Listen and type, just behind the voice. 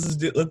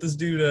let this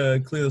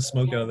dude clear the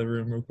smoke out of the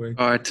room real quick.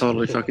 Oh, I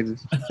totally fucking.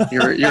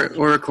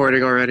 We're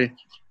recording already.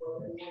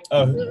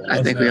 Oh,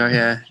 I think we are.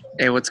 Yeah.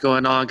 Hey, what's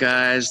going on,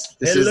 guys?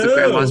 This is the Hello.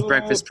 Grandma's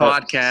Breakfast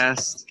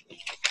Podcast.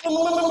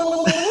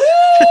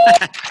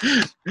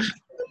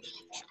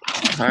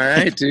 All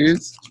right,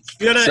 dudes.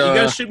 You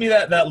gotta shoot me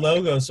that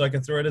logo so I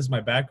can throw it as my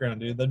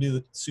background, dude. That'd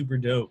be super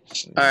dope.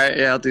 All right,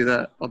 yeah, I'll do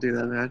that,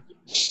 man.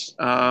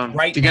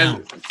 Right you guys,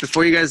 now.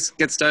 before you guys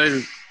get started,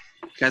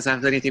 you guys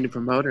have anything to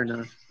promote or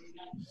no?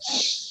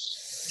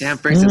 Damn,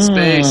 Frank's in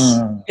space.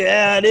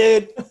 Yeah,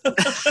 dude.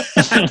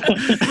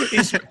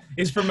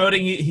 he's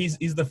promoting.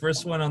 He's the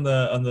first one on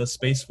the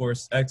Space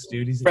Force X,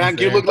 dude.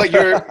 Frank, you look like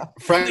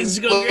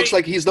looks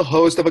like he's the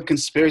host of a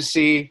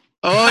conspiracy.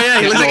 Oh yeah,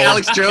 he looks like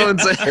Alex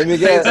Jones.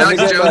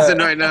 Alex Jones in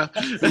right now.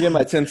 Let me get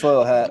my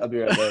tinfoil hat. I'll be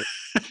right back.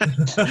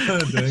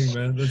 Dang,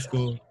 man, that's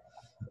cool.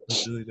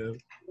 That's really dope.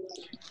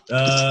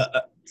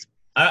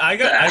 I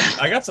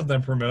got something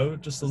to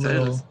promote. Just a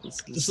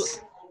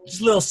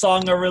little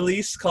song I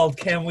released called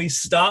 "Can We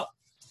Stop."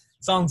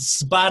 It's on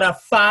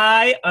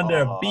Spotify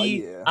under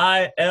Billy.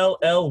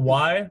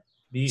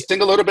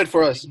 Sing a little bit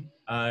for us.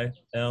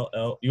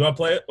 ILL. You want to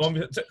play it?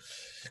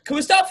 Can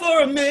we stop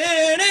for a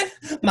minute?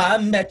 My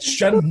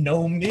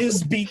metronome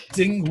is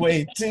beating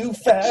way too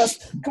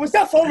fast. Can we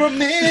stop for a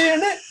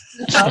minute?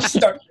 I'm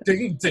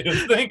starting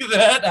to think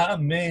that I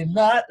may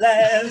not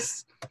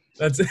last.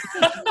 That's it.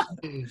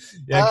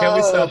 Yeah, can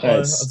we stop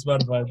on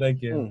Spotify?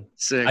 Thank you.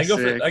 Sick. I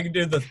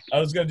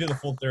was gonna do the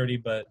full 30,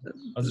 but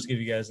I'll just give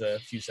you guys a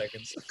few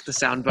seconds. The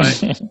sound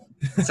bite.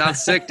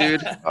 Sounds sick,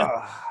 dude.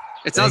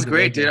 It sounds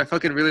great, dude. I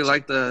fucking really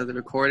like the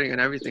recording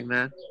and everything,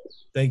 man.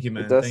 Thank you,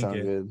 man. It does Thank sound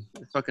you. good.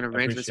 The fucking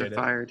arrangements are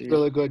fire, dude.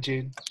 Really good,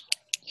 Gene.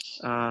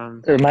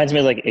 It reminds me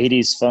of like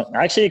 80s funk.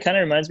 Actually, it kind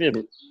of reminds me of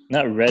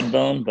not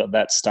Redbone, but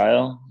that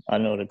style. I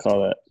don't know what to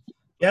call it.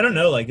 Yeah, I don't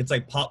know. Like it's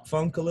like pop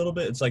funk a little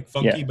bit. It's like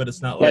funky, but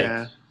it's not like.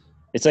 Yeah.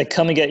 It's like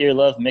 "Come and Get Your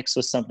Love" mixed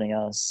with something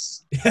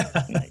else. Yeah.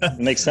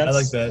 Makes sense. I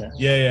like that.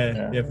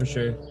 Yeah, for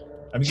sure.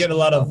 I've been getting a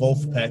lot of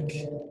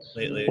Wolfpack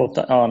lately.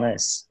 Oh,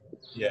 nice.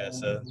 Yeah,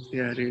 so.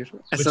 Yeah, dude.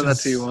 I said that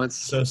to you once.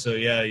 So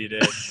yeah, you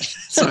did.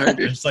 Sorry,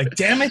 dude. It's like,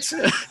 damn it.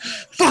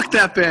 Fuck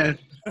that band.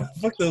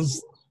 Fuck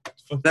those.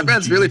 That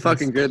band's really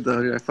fucking good,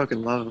 though, dude. I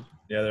fucking love them.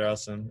 Yeah, they're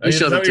awesome. You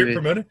showed it to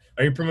me.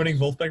 Are you promoting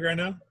Wolfpack right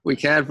now? We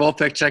can.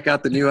 Wolfpack, check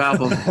out the new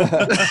album.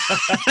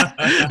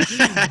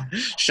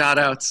 Shout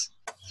outs.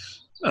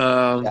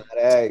 I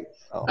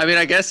mean,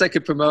 I guess I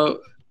could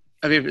promote.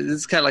 I mean, this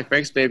is kind of like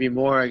Frank's baby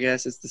more, I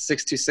guess. It's the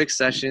 626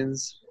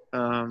 sessions.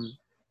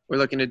 We're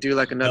looking to do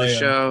like another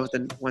show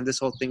then when this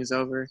whole thing's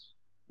over.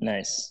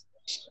 Nice.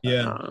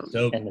 Yeah.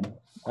 Dope.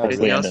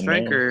 Anything else,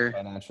 Frank? Or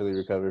financially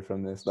recover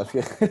from this.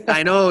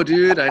 I know,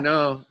 dude. I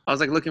know. I was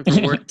like looking for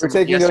work. We're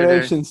taking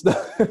donations.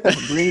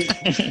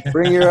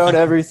 bring your own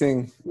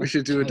everything. We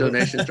should do a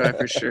donation drive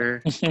for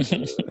sure. It's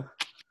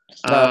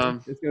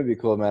gonna be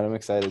cool, man. I'm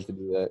excited to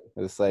do that.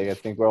 It's like I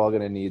think we're all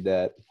gonna need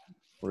that.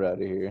 We're out of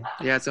here.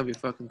 Yeah, it's gonna be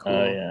fucking cool.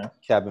 Oh yeah.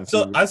 Cabin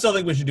So fever. I still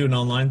think we should do an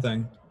online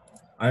thing.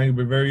 I think it'd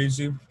be very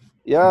easy.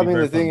 Yeah, I mean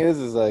the thing is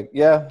like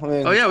I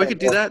mean. Oh yeah, we could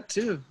do that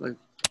too. Like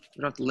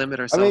we don't have to limit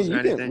ourselves or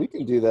anything. We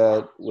can do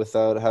that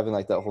without having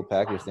like that whole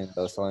package thing that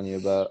I was telling you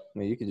about. I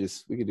mean, we could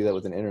do that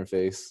with an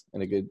interface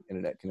and a good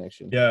internet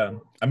connection. Yeah,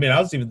 I mean, I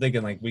was even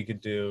thinking like we could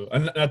do,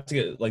 not to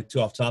get like too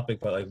off topic,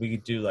 but like we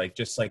could do like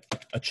just like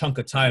a chunk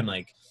of time,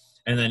 like,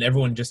 and then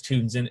everyone just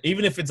tunes in,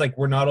 even if it's like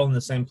we're not all in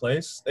the same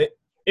place.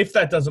 If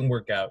that doesn't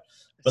work out,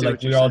 but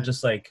like we're all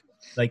just like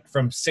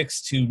from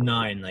 6 to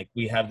 9, like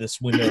we have this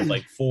window of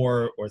like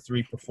 4 or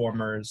 3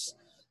 performers,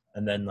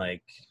 and then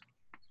like.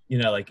 You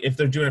know, like if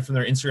they're doing it from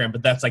their Instagram,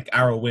 but that's like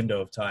our window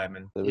of time,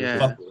 and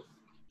fuck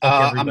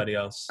everybody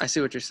else. I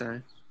see what you're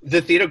saying. The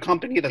theater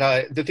company that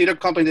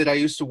I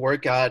used to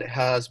work at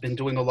has been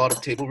doing a lot of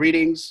table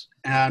readings,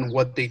 and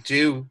what they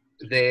do,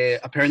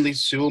 apparently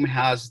Zoom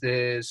has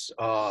this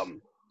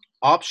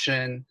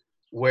option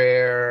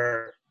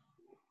where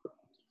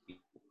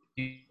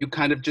you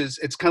kind of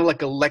it's kind of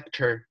like a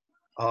lecture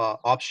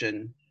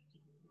option.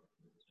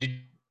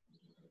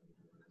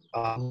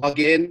 Log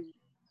in.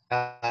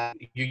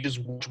 You just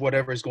watch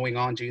whatever is going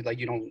on, G. Like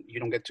you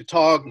don't get to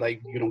talk,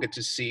 like you don't get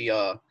to see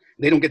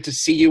they don't get to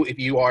see you if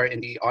you are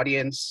in the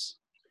audience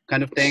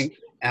kind of thing.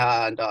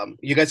 And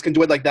you guys can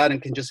do it like that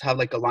and can just have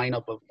like a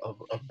lineup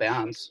of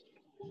bands.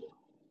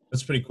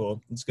 That's pretty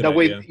cool. That's a good that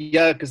idea. way,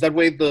 yeah, because that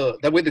way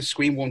the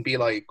screen won't be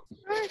like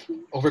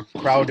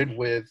overcrowded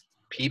with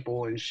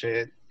people and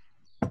shit.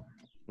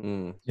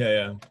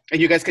 Yeah.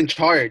 And you guys can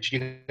charge.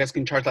 You guys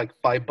can charge like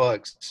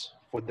 $5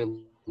 for the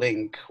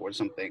link or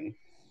something.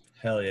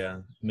 Hell yeah,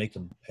 make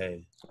them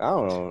pay. I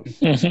don't know.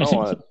 I don't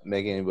want to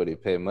make anybody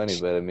pay money,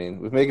 but I mean,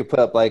 we could put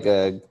up like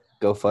a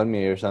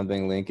GoFundMe or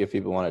something link if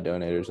people want to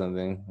donate or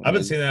something. I've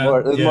been seeing that.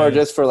 It's more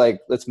just for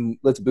like let's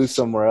boost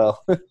somewhere else.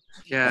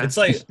 Yeah, it's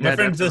like my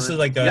friend. This is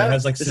like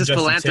has like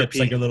suggested tips,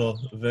 like a little.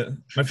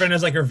 My friend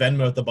has like her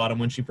Venmo at the bottom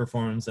when she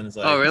performs, and it's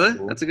like, oh really?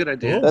 Cool. That's a good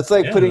idea. That's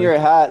like putting your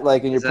hat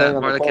like and you're playing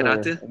on the corner.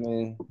 Marley I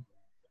mean,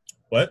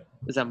 what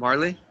is that?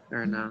 Marley?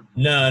 or no?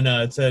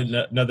 No, it's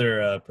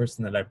another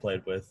person that I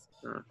played with.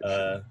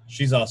 Oh.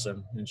 She's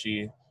awesome, and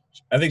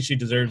I think she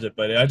deserves it.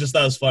 But I just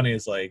thought it was funny.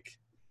 It's like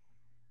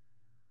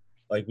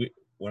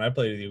when I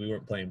played with you, we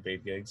weren't playing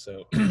paid gigs,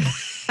 so.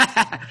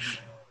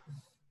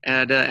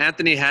 And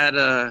Anthony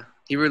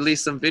he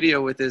released some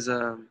video with his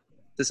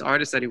this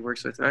artist that he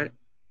works with, right?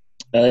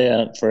 Oh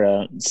yeah,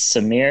 for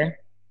Samir.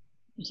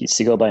 He used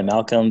to go by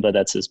Malcolm, but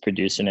that's his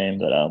producer name.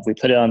 But we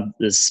put it on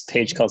this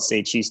page called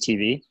Say Cheese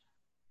TV.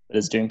 But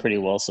it's doing pretty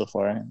well so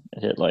far.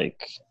 It hit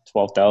like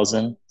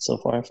 12,000 so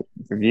far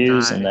for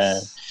views,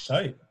 Nice.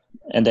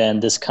 and then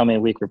this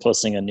coming week we're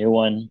posting a new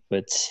one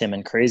with him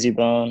and Crazy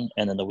Bone,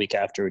 and then the week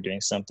after we're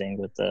doing something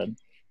with the.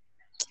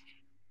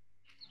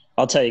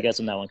 I'll tell you guys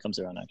when that one comes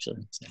around.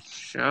 Actually, so.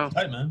 Show.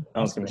 Hi, man.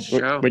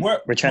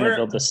 We're trying to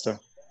build this store.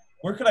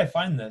 Where could I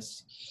find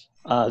this?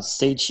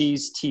 Say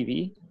Cheese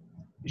TV.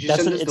 You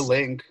should send us the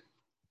link.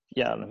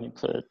 Yeah, let me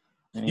put it.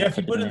 If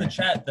you put it in the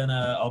chat, then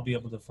I'll be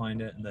able to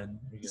find it, and then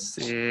we can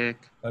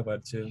Sick. talk about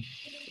it too.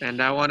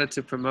 And I wanted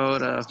to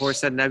promote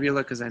Horsehead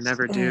Nebula because I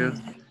never do.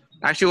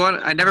 Actually,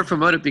 I never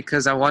promote it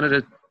because I wanted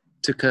it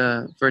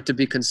for it to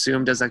be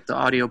consumed as like the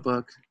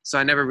audiobook. So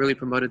I never really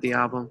promoted the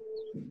album.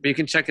 But you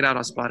can check it out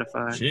on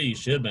Spotify. Shit, you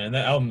should, man.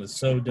 That album is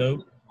so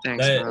dope.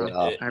 Thanks, bro.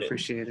 I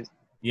appreciate it.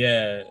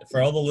 Yeah,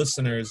 for all the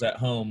listeners at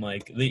home,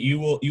 like you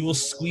will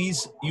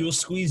squeeze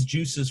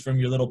juices from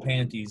your little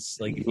panties,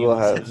 like if you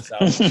listen to this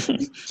album.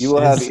 You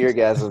will have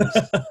eargasms.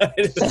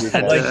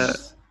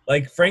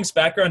 Like Frank's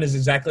background is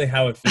exactly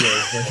how it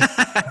feels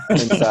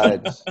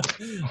inside.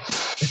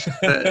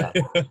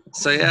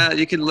 So yeah,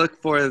 you can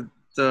look for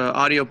the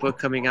audiobook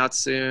coming out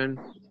soon,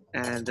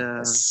 and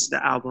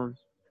the album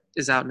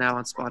is out now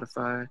on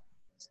Spotify.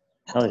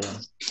 Hell yeah!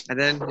 And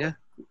then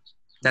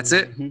that's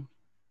it.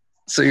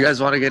 So you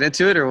guys want to get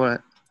into it or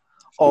what?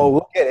 Oh,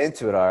 we'll get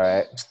into it. All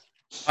right.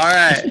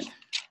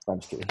 I'm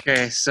just kidding.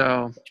 Okay,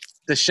 so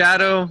the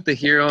shadow, the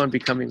hero, and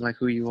becoming like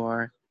who you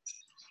are.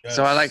 Yes.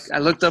 So I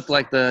looked up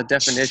like the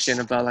definition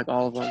about like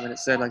all of them, and it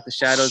said like the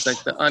shadow is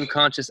like the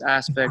unconscious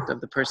aspect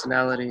of the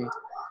personality,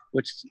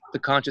 which the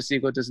conscious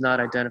ego does not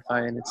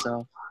identify in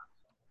itself.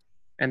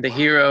 And the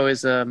hero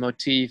is a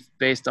motif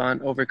based on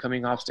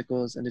overcoming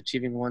obstacles and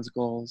achieving one's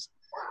goals,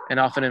 and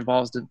often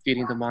involves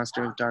defeating the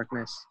monster of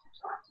darkness.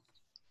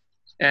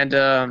 And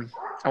I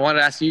wanted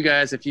to ask you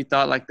guys if you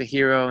thought like the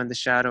hero and the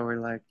shadow were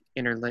like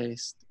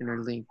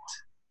interlinked.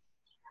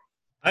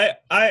 I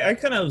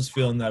kind of was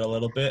feeling that a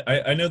little bit.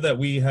 I know that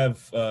we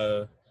have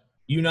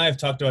you and I have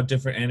talked about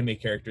different anime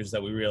characters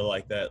that we really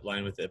like that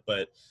line with it,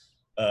 but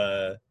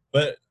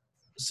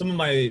some of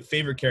my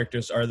favorite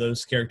characters are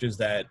those characters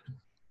that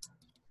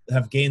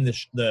have gained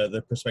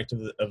the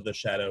perspective of the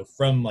shadow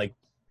from like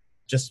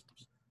just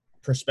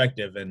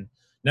perspective, and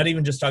not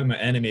even just talking about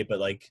anime, but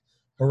like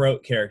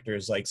heroic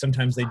characters. Like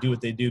sometimes they do what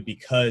they do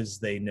because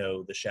they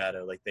know the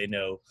shadow, like they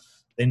know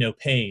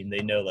pain,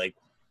 they know like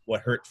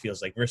what hurt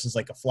feels like, versus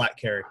like a flat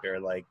character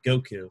like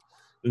Goku,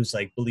 who's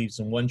like believes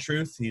in one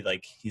truth.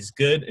 He's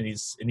good and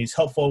he's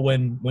helpful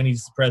when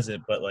he's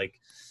present, but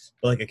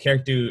a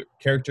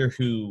character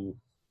who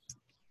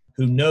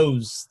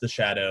knows the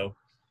shadow,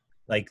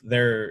 like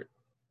they're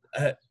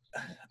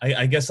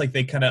I guess like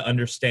they kind of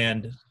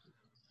understand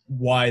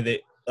why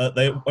they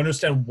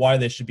understand why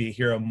they should be a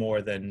hero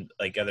more than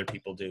like other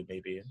people do,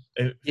 maybe.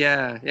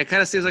 It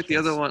kind of seems like the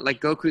other one, like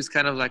Goku's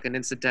kind of like an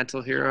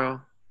incidental hero.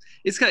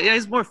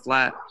 He's more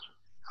flat.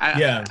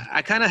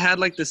 I kind of had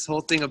like this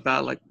whole thing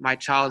about like my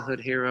childhood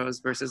heroes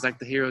versus like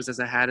the heroes as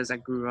I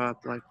grew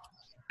up, like,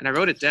 and I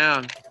wrote it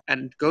down,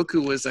 and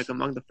Goku was like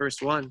among the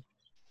first one.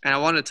 And I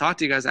wanted to talk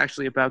to you guys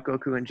actually about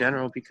Goku in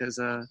general, because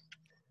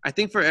I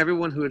think for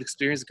everyone who had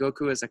experienced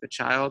Goku as like a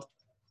child,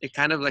 it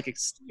kind of like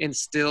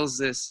instills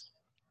this,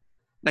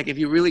 like if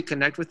you really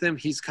connect with him,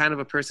 he's kind of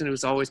a person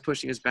who's always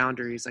pushing his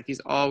boundaries. Like he's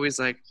always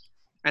like,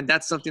 and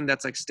that's something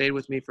that's like stayed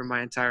with me for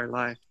my entire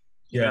life.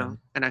 You know?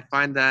 And I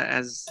find that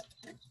as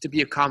to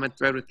be a common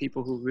thread with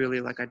people who really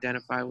like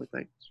identify with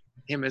like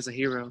him as a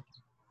hero.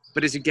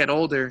 But as you get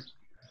older,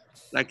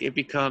 like it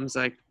becomes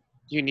like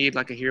you need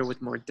like a hero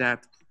with more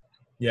depth.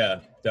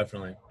 Yeah,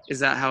 definitely. Is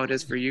that how it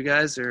is for you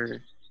guys,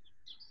 or?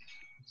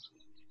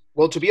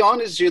 Well, to be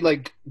honest,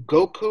 like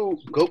Goku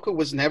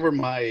was never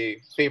my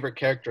favorite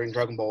character in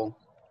Dragon Ball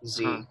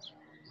Z.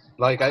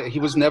 Like he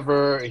was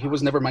never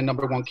my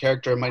number one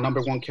character. My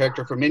number one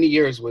character for many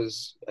years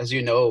was, as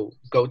you know,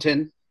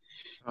 Goten.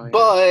 Oh, yeah.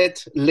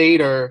 But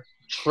later,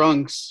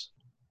 Trunks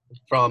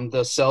from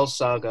the Cell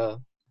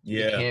Saga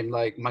became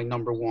like my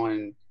number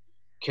one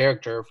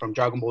character from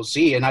Dragon Ball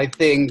Z. And I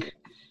think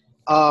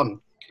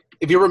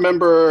if you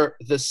remember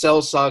the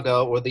Cell Saga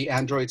or the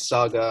Android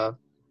Saga,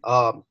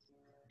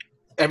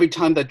 every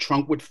time that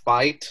Trunks would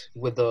fight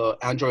with the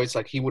androids,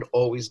 like he would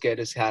always get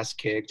his ass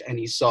kicked, and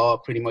he saw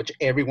pretty much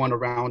everyone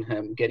around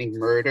him getting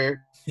murdered.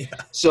 Yeah.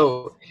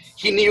 So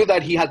he knew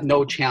that he had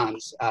no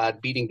chance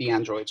at beating the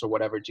androids or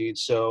whatever, dude.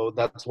 So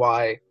that's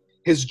why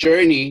his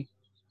journey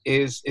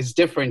is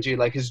different, dude.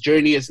 Like his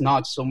journey is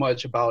not so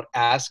much about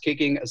ass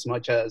kicking as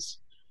much as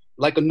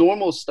like a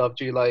normal stuff,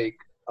 dude. Like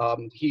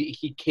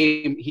he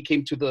came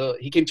to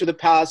the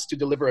past to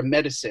deliver a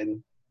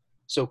medicine,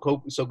 so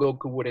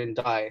Goku wouldn't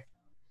die,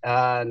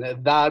 and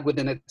that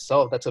within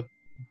itself, that's a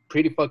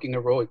pretty fucking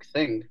heroic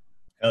thing.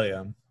 Hell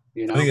yeah.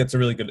 You know? I think that's a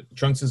really good.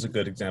 Trunks is a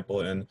good example.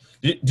 And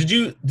did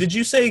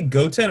you say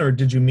Goten or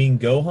did you mean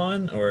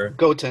Gohan or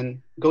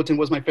Goten? Goten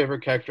was my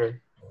favorite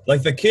character.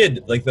 Like the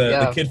kid, like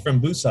the kid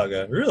from Buu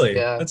Saga. Really?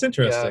 Yeah. That's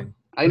interesting.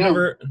 Yeah. I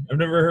know. I've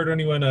never heard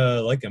anyone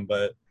like him,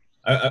 but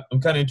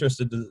I'm kind of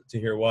interested to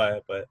hear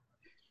why. But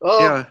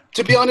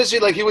to be honest,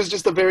 like he was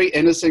just a very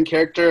innocent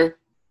character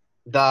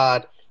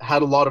that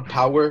had a lot of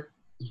power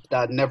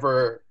that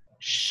never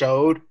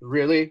showed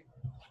really.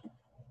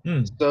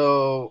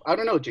 So I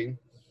don't know, Gene.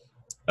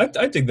 I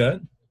dig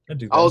that.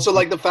 I also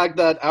like the fact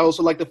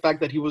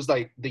that he was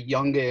like the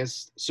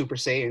youngest Super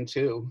Saiyan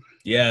too.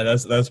 Yeah,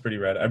 that's pretty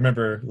rad. I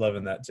remember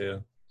loving that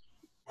too.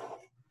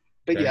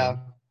 But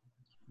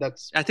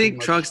that's. I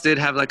think Trunks did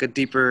have like a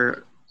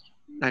deeper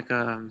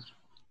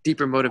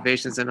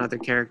motivations than other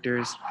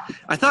characters.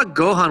 I thought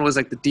Gohan was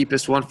like the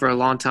deepest one for a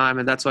long time,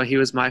 and that's why he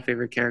was my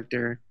favorite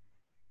character.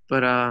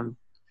 But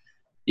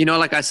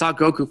like I saw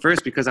Goku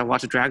first because I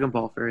watched Dragon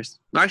Ball first.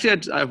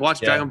 Actually, I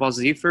watched Dragon Ball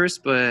Z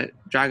first, but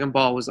Dragon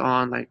Ball was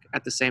on like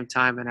at the same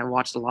time, and I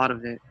watched a lot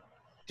of it.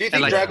 Do you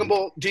think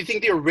Do you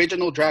think the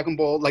original Dragon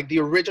Ball, like the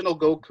original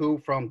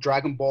Goku from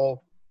Dragon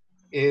Ball,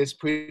 is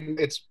pretty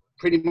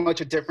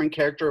much a different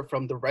character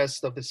from the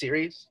rest of the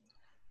series?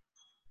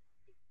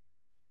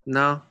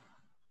 No,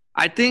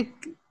 I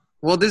think.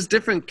 Well, there's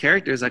different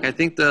characters. Like I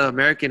think the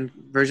American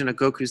version of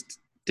Goku is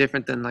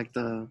different than like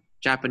the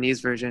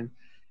Japanese version.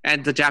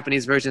 And the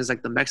Japanese version is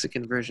like the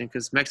Mexican version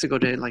because Mexico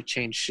didn't like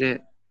change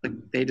shit. Like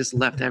they just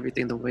left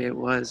everything the way it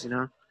was, you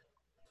know?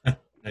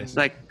 Nice.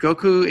 Like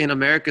Goku in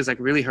America is like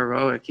really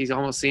heroic. He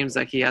almost seems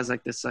like he has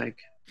like this like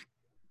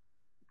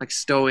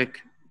stoic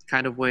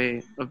kind of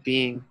way of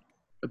being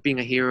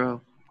a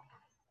hero.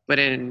 But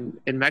in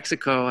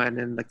Mexico and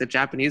in like the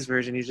Japanese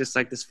version, he's just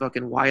like this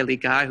fucking wily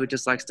guy who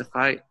just likes to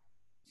fight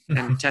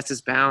and test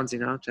his bounds,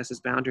 test his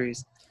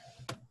boundaries.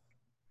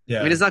 Yeah.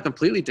 I mean, it's not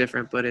completely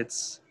different, but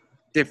it's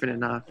different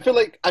enough. I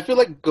feel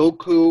like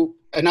Goku,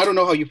 and I don't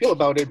know how you feel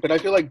about it, but I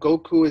feel like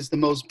Goku is the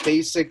most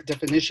basic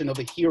definition of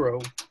a hero.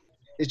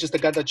 It's just the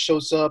guy that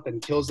shows up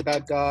and kills the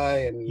bad guy,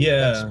 and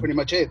that's pretty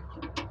much it.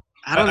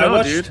 I don't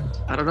know, dude.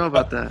 I don't know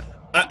about that.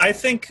 I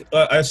think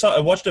I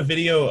watched a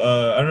video.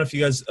 I don't know if you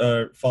guys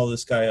follow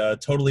this guy,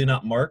 Totally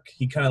Not Mark.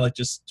 He kind of like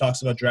just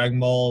talks about Dragon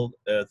Ball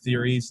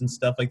theories and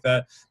stuff like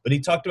that. But he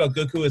talked about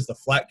Goku as the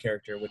flat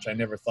character, which I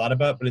never thought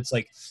about. But it's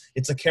like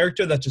it's a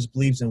character that just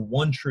believes in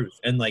one truth,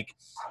 and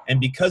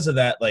because of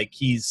that, like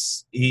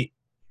he's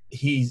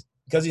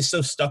because he's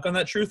so stuck on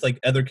that truth. Like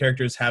other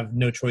characters have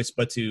no choice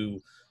but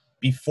to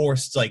be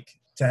forced, like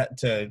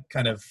to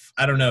kind of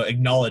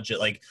acknowledge it.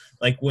 Like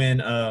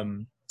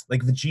when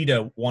like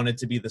Vegeta wanted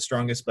to be the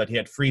strongest, but he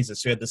had Frieza.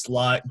 So he had this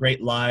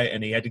great lie,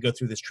 and he had to go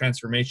through this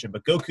transformation.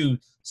 But Goku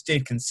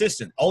stayed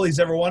consistent. All he's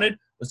ever wanted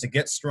was to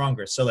get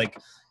stronger. So, like,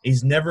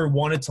 he's never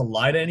wanted to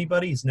lie to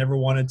anybody. He's never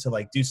wanted to,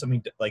 like, do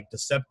something, like,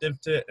 deceptive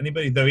to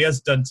anybody, though he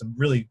has done some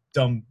really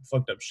dumb,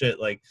 fucked up shit.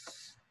 I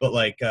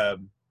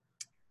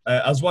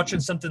was watching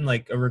something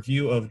like a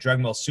review of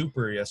Dragon Ball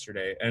Super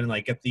yesterday, and,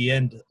 like, at the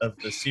end of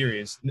the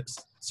series,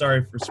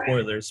 sorry for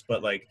spoilers,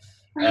 but, like,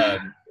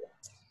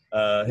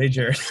 hey,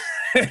 Jared.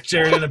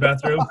 Jared in the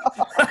bathroom.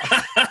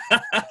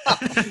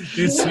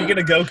 Dude, speaking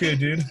of Goku,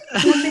 dude.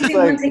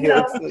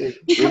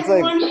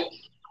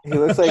 He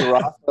looks like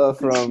Rafa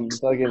from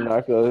fucking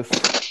Narcos.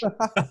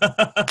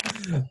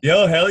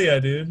 Yo, hell yeah,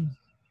 dude.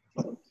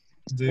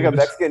 Like a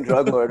Mexican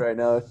drug lord right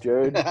now,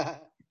 Jared.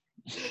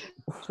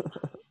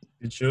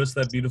 Dude, show us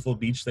that beautiful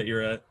beach that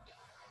you're at.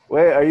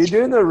 Wait, are you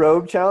doing the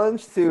robe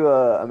challenge to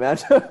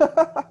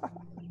Amanda?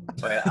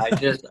 Wait,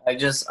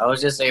 I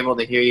was just able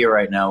to hear you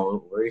right now.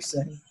 What were you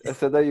saying? I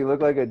said that you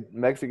look like a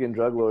Mexican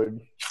drug lord.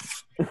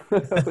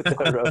 With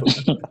that robe.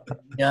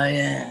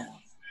 Yeah.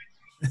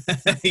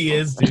 He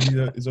is,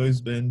 dude. He's always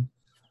been.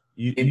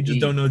 You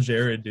just don't know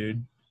Jared,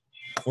 dude.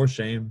 For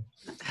shame.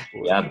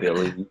 Yeah,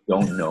 Billy, you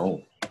don't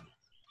know.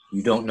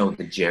 You don't know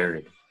the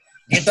Jared.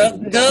 You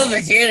don't know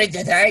the Jared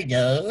that I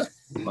know.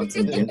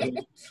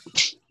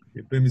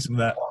 Here, bring me some of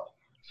that.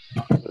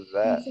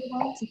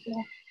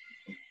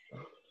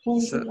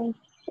 What's that?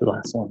 The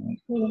last one.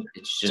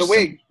 So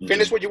wait,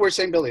 finish what you were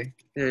saying, Billy.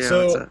 Yeah,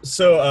 so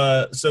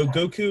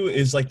Goku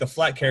is like the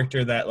flat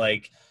character that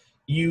like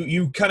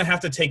you kind of have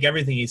to take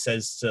everything he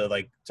says to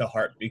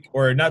heart,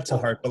 or not to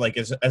heart, but like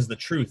as the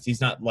truth.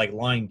 He's not like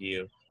lying to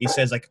you. He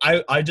says like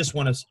I just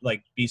want to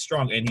like be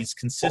strong, and he's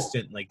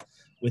consistent like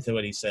with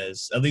what he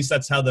says. At least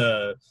that's how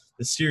the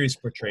series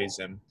portrays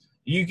him.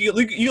 You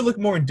look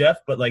more in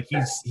depth, but like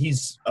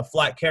he's a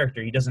flat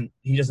character. He doesn't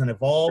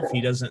evolve. He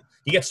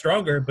gets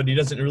stronger, but he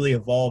doesn't really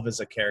evolve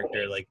as a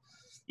character. Like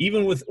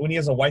even when he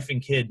has a wife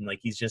and kid, and like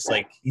he's just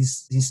like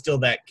he's still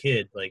that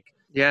kid, like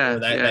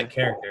that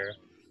character.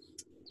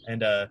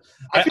 And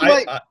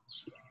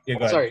Yeah,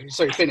 go ahead.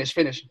 Sorry.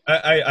 Finish.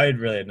 I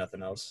really had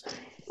nothing else.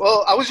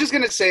 Well, I was just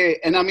gonna say,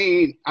 and I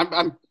mean, I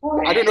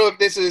don't know if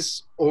this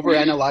is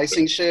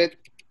overanalyzing shit,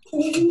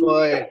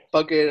 but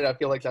fuck it, I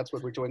feel like that's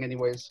what we're doing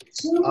anyways.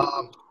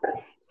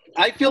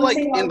 I feel like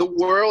in the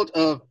world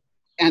of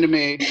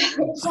anime,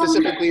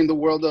 specifically in the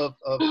world of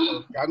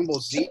Dragon Ball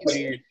Z,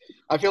 dude,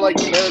 I feel like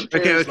characters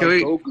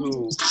like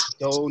Goku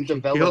don't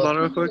Can you hold on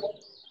develop. real quick?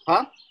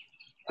 Huh?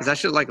 Is that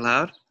shit like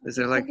loud? Is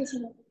it like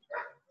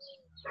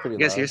Pretty you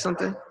guys loud. hear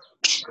something?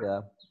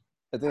 Yeah.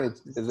 I think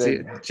it's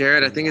Dude,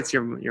 Jared, I think it's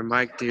your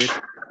mic, dude.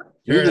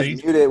 you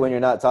just mute it when you're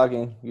not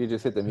talking. You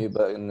just hit the mute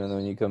button, and then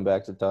when you come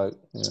back to talk,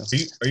 you know.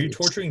 Are you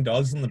torturing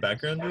dogs in the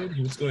background, dude?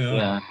 What's going on?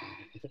 Yeah.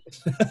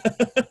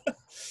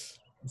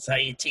 That's how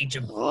you teach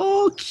them.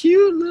 Oh,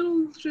 cute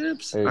little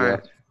strips. All There you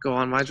right, go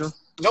on, Nigel.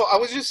 No, I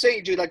was just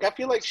saying, dude. Like, I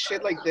feel like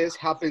shit like this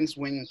happens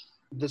when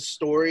the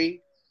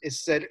story is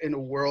set in a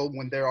world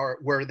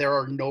where there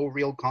are no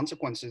real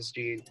consequences,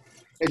 dude.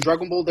 In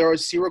Dragon Ball, there are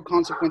zero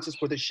consequences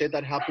for the shit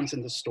that happens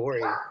in the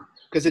story,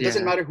 because it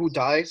doesn't matter who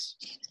dies.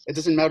 It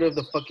doesn't matter if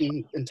the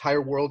fucking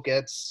entire world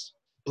gets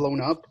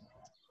blown up.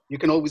 You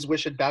can always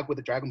wish it back with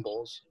the Dragon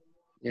Balls.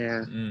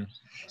 Yeah.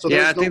 So Yeah,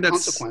 there's I think no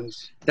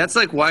consequence. that's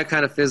like why it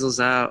kind of fizzles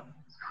out.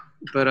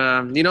 But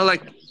you know,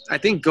 like I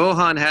think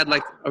Gohan had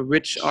like a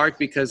rich arc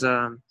because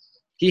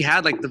he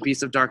had like the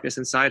Beast of Darkness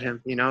inside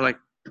him. You know, like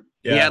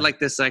he had like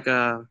this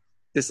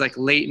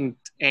latent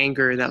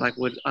anger that like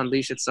would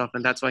unleash itself,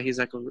 and that's why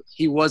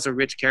he was a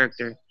rich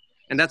character.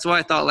 And that's why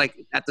I thought like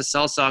at the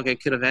Cell Saga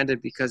it could have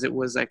ended, because it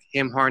was like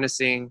him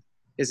harnessing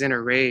his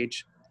inner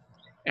rage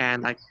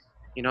and like,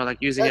 you know, like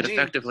using it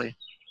effectively.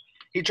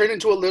 He turned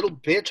into a little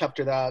bitch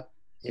after that.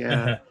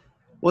 Yeah.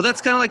 Well,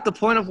 that's kind of like the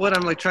point of what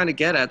I'm like trying to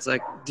get at. It's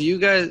like, do you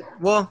guys?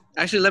 Well,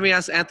 actually, let me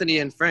ask Anthony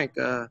and Frank.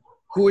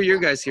 Who are your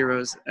guys'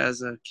 heroes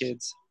as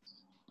kids?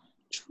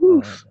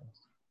 Go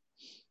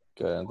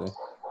ahead, Anthony.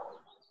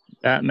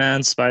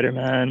 Batman,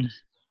 Spider-Man,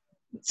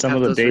 some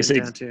of the Those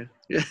written basics. down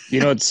too.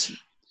 You know,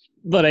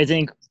 but I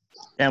think,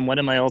 and one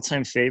of my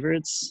all-time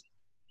favorites.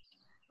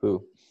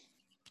 Who?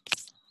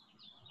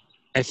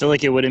 I feel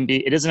like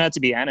it doesn't have to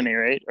be anime,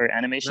 right? Or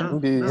animation.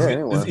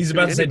 No. He's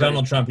about to say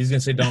Donald Trump. He's gonna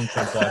say Donald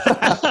Trump.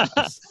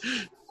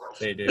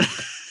 Say, dude.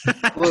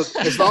 Look,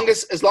 as long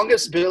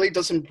as Billy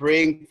doesn't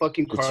bring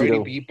fucking Cardi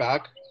B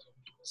back,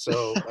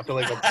 so I feel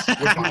like we're I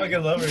fine.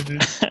 fucking love her,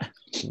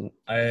 dude.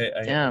 I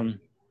Damn.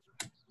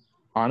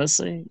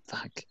 Honestly,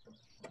 fuck.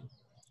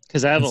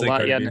 Because I have a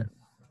lot. Yeah.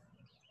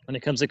 When it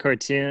comes to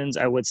cartoons,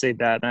 I would say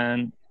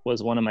Batman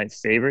was one of my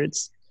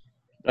favorites.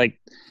 Like,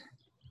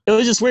 it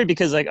was just weird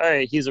because, like, all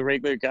right, he's a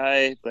regular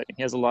guy, but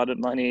he has a lot of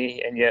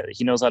money, and yet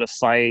he knows how to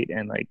fight,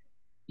 and like,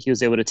 he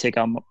was able to take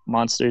out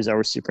monsters that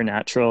were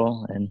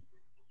supernatural. And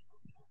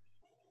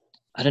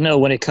I don't know,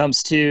 when it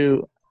comes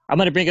to, I'm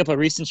gonna bring up a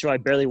recent show I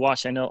barely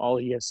watched. I know all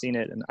of you have seen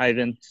it, and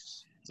Ivan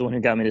is the one who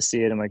got me to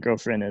see it, and my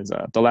girlfriend is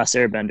The Last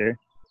Airbender.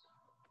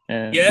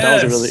 And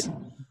that was a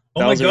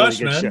oh my gosh,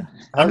 really man! show.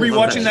 I'm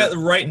rewatching that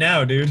right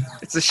now, dude.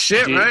 It's a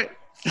shit, Dude, right?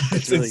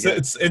 It's really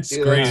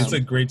great. It's a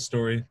great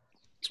story.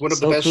 It's one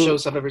of the best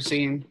shows I've ever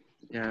seen.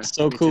 Yeah.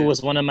 So Cool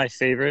was one of my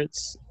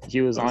favorites.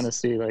 He was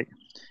honestly like,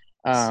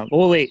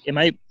 oh wait, am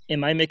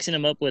I mixing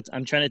him up with?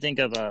 I'm trying to think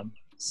of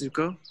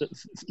Zuko.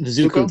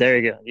 Zuko. There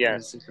you go. Yeah.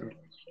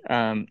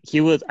 Zuko. He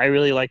was. I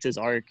really liked his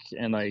arc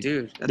and like.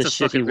 Dude, that's the a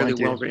shit fucking he went really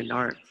through. well written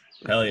arc.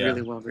 Hell yeah.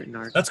 Really well written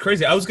arc. That's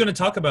crazy. I was gonna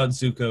talk about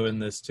Zuko in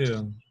this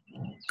too.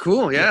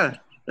 Cool. Yeah,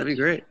 that'd be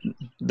great.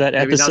 That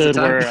Maybe episode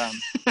now's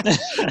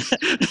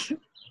where.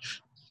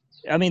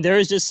 I mean, there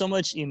was just so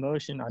much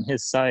emotion on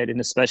his side, and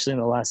especially in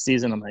the last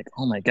season, I'm like,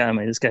 oh my god,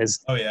 man, this guy's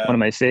one of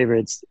my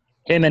favorites.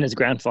 Him and his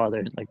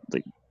grandfather, like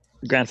the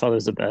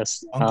grandfather's the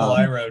best. Uncle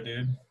Iroh,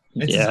 dude.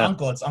 It's his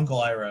uncle. It's Uncle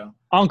Iroh.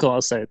 Uncle,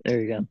 I'll say it.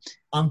 There you go.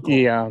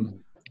 Uncle.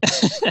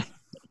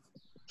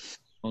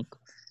 Uncle.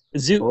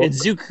 It's Zuko.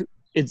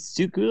 It's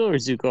Zuko or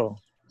Zuko?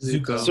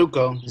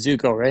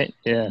 Zuko, right?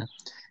 Yeah.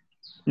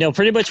 No,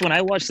 pretty much when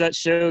I watched that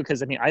show,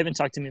 because I mean, Ivan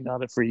talked to me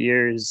about it for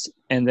years,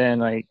 and then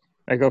like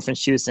my girlfriend,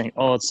 she was saying,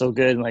 "Oh, it's so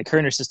good," and like her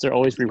and her sister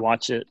always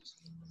rewatch it,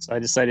 so I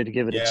decided to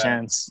give it a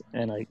chance,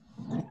 and like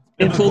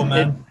it's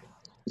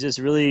just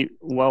really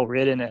well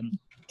written, and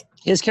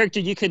his character,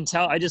 you can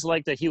tell. I just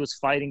like that he was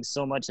fighting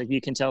so much, like you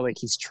can tell like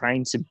he's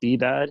trying to be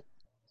bad,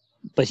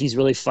 but he's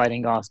really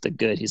fighting off the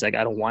good. He's like,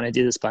 I don't want to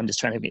do this, but I'm just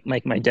trying to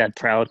make my dad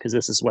proud because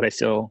this is what I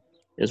feel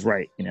is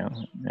right, you know?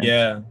 And,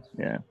 yeah.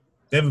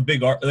 They have a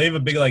big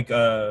like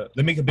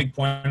they make a big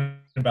point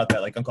about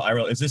that, like Uncle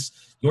Iroh. Is this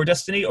your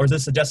destiny, or is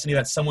this a destiny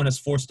that someone has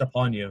forced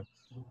upon you?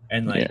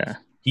 And like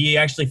he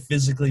actually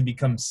physically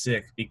becomes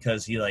sick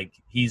because he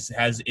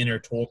has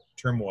inner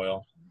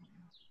turmoil.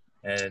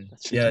 And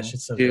that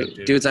shit's so good,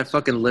 dude. Dudes, I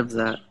fucking lived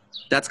that.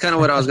 That's kind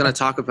of what I was gonna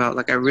talk about.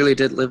 Like I really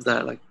did live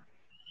that. Like,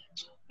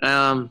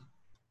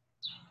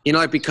 you know,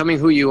 like becoming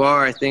who you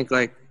are. I think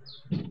like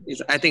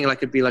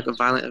it'd be like a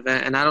violent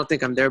event, and I don't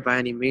think I'm there by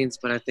any means,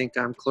 but I think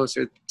I'm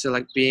closer to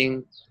like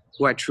being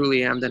who I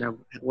truly am than I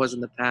was in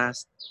the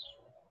past.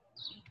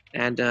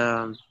 And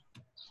I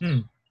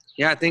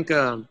think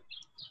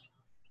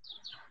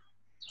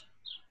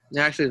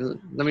Yeah, actually,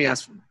 let me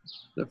ask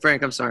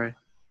Frank. I'm sorry.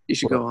 You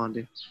should go on,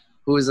 dude.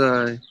 Who was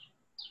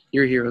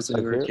your heroes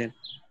when you were a kid?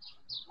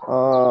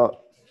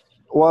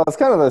 Well, it's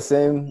kind of the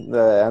same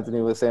that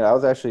Anthony was saying. I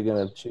was actually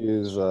gonna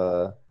choose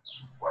about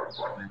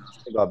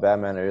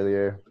Batman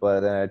earlier,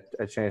 but then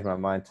I changed my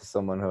mind to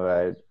someone who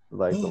I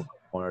liked a lot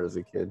more as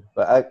a kid.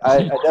 But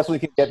I definitely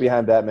can get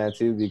behind Batman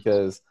too,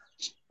 because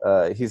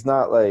he's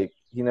not like,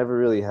 he never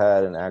really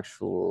had an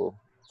actual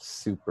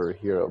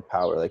superhero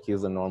power. Like, he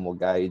was a normal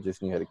guy. He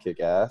just knew how to kick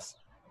ass,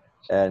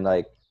 and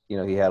like, you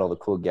know, he had all the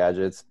cool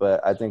gadgets.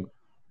 But I think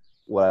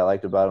what I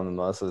liked about him the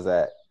most was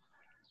that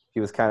he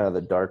was kind of on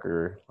the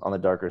darker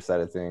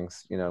side of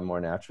things, you know,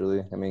 more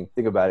naturally. I mean,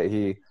 think about it.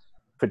 He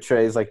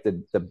portrays like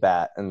the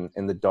bat in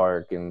the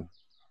dark, and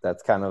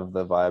that's kind of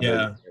the vibe.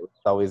 Yeah. He's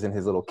always in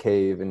his little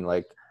cave and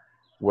like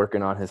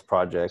working on his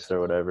projects or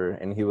whatever.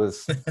 And he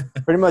was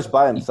pretty much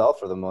by himself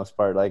for the most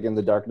part. Like in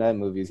the Dark Knight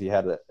movies, he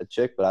had a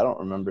chick, but I don't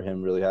remember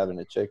him really having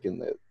a chick in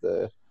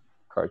the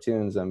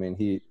cartoons. I mean,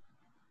 he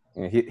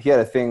had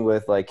a thing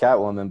with like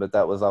Catwoman, but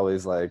that was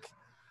always like,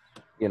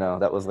 you know,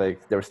 that was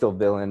like, they were still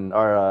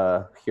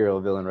hero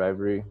villain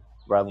rivalry.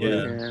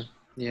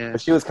 Yeah.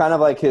 But she was kind of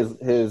like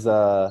his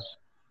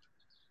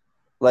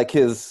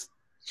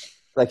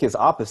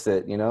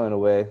opposite, you know, in a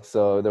way.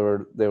 So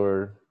they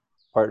were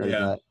partners in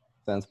that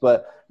sense.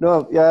 But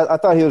no, yeah, I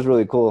thought he was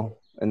really cool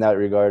in that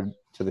regard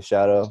to the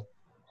Shadow.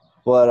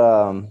 But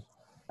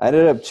I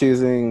ended up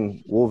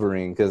choosing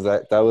Wolverine because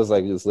that was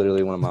like, it was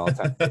literally one of my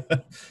all-time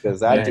favorites. Because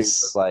that dude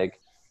was like,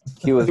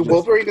 he was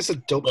Wolverine is a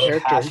dope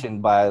character.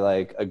 Passioned by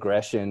like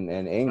aggression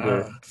and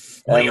anger.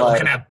 What and are you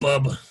looking at,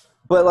 bub?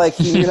 But like,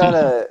 he knew how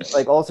to,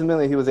 like,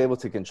 ultimately he was able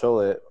to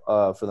control it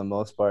for the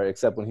most part,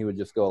 except when he would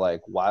just go like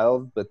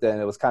wild. But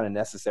then it was kind of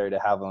necessary to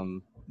have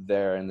him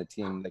there in the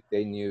team. Like,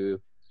 they knew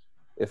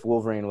if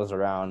Wolverine was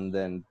around,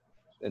 then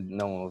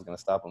no one was going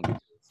to stop him,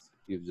 because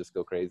he would just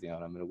go crazy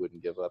on him and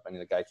wouldn't give up. I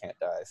mean, the guy can't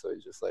die, so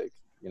he's just like,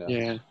 you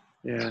know,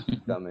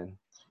 coming.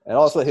 And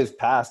also his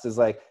past is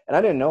like, and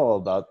I don't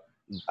know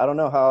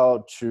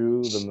how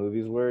true the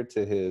movies were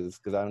to his,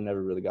 because I've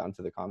never really gotten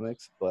to the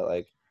comics, but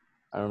like,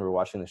 I remember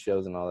watching the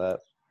shows and all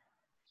that.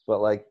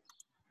 But like,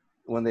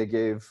 when they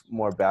gave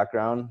more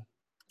background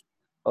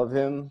of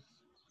him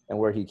and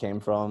where he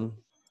came from,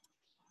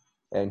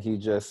 and he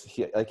just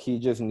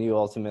knew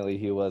ultimately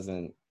he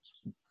wasn't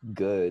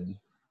good.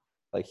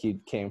 Like, he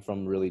came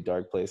from really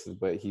dark places,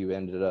 but he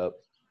ended up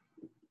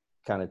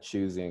kind of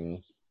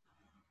choosing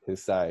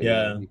his side.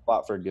 Yeah. You know? He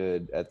fought for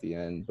good at the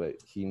end, but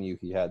he knew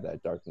he had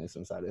that darkness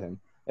inside of him.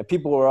 And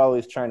people were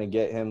always trying to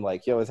get him,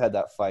 like, he always had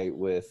that fight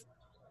with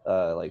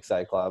like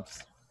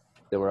Cyclops.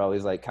 They were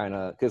always like, kind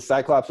of, because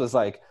Cyclops was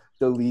like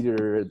the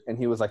leader and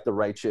he was like the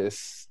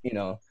righteous, you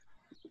know,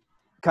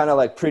 kind of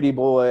like pretty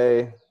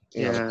boy.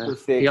 You know,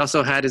 he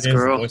also had his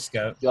girl. Boy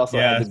Scout. He also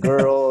had the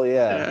girl,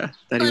 that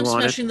he I'm wanted.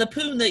 smashing the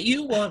poon that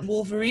you want,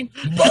 Wolverine.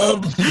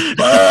 Bub,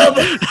 bub,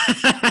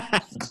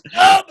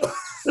 bub.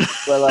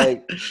 But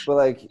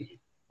like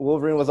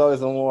Wolverine was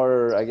always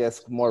more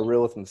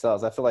real with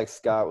themselves. I feel like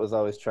Scott was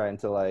always trying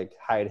to like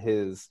hide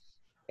his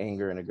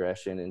anger and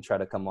aggression and try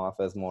to come off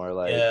as more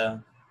like. Yeah.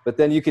 But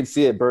then you could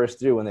see it burst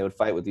through when they would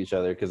fight with each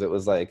other, because it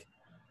was like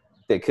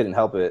they couldn't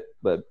help it.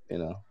 But you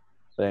know.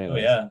 But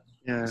anyway. Oh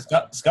yeah.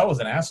 Scott was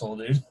an asshole,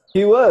 dude.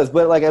 He was,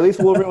 but like at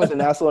least Wolverine was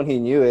an asshole and he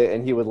knew it,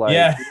 and he would like.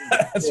 Yeah,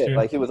 that's true.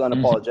 Like, he was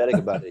unapologetic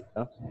about it.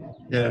 You know?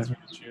 Yeah, that's very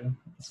true.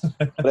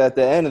 But at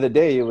the end of the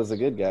day, he was a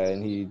good guy,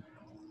 and he,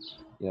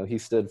 you know, he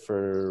stood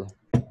for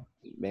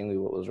mainly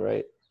what was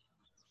right.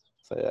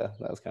 So yeah,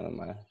 that was kind of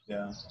my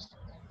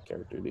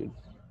character, dude.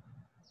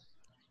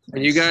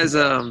 And you guys,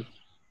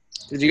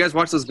 did you guys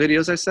watch those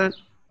videos I sent?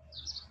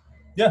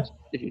 Yeah.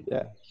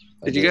 Yeah.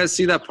 Did you guys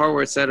see that part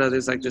where it said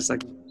there's like this,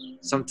 like,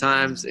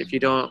 sometimes if you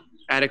don't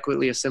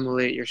adequately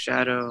assimilate your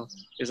shadow,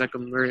 there's like a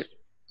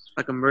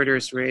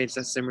murderous rage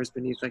that simmers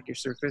beneath like your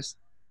surface?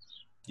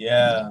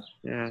 Yeah.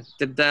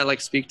 Did that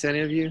like speak to any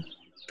of you?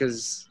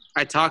 Because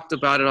I talked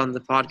about it on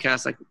the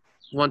podcast like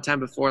one time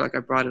before, like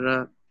I brought it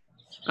up.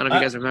 I don't know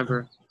if you guys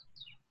remember.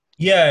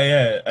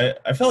 Yeah.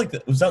 I felt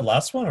like was that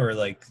last one or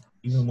like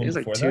even one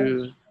before that? It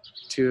was like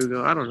two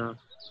ago. I don't know.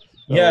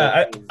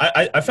 Yeah,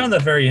 I found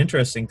that very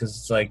interesting, because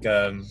it's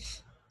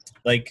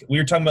like we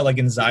were talking about like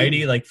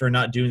anxiety, like for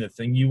not doing the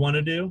thing you want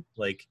to do,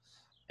 like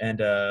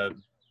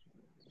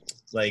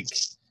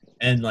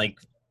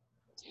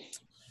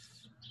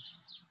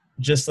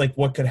just like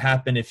what could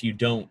happen if you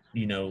don't,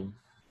 you know,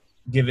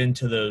 give in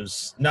to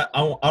those, I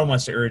don't want to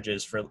say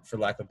urges for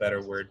lack of a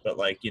better word, but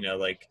like, you know,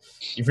 like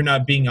if you're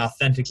not being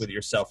authentic with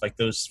yourself, like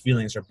those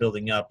feelings are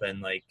building up.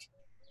 And like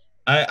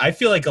I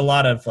feel like a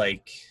lot of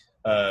like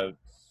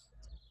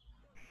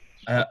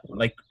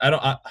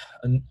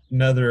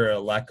another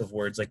lack of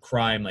words, like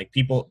crime, like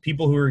people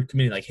who are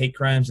committing like hate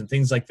crimes and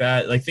things like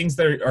that, like things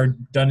that are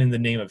done in the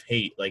name of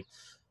hate, like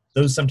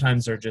those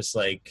sometimes are just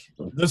like,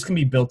 those can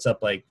be built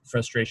up like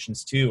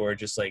frustrations too, or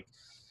just like,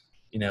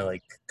 you know,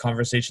 like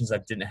conversations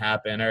that didn't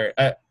happen, or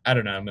I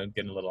don't know, I'm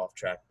getting a little off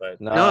track, but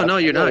no,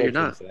 you're not.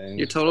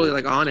 You're totally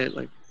like on it.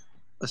 Like,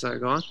 sorry,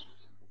 go on.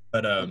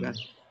 But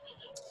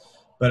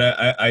But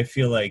I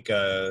feel like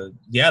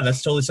yeah,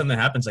 that's totally something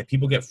that happens. Like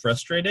people get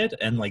frustrated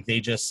and like they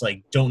just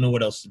like don't know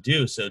what else to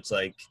do. So it's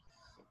like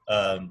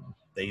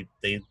they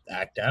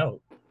act out.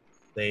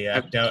 They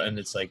act out, and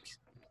it's like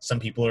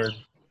some people are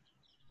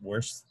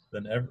worse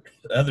than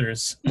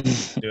others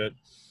do it.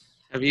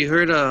 Have you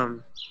heard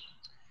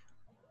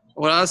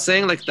what I was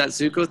saying, like that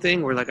Zuko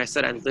thing, where like I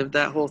said I lived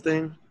that whole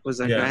thing, was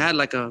like I had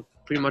like a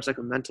pretty much like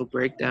a mental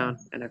breakdown,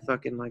 and I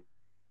fucking like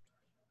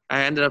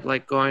I ended up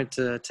like going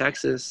to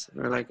Texas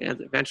or like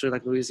eventually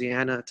like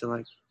Louisiana to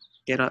like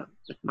get up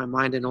my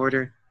mind in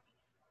order.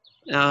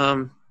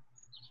 On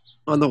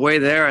the way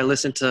there, I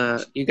listened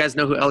to, you guys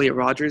know who Elliot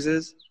Rogers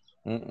is?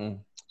 Mm-mm.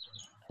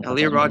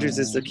 Elliot Rogers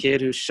is the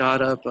kid who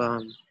shot up.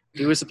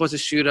 He was supposed to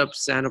shoot up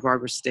Santa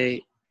Barbara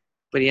State,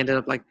 but he ended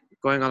up like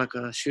going on like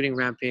a shooting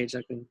rampage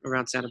like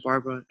around Santa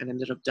Barbara and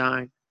ended up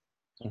dying.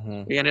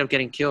 Mm-hmm. He ended up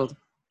getting killed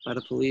by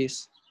the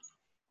police.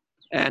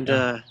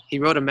 And he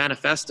wrote a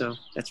manifesto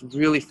that's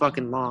really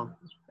fucking long,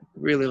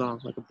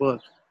 like a book.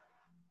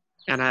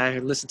 And I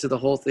listened to the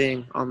whole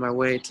thing on my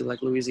way to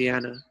like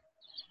Louisiana.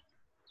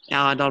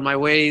 And on my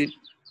way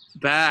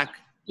back,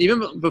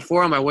 even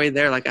before on my way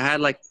there, like I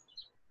had like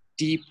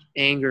deep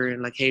anger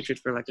and like hatred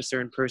for like a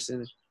certain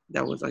person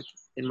that was like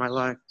in my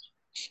life.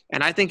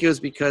 And I think it was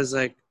because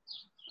like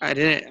I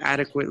didn't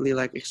adequately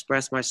like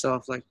express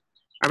myself. Like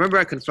I remember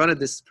I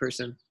confronted this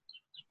person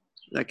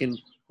like in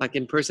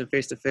person,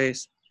 face to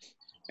face.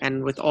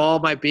 And with all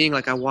my being,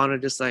 like I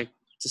wanted just like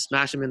to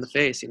smash him in the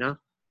face, you know?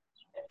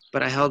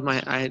 But I held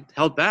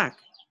back.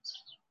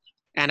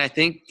 And I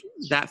think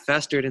that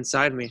festered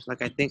inside me.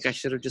 Like I think I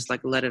should have just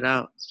like let it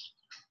out.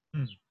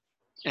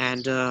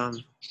 And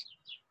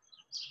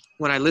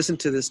when I listened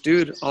to this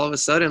dude, all of a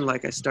sudden,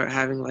 like I started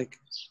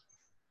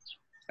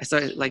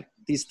like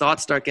these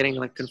thoughts start getting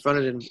like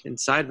confronted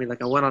inside me.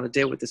 Like I went on a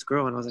date with this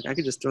girl and I was like, I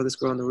could just throw this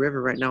girl in the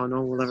river right now and no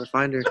one will ever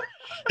find her.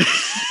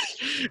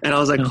 And I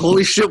was like,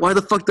 holy shit, why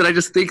the fuck did I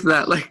just think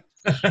that? Like,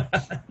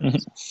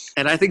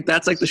 and I think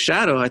that's like the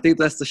shadow. I think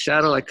that's the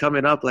shadow like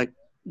coming up, like,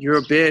 you're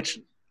a bitch,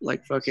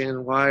 like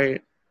fucking why?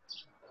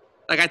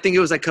 Like I think it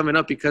was like coming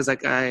up because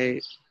like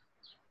I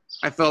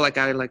felt like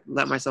I like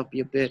let myself be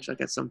a bitch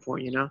like at some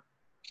point, you know?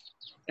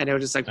 And it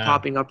was just like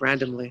popping up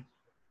randomly.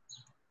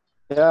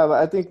 Yeah,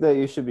 but I think that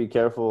you should be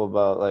careful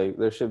about like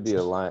there should be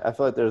a line. I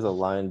feel like there's a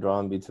line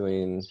drawn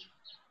between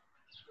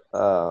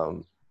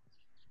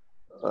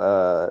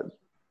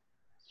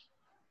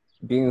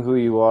being who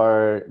you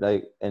are,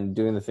 like, and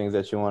doing the things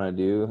that you want to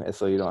do, and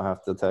so you don't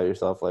have to tell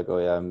yourself like, oh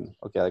yeah, I'm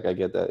okay, like I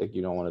get that, like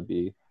you don't want to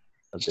be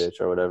a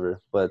bitch or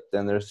whatever. But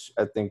then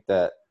I think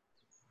that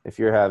if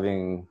you're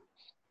having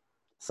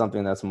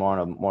something that's more on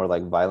a more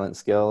like violent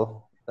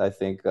scale, I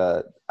think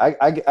I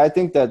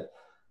think that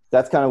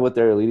that's kind of what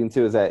they're leading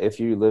to, is that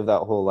if you live that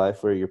whole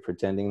life where you're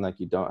pretending like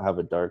you don't have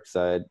a dark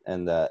side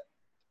and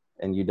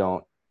you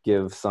don't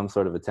give some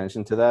sort of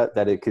attention to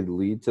that it could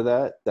lead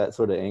to that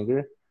sort of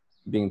anger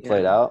being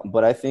played out.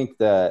 But I think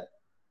that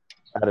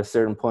at a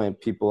certain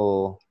point,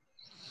 people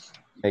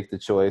make the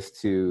choice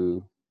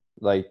to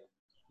like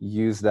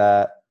use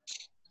that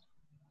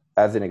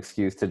as an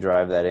excuse to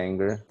drive that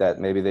anger that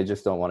maybe they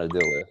just don't want to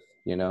deal with,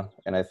 you know?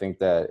 And I think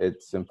that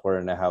it's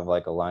important to have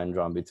like a line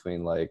drawn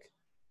between like,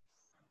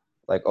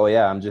 oh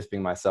yeah, I'm just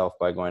being myself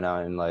by going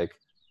out and like,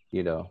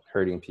 you know,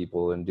 hurting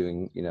people and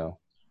doing, you know,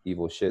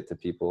 evil shit to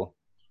people.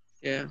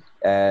 Yeah.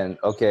 And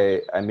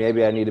okay,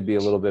 maybe I need to be a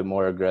little bit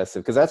more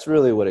aggressive, because that's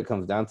really what it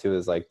comes down to,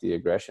 is like the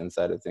aggression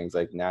side of things.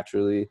 Like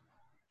naturally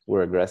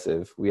we're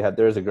aggressive.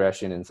 There's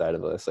aggression inside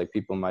of us. Like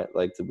people might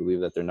like to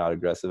believe that they're not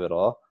aggressive at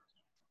all,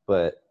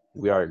 but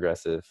we are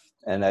aggressive.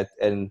 And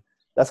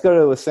that's what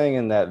I was saying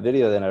in that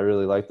video. Then I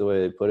really liked the way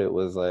they put it,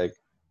 was like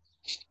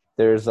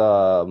there's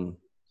a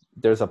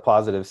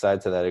positive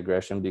side to that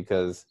aggression,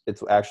 because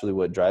it's actually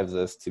what drives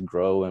us to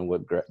grow and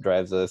what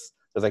drives us.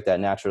 There's like that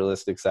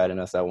naturalistic side in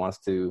us that wants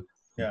to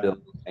build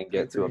and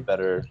get to a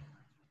better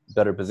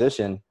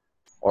position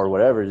or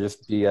whatever,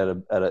 just be at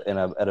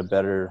a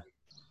better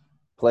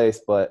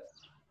place. But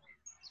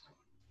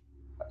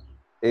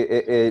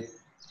I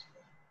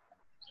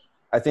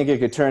think it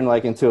could turn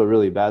like into a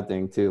really bad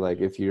thing too. Like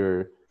if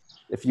you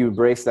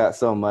embrace that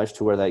so much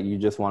to where that you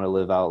just want to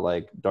live out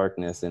like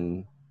darkness,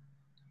 and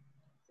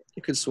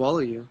it could swallow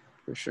you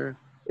for sure.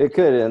 It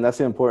could, and that's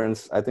the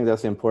importance. I think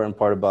that's the important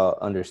part about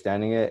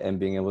understanding it and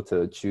being able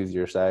to choose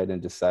your side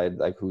and decide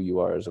like who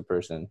you are as a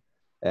person,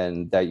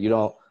 and that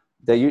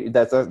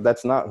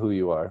that's not who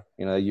you are.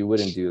 You know, you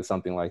wouldn't do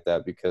something like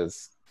that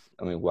because,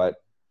 I mean,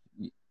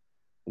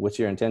 what's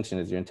your intention?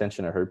 Is your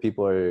intention to hurt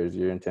people, or is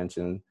your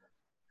intention?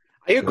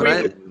 I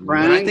agree with Frank.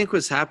 What I think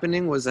was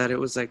happening was that it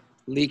was like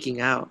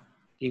leaking out.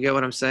 You get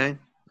what I'm saying?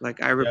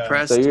 Like I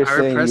repressed. So you're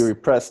saying you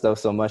repressed stuff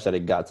so much that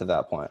it got to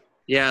that point.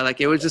 Yeah, like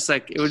it was just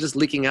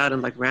leaking out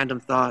in like random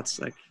thoughts.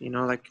 Like, you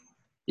know, like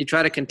you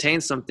try to contain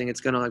something,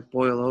 it's gonna like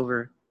boil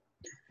over.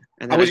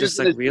 And then I just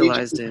like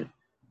realized it.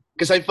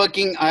 Because I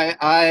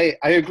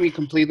agree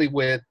completely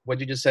with what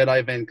you just said,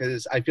 Ivan,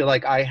 because I feel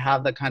like I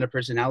have that kind of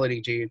personality,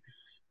 Gene.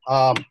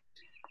 I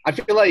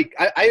feel like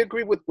I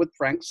agree with what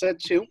Frank said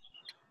too.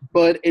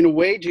 But in a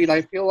way, Gene,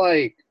 I feel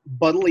like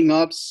bottling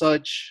up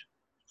such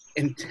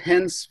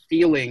intense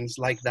feelings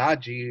like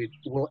that, Gene,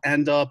 will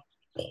end up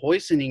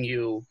poisoning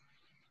you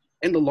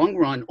in the long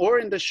run or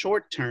in the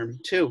short term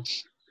too.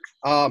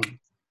 Um,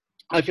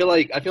 I feel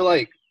like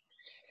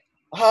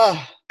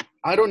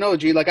I don't know,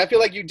 G. Like I feel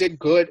like you did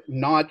good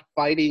not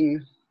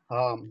fighting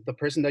the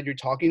person that you're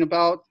talking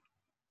about,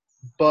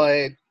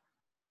 but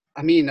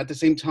I mean at the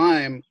same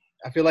time,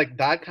 I feel like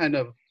that kind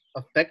of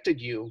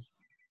affected you.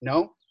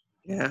 No,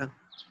 Yeah.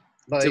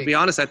 To like be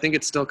honest, I think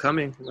it's still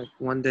coming. Like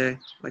one day,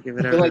 like if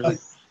it I feel ever like like.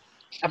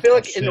 I feel Oh,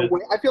 like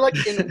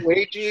in a shit.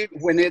 way, G,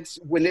 when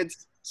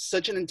it's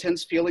such an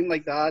intense feeling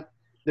like that,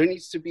 there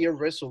needs to be a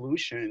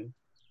resolution.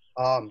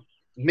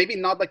 Maybe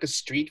not like a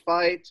street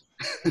fight.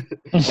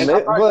 And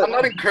But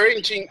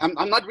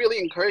I'm not really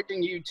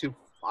encouraging you to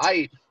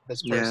fight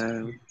this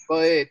person, Yeah.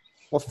 but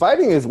well,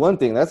 fighting is one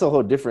thing. That's a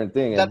whole different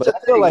thing. that's But the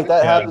I feel thing. like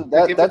that Yeah. happens.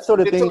 Like That sort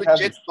if of it's a thing legit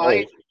happens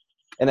fight, quick,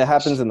 and it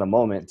happens in the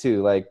moment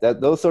too. Like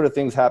that, those sort of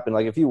things happen.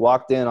 Like if you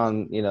walked in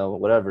on,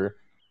 whatever,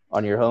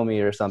 on your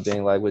homie or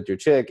something, like with your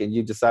chick, and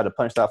you decide to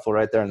punch that fool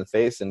right there in the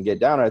face and get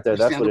down right there.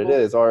 That's what it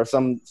understandable. is. Or if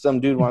some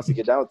dude wants to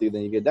get down with you,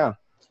 then you get down.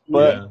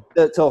 But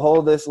Yeah. to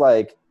hold this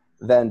like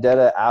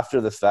vendetta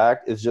after the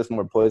fact is just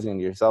more poisoning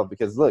to yourself,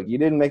 because look, you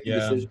didn't make the Yeah.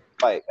 decision to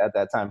fight at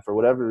that time for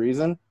whatever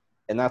reason,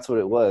 and that's what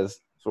it was.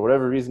 For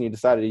whatever reason you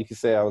decided, you could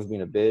say I was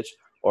being a bitch,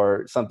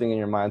 or something in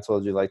your mind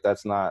told you like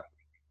that's not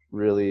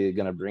really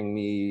gonna bring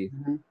me,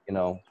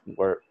 Mhm.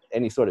 or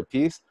any sort of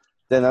peace.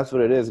 Then that's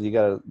what it is. You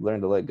gotta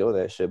learn to let go of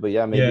that shit. But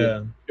yeah, maybe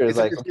Yeah. it's It's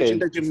a like, decision okay,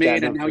 that you made,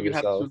 stand and up now for you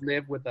have to yourself.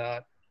 live with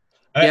that.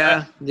 I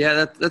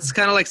Yeah. That's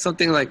kind of like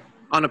something like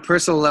on a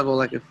personal level.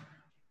 Like if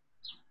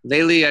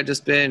lately I've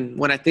just been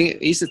when I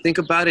used to think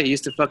about it, it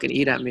used to fucking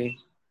eat at me,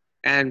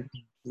 and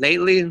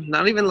lately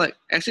not even like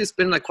actually it's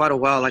been like quite a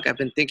while. Like I've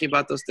been thinking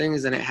about those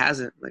things, and it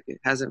hasn't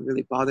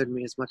really bothered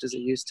me as much as it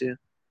used to.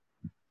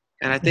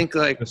 And I think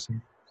like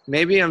Listen.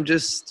 maybe I'm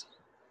just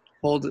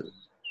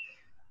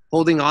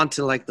holding on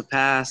to like the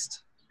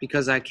past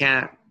because I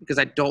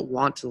don't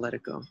want to let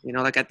it go.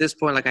 Like at this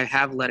point, like I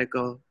have let it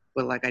go,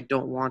 but like I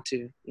don't want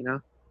to.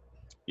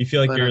 You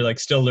feel like But you're like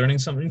still learning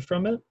something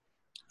from it,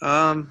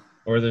 um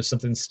or there's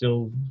something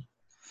still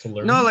to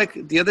learn? no,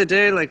 like the other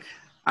day, like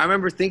I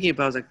remember thinking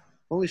about, I was like,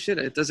 holy shit,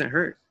 it doesn't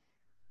hurt.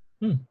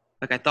 Hmm.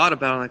 Like I thought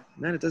about it, like,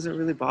 man, it doesn't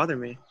really bother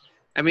me.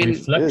 I mean,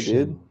 Reflection.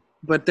 Good, dude.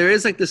 but there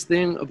is like this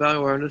thing about it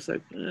where I'm just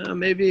like,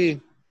 maybe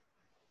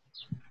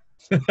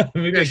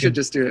Maybe I I should could.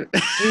 just do it.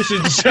 Maybe we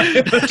should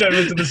just drive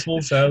into this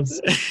fool's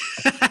house.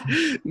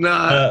 No,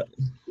 Uh,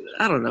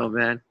 I don't know,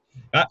 man.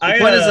 I, The I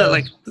point is that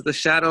like the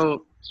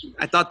shadow,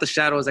 I thought the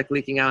shadow was like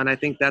leaking out, and I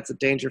think that's a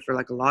danger for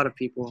like a lot of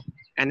people.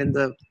 And in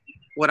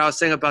what I was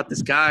saying about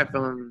this guy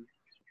from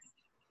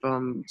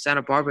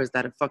Santa Barbara is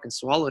that it fucking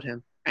swallowed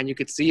him, and you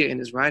could see it in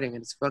his writing,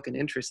 and it's fucking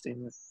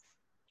interesting.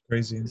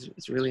 crazy.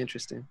 It's really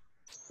interesting.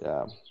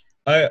 Yeah.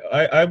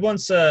 I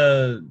once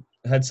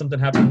had something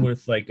happen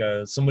with like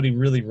somebody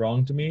really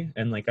wrong to me,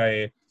 and like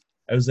I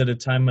was at a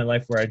time in my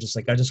life where I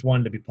just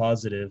wanted to be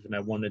positive, and I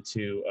wanted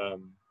to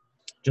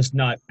just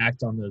not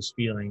act on those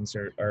feelings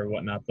or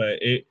whatnot. But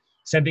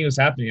same thing was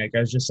happening. Like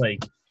I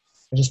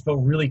just felt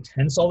really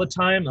tense all the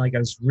time. Like I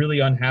was really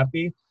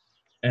unhappy,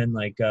 and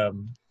like I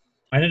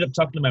ended up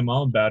talking to my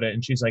mom about it,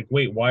 and she's like,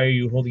 "Wait, why are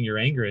you holding your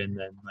anger in?"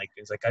 Then like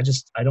it's like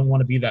I don't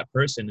want to be that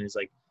person. And it's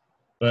like,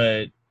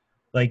 but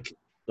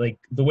like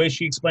the way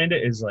she explained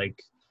it is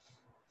like,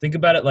 think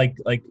about it like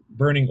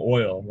burning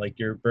oil. Like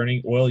you're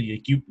burning oil.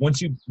 You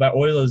once that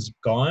oil is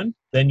gone,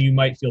 then you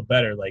might feel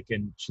better. Like,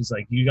 and she's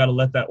like, you got to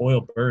let that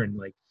oil burn.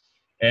 Like,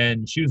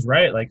 and she was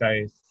right. Like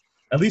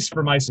at least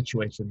for my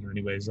situation,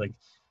 anyways. Like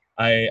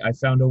I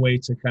found a way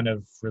to kind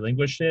of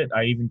relinquish it.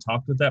 I even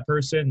talked with that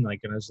person.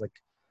 Like, and I was like,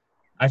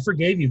 I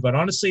forgave you, but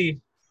honestly,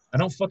 I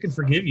don't fucking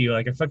forgive you.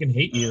 Like I fucking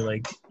hate you.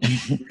 Like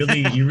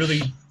you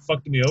really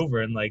fucked me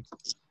over. And like,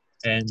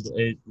 and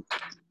it,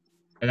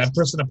 and that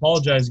person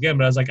apologized again,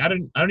 but I was like, I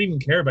don't even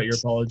care about your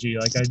apology.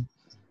 Like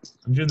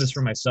I'm doing this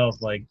for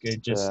myself. Like Yeah.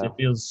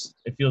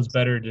 it feels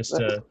better just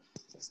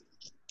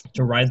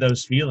to ride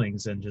those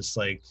feelings and just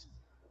like,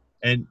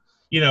 and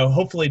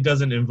hopefully it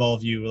doesn't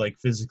involve you like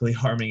physically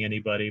harming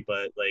anybody,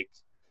 but like,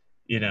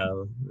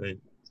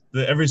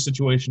 every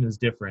situation is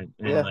different.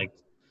 And Yeah. like,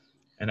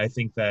 and I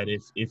think that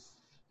if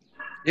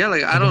Yeah,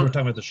 like I because we're don't.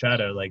 talking about the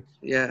shadow, like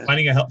Yeah,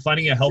 finding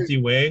a healthy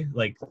way,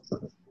 like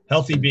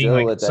healthy To being deal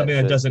like with that something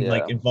that shit, doesn't yeah.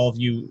 like involve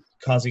you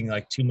causing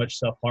like too much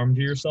self-harm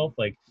to yourself.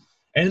 Like,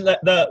 and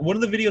the one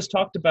of the videos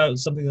talked about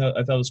something that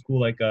I thought was cool,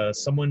 like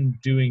someone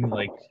doing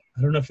like,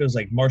 I don't know if it was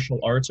like martial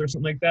arts or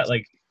something like that,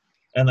 like,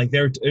 and like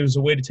it was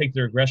a way to take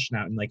their aggression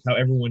out, and like how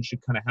everyone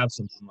should kind of have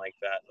something like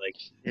that. Like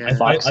yeah.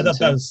 I thought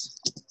that was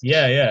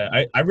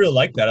I really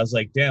like that. I was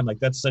like, damn, like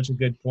that's such a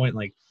good point.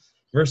 Like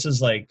versus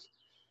Going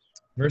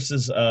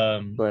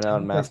out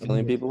and mass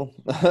killing people.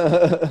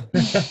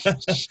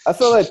 I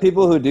feel like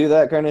people who do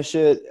that kind of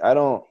shit, I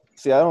don't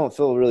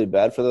feel really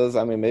bad for those.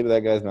 I mean, maybe that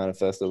guy's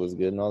manifesto was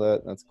good and all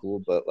that. That's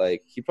cool. But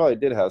like, he probably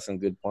did have some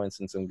good points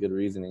and some good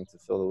reasoning to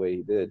feel the way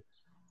he did.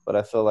 but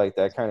I feel like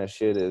that kind of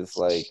shit is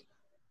like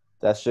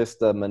that's just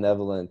the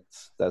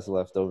malevolence that's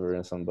left over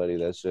in somebody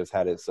that's just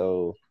had it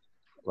so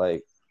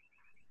like.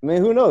 I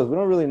mean, who knows? We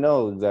don't really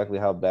know exactly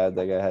how bad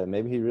that guy had it.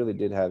 Maybe he really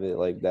did have it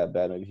like that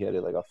bad. Maybe he had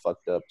it like a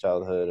fucked up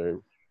childhood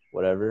or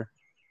whatever.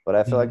 But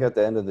I feel like at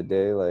the end of the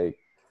day, like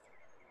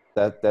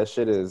that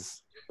shit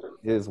is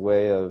his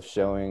way of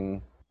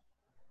showing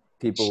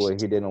people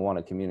what he didn't want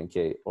to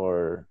communicate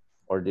or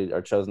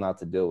chose not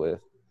to deal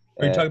with.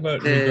 Are you talking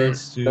about in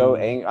regards to? So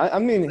I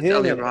mean him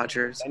Elliot and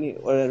Rogers.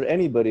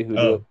 anybody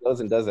who goes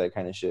and does that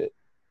kind of shit.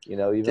 You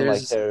know, even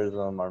like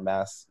terrorism or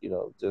mass. You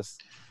know,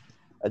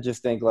 I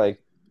just think like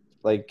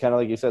kind of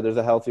like you said, there's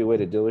a healthy way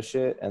to deal with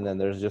shit, and then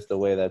there's just a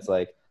way that's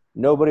like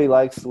nobody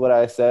likes what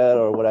I said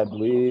or what I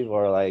believe,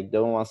 or like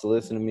no one wants to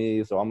listen to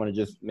me, so I'm gonna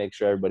just make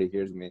sure everybody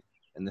hears me.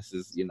 And this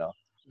is, you know,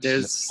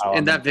 there's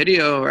in that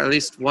video, or at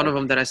least one of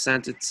them that I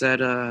sent, it said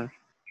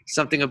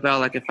something about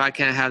like if I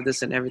can't have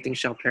this, then everything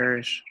shall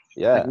perish.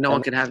 Yeah, like no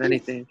one can have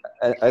anything.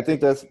 I think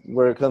that's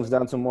where it comes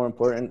down to more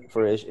important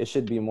for it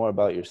should be more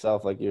about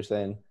yourself, like you're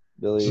saying.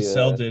 Billy, that's what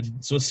Cell did.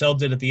 That's what Cell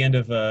did at the end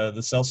of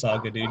the Cell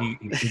saga, dude.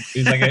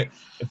 He's like,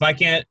 if I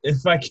can't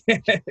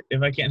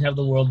have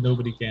the world,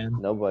 nobody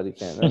can. Nobody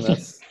can, and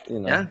that's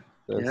yeah.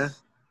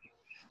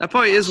 That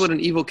probably is what an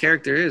evil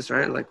character is,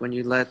 right? Like when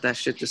you let that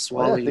shit just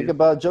swallow you. Think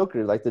about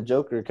Joker. Like the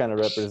Joker kind of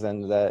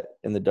represented that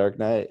in The Dark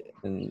Knight,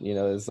 and you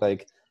know, it's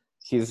like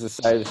he's the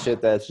side of shit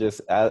that's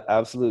just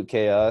absolute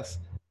chaos.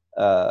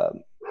 But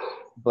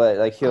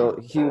like he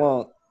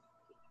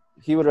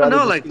would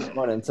rather keep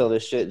going until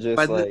this shit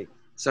just like.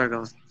 Sorry, go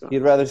on. He'd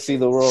rather see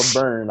the world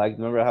burn. Like,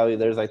 remember how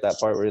there's like that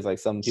part where he's like,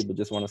 some people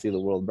just want to see the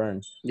world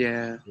burn.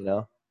 Yeah. You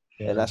know?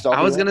 And that's all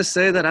I was going to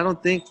say that I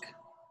don't think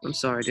 – I'm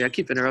sorry, dude. I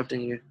keep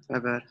interrupting you. My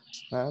bad.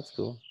 Nah, that's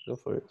cool. Go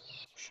for it.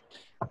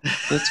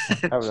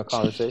 Having a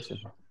conversation.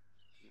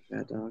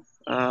 Yeah, dog.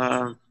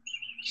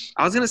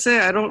 I was going to say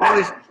I don't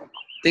really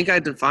think I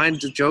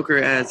defined the Joker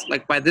as –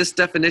 like, by this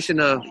definition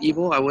of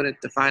evil, I wouldn't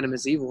define him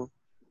as evil.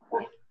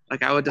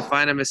 Like, I would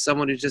define him as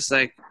someone who's just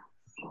like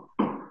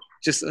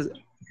 – just –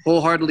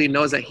 wholeheartedly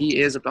knows that he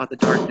is about the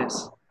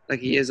darkness.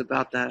 Like he is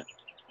about that.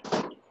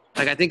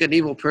 Like I think an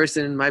evil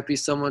person might be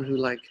someone who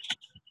like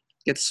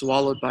gets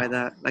swallowed by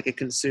that. Like it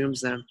consumes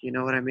them. You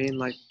know what I mean?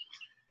 Like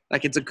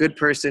it's a good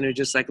person who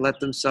just like let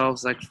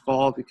themselves like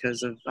fall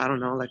because of, I don't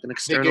know, like an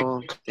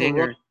external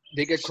thing.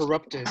 They get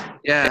corrupted.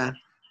 Yeah.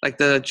 Like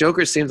the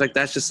Joker seems like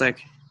that's just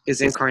like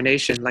his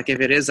incarnation. Like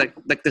if it is like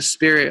the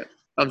spirit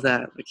of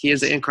that, like he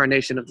is the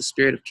incarnation of the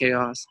spirit of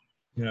chaos.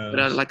 Yeah.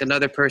 But like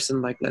another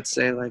person, like let's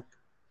say like,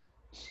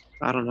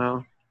 I don't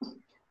know,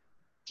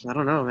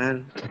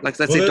 man. Like,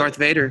 let's say Darth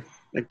Vader.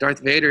 Like, Darth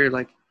Vader,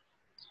 like,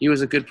 he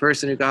was a good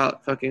person who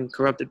got fucking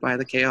corrupted by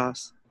the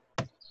chaos.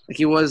 Like,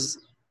 he was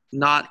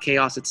not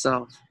chaos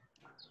itself.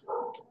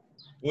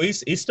 Well,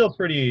 he's still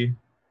pretty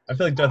 – I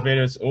feel like Darth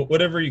Vader is –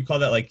 whatever you call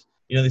that, like,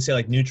 you know, they say,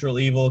 like, neutral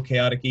evil,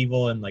 chaotic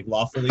evil, and, like,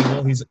 lawful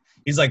evil. He's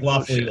like,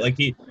 lawfully – like,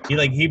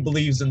 he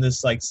believes in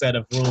this, like, set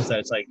of rules that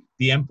it's, like,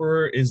 the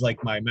Emperor is,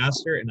 like, my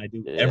master, and I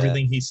do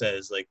everything he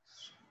says. Like,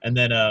 and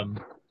then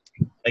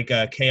like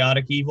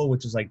chaotic evil,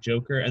 which is like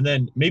Joker, and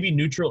then maybe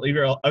neutral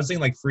evil. I was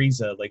thinking like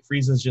Frieza. Like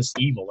Frieza's just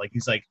evil. Like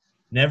he's like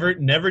never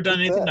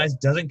done anything nice.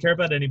 Doesn't care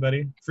about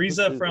anybody.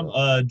 Frieza from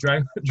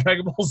Dragon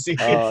Ball Z.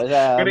 Oh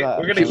yeah,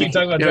 we're gonna keep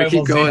talking about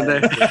Dragon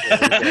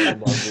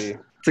Ball Z.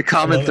 It's a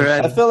common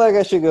thread. I feel like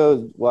I should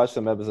go watch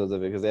some episodes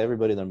of it because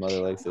everybody and their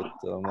mother likes it.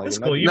 So I'm like, that's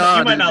cool. You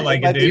might not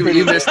like it, dude.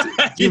 You missed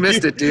it. You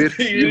missed it, dude.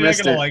 You're not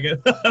gonna like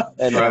it.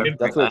 And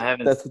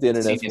that's what the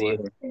internet's for.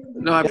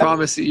 No, I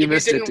promise you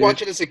missed it,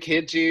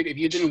 dude. If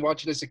you didn't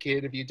watch it as a kid,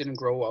 dude, if you didn't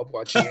grow up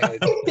watching it, I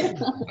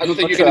don't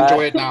think you can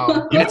enjoy it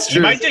now.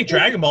 You might think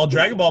Dragon Ball.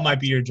 Dragon Ball might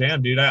be your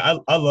jam, dude. I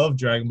love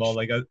Dragon Ball.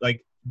 Like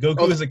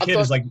Goku as a kid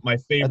is like my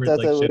favorite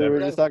shit ever.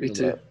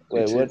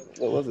 Wait, what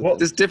was it?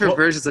 There's different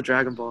versions of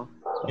Dragon Ball.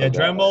 Yeah,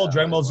 Dragon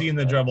Ball Z, and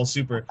then Dragon Ball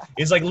Super.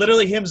 It's like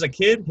literally him as a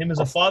kid, him as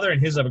a father,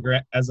 and his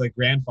as a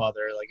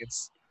grandfather. Like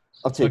it's.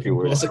 I'll take your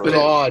word. That's a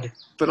god.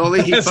 But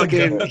only he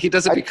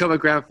doesn't become a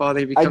grandfather.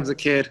 He becomes a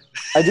kid.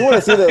 I do want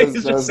to see those.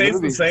 It just stays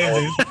the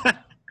same, dude.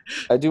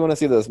 I do want to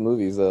see those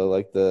movies though,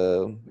 like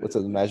the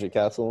Magic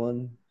Castle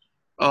one.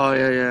 Oh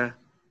yeah.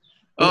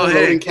 Oh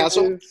hey,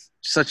 Castle.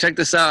 So check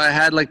this out. I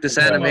had like this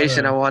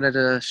animation I wanted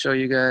to show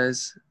you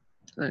guys.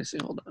 Let me see.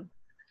 Hold on.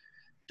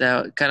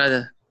 That kind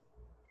of.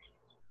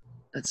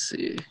 Let's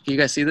see. Can you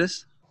guys see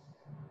this?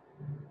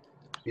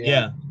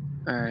 Yeah.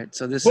 All right.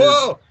 So this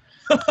is.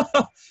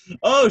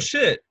 Oh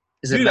shit!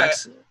 Is it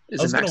max?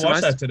 I was gonna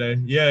watch that today.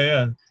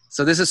 Yeah.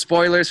 So this is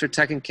spoilers for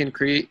Tekken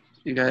Concrete.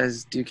 You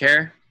guys, do you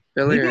care,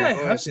 Billy? Maybe I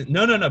have seen.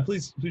 No.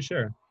 Please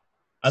share.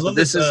 I love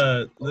this.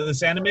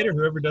 This animator,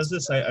 whoever does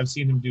this, I've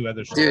seen him do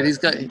other shit. Dude,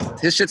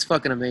 his shit's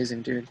fucking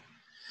amazing, dude.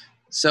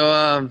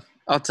 So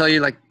I'll tell you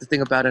like the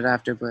thing about it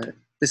after, but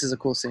this is a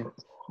cool scene.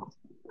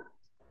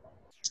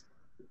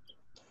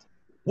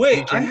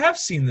 Wait, I have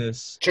seen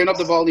this. Turn up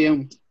the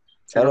volume.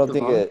 I don't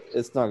think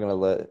it's not gonna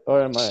let.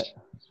 Or am I?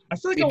 I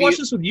feel like I watched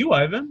this with you,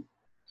 Ivan.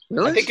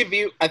 Really? I think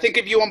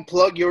if you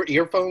unplug your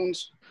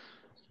earphones,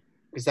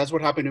 Because that's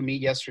what happened to me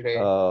yesterday.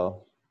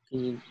 Oh.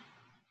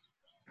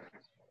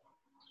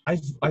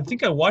 I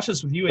think I watched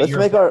this with you at Let's your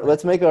make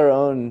our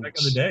own back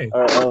in the day.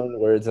 our own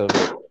words of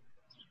it.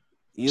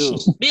 You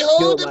Behold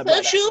killed the my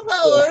brother. special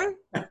power.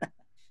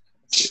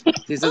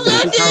 These are the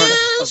two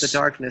powers of the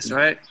darkness,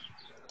 right?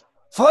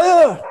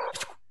 Fire!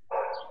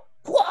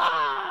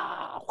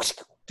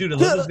 Dude, I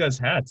love those guys'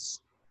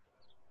 hats.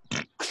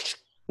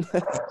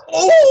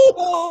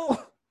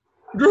 Oh!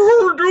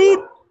 Dude.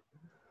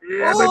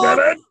 Yeah, they got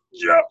it.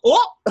 Yeah.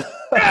 Oh.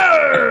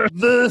 Yeah.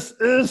 This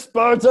is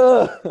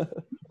Sparta!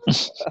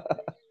 Is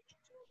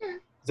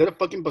that a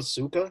fucking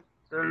bazooka?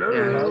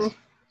 Hello.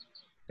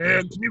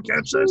 Hey, can you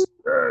catch this?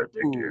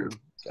 Thank you.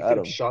 He Got could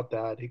him. have shot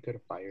that. He could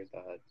have fired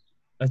that.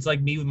 That's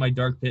like me with my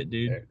dark pit, There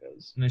dude. it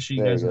goes. And I shoot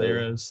you There guys you with go.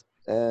 arrows.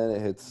 And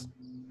it hits.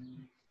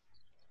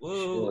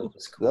 Whoa.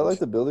 Is that like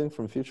the building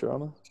from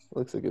Futurama?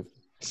 Looks like it.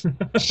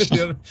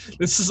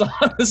 This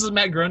is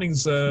Matt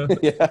Groening's Yeah.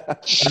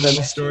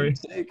 original story.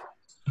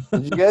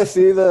 Did you guys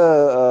see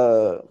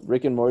the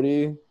Rick and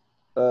Morty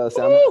sound?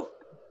 Woo!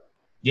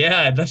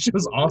 Yeah, that shit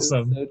was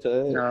awesome. So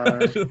tight.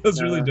 That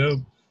was really dope.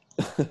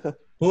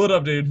 Pull it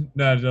up, dude.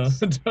 No, don't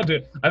do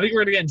it. I think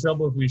we're gonna get in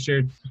trouble if we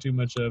share too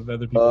much of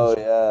other people's Oh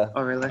yeah.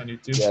 Oh, really? on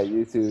YouTube. Yeah,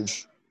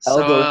 YouTube.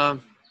 So,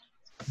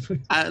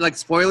 I, like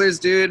spoilers,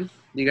 dude.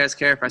 Do you guys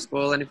care if I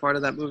spoil any part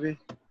of that movie?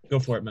 Go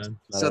for it, man.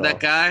 Not So at that all.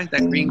 guy,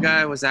 that green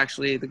guy, was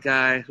actually the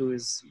guy who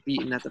was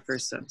beaten at the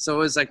first time. So it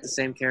was like the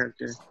same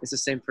character. It's the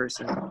same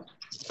person.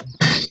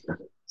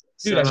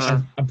 Dude,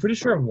 So, I'm pretty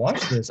sure I've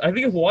watched this. I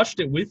think I've watched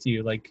it with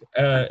you, like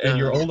at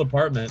your old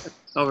apartment.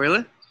 oh,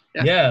 really?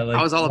 Yeah. Yeah, like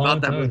I was all long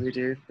about that time. movie,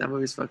 dude. That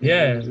movie's fucking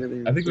Yeah,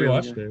 really, I think we really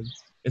watched good. it.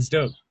 It's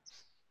dope.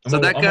 So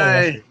that I'm gonna watch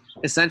guy it.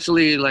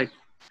 essentially like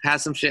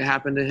has some shit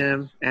happen to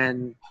him,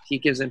 and he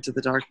gives into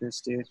the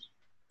darkness, dude.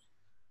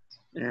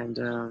 And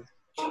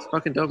it's a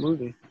fucking dope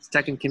movie. It's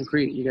Tekken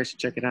Concrete. You guys should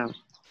check it out.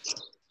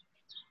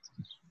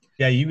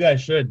 Yeah, you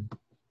guys should.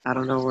 I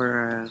don't know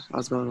where I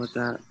was going with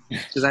that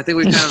because I think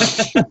we kind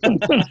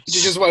of.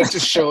 You just wanted to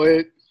show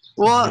it.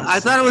 Well, I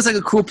thought it was like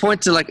a cool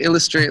point to like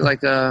illustrate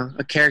like a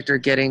character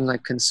getting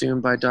like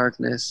consumed by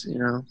darkness, you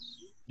know.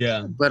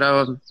 Yeah. But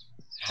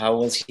How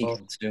was he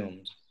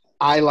consumed?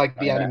 I like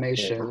the Yeah,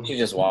 animation. You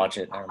just watch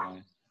it. Never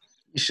mind.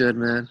 you should,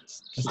 man.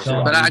 Just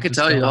tell But him, I dude. could Just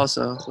tell you him.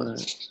 also.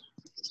 But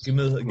Give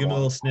me a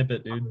little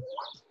snippet, dude.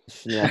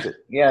 Snap it.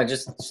 Yeah,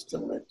 just a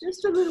little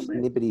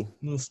bit. Snippety. A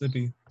little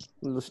snippy.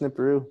 Little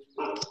snipperoo.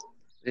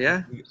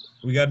 yeah.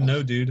 We gotta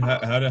know, dude.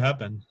 How'd it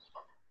happen?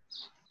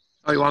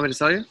 Oh, you want me to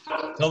tell you?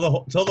 Tell the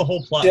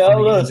whole plot Tell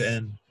from beginning us. to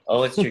end.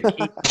 Oh, it's your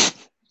key.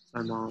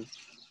 My mom.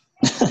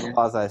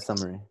 Quasi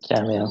summary.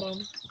 Cameo.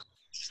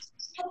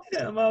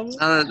 Yeah,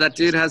 mama. That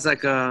dude has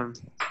like him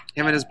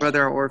and his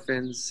brother are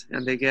orphans,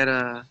 and they get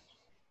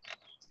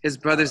his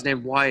brother's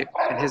name White,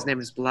 and his name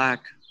is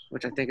Black,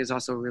 which I think is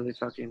also really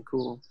fucking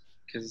cool,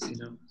 because you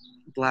know,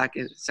 Black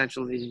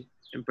essentially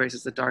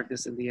embraces the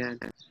darkness in the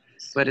end.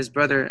 But his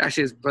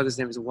brother's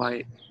name is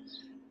White,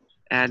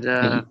 and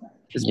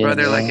his Yeah,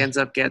 brother like yeah. ends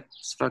up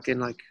gets fucking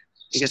like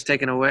he gets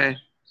taken away,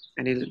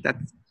 and that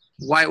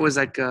White was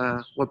like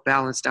what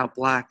balanced out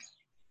Black,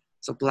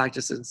 so Black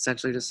just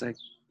essentially just like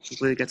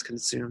completely gets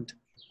consumed.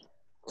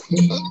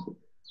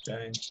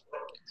 Dang.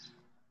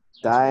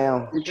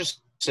 Damn. I'm just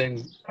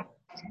saying.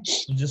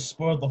 You just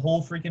spoiled the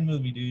whole freaking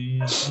movie, dude. You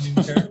don't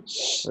even care.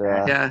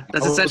 Yeah. Yeah,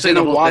 that's I was essentially the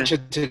gonna whole watch thing.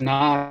 it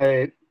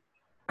tonight.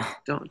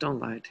 Don't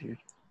lie, dude.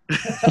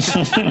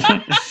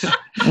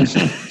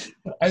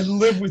 I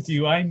live with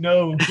you. I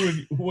know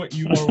what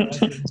you are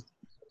watching.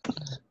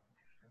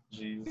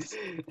 Jeez.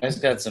 I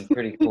just got some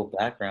pretty cool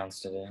backgrounds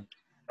today.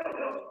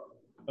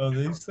 Oh,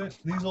 these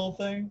old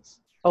things.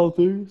 Oh,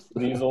 dude.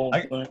 These old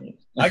I- things.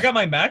 I got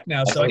my Mac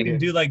now, so I Okay. can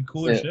do like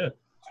cooler Yeah. shit.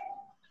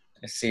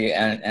 I see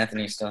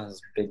Anthony still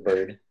has Big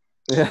Bird.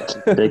 Yeah.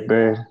 Big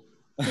Bird.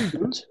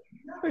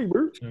 Hey,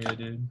 Bert. Oh, yeah,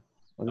 dude.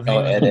 Oh,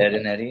 Ed,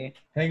 and Eddie.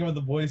 Hanging with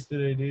the boys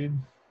today, dude.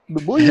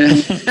 The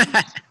boys.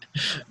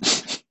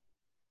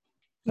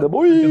 The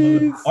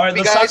boys. All right,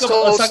 You let's guys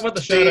talk about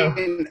the shadow.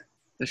 hosting-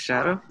 The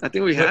Shadow? I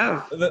think we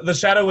have. The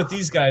shadow with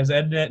these guys,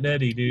 Ed and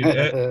Eddie, dude.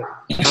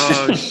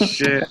 Oh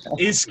shit.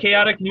 Is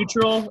chaotic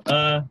neutral,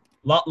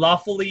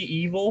 lawfully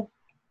evil,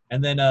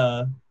 and then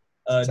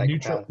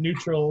Psychopath.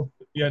 neutral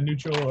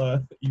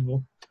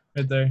evil,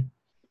 right there.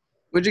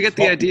 Where'd you get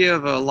the idea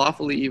of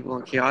lawfully evil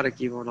and chaotic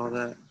evil and all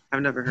that?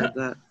 I've never heard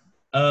that.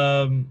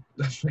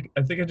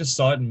 I think I just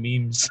saw it in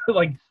memes.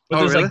 Like, but Oh,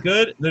 there's really?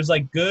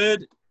 like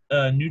good,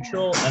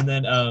 neutral, and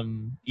then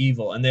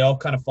evil, and they all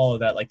kind of follow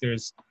that. Like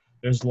there's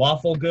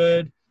lawful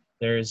good,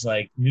 there's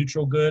like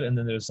neutral good, and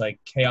then there's like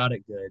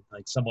chaotic good,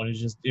 like someone who's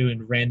just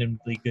doing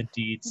randomly good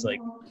deeds, like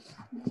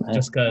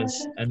just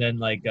cause. And then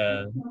like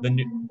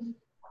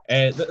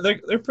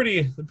they're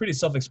pretty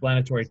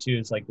self-explanatory too.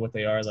 It's like what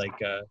they are, like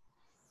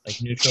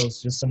neutral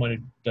is just someone who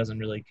doesn't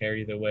really care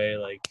either way,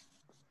 like,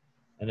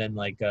 and then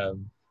like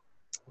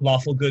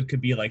lawful good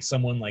could be like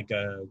someone like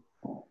a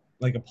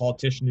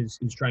politician who's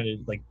trying to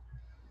like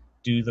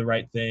do the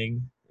right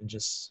thing, and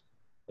just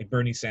like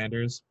Bernie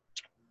Sanders.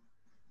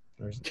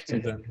 or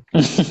something.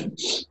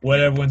 What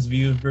everyone's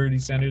view of Bernie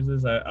Sanders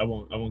is, I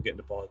won't get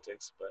into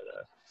politics, but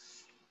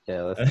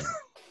Yeah.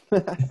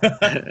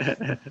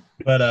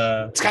 but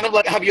It's kind of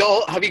like have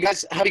you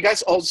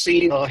guys all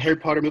seen Harry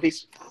Potter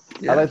movies?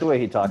 I like the way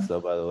he talks,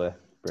 though. By the way,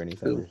 Bernie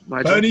Sanders.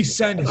 Bernie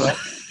Sanders,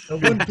 the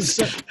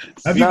 1%.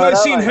 Have you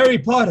guys seen Harry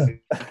Potter?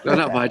 No,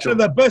 not One Nigel. of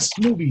the best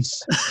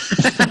movies.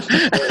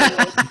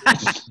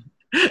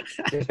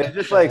 It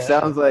just like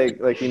sounds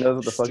like he knows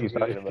what the fuck he's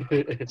talking about.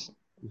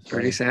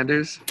 Bernie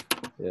Sanders.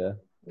 Yeah.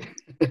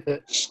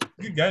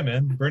 Good guy,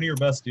 man. Bernie or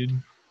bust, dude.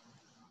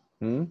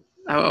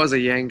 I was a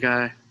Yang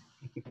guy.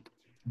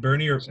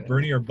 Bernie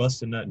or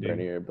bust a nut, dude.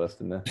 Bernie or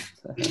busting that.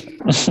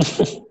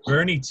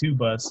 Bernie to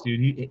bust, dude.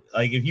 He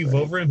like if you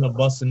vote for him, he'll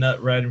bust a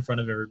nut right in front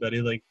of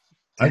everybody. Like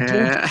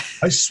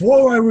I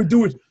swore I would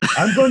do it.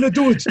 I'm going to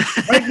do it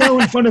right now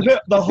in front of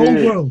the whole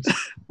world.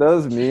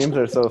 Those memes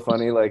are so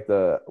funny. Like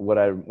what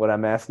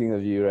I'm asking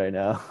of you right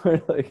now.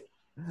 Like,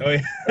 oh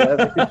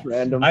yeah.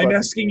 Random I'm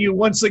asking you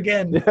once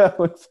again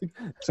to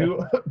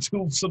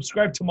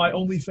subscribe to my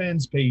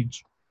OnlyFans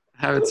page.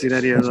 I haven't seen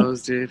any of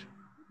those, dude.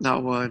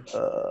 Not one.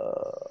 So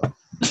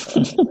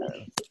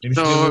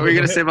what were you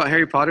gonna say about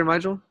Harry Potter,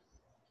 Nigel?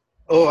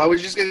 Oh, I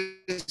was just gonna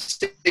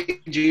say,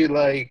 G,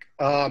 like,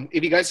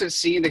 if you guys have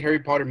seen the Harry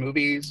Potter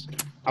movies,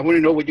 I want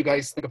to know what you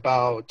guys think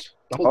about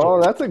Dumbledore.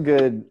 Oh, that's a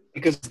good.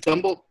 Because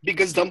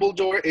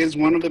Dumbledore is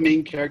one of the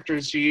main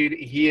characters. G,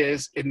 he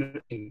is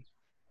in. He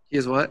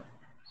is what?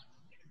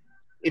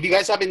 If you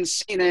guys haven't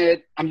seen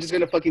it, I'm just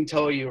gonna fucking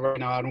tell you right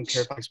now. I don't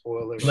care if I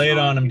spoil it. Lay it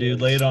on him,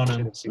 dude. Lay it on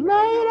him.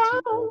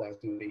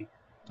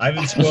 I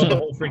haven't spoiled the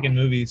whole freaking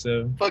movie,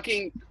 so.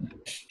 Fucking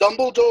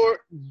Dumbledore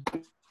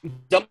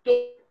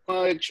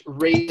much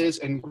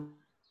racist and.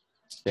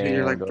 Damn,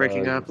 you're like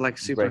breaking up like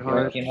super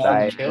hard.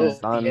 Until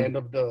the end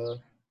of the.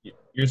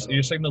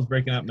 Your signal's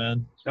breaking up,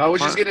 man. I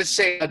was just gonna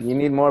say. You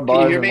need more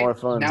bars and more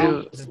fun.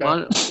 Dude,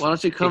 why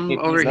don't you come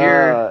over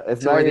here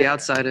to where the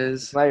outside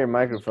is? It's not your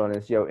microphone.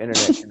 It's your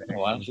internet.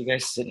 Why don't you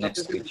guys sit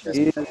next to each other?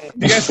 You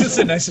guys can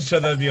sit next to each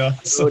other. That'd be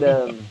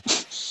awesome.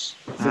 6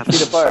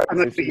 feet apart.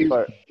 6 feet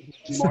apart.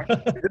 More.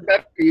 Is it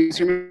better? Can you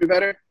hear me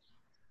better?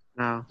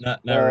 No.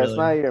 Not really. It's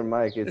not your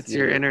mic. It's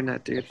your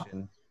internet, dude.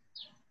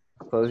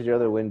 Close your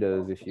other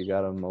windows if you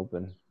got them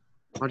open.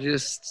 Why don't you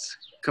just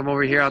come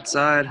over here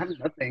outside?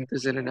 Nothing.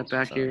 There's internet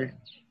back here.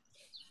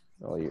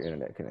 Oh, your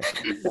internet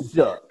connection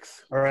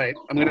sucks. All right,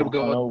 I'm gonna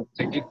go.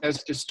 You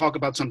guys just talk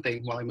about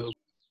something while I move.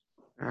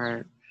 All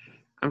right.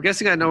 I'm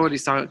guessing I know what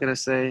he's gonna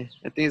say.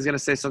 I think he's gonna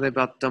say something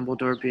about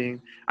Dumbledore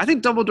being. I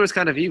think Dumbledore's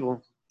kind of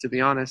evil, to be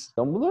honest.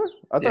 Dumbledore?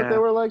 I thought they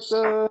were like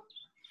the.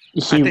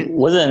 He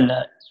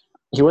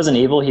wasn't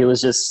evil. He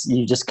was just.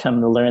 You just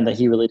come to learn that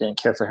he really didn't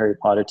care for Harry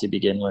Potter to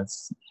begin with.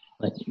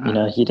 Like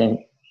he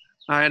didn't.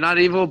 All right, not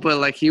evil, but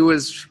like he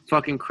was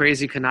fucking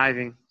crazy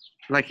conniving.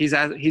 Like he's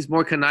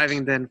more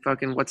conniving than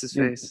fucking what's his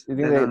face. You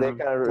think they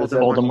kind of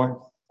represent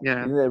Voldemort? Yeah.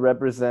 You think they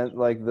represent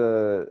like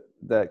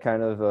that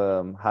kind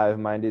of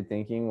hive-minded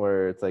thinking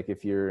where it's like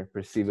if you're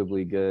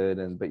perceivably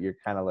good but you're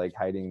kind of like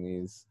hiding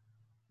these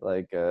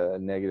like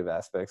negative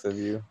aspects of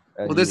you.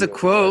 Well, there's a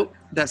quote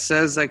that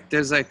says like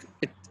there's like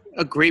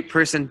a great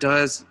person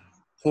does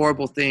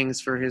horrible things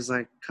for his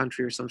like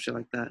country or some shit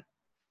like that.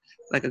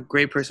 Like a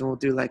great person will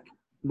do like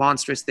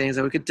monstrous things.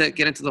 And we could get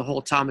into the whole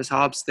Thomas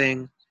Hobbes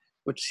thing,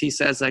 which he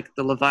says like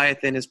the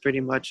Leviathan is pretty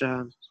much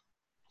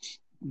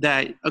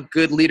that a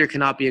good leader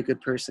cannot be a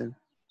good person.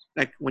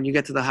 Like when you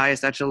get to the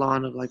highest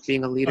echelon of like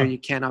being a leader, you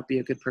cannot be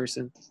a good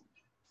person.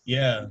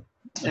 Yeah.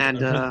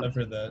 And I've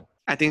heard that.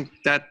 I think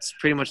that's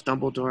pretty much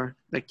Dumbledore.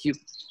 Like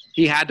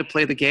he had to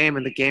play the game,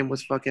 and the game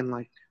was fucking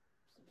like,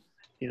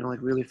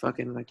 like really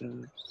fucking like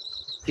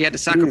he had to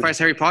sacrifice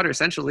Harry Potter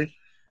essentially.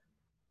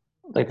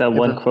 Like that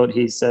one quote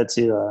he said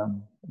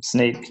to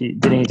Snape.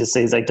 Didn't he just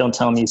say, he's like, "Don't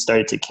tell me you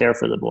started to care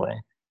for the boy."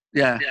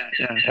 Yeah.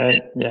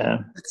 Right? Yeah.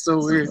 It's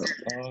so weird.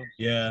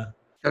 Yeah.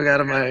 I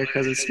got my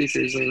cousin's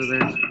speakers over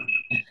there.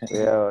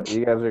 Yeah,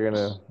 you guys are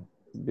gonna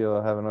be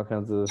having all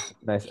kinds of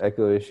nice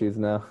echo issues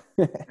now.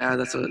 Yeah,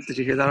 that's what. Did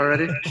you hear that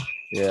already?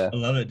 Yeah. I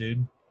love it,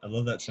 dude. I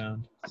love that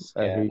sound. It's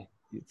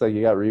like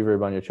you got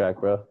reverb on your track,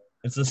 bro.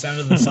 It's the sound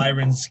of the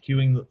sirens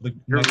cueing the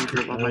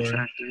reverb on my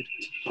track, dude.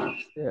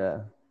 Yeah.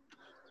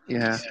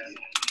 Yeah.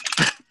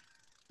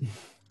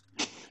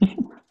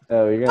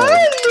 Oh, you're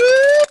gonna.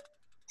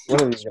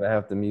 One of you's gonna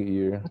have to mute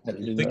you.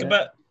 Think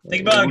about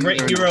a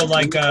great hero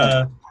like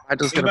I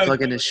just gotta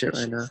plug in his shit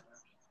right now.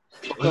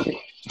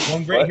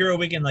 One great hero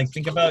we can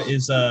think about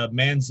is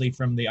Mansley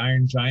from the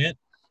Iron Giant.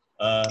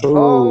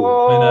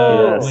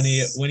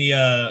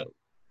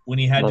 When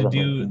he had to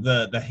do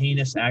the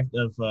heinous act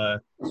of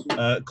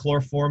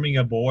chloroforming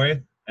a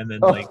boy and then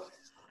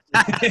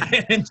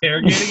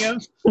interrogating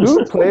him.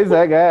 Who plays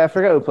that guy? I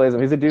forgot who plays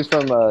him. He's a dude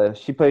from.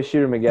 She plays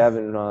Shooter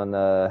McGavin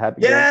on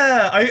Happy.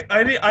 Yeah,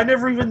 I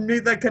never even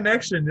made that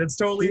connection. It's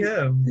totally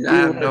him. I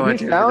have no He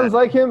idea. sounds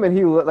like him,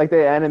 and like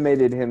they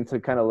animated him to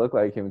kind of look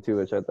like him too,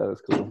 which I thought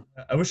was cool.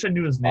 I wish I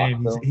knew his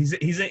name. Awesome.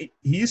 He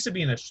used to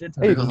be in a shit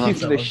ton Hey, of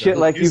pieces of shit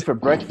like you for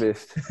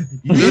breakfast.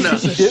 You Luna.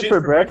 piece of Shit for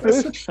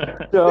breakfast?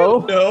 No.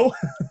 No.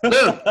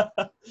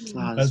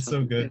 Oh, That's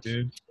so good,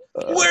 dude.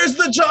 Uh, Where's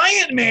the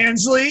giant,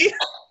 Mansley?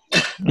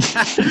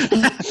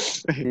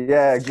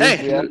 Yeah.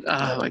 Hey! Yeah.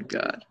 Oh my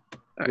god.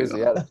 All right,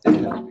 Yeah.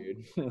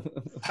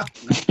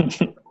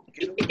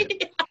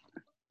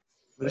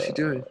 what is she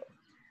doing?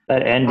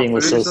 That ending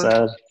was so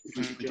sad.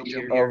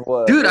 Of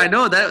what? Dude, I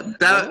know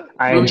that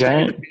Iron movie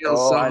Giant? feels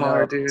Oh, so I know.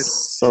 hard, dude.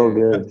 So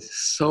good.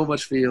 So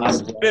much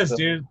feels. It is,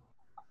 dude.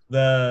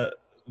 The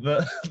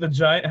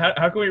giant.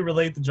 How can we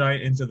relate the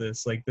giant into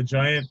this? Like the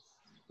giant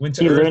went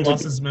to He Earth, learned to-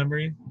 lost his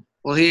memory.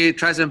 Well, he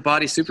tries to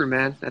embody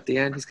Superman at the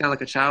end. He's kind of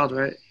like a child,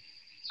 right?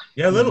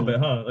 Yeah, a little bit,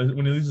 huh? Like,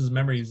 when he loses his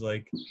memory, he's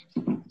a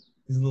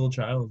little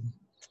child.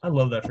 I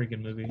love that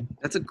freaking movie.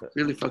 That's a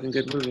really fucking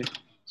good movie.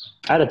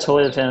 I had a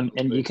toy of him,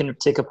 and you can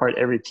take apart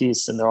every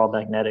piece, and they're all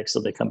magnetic, so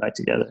they come back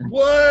together.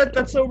 What?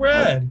 That's so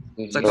rad.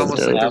 It's like That's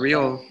almost dope. like the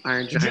real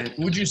Iron Giant.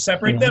 Would you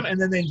separate them and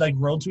then they like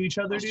roll to each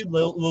other, dude?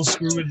 Little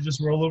screw would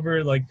just roll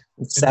over like.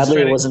 and just Sadly,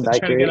 try it to- wasn't that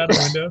trying to get great. out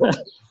the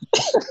window.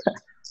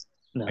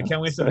 No, I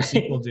can't wait for the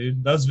sorry. sequel,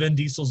 dude. That was Vin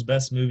Diesel's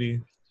best movie.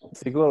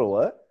 Sequel to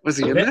what? Was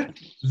he in there?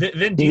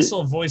 Vin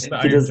Diesel voiced the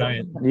He Iron does-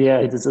 Giant. Yeah,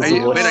 he does this Are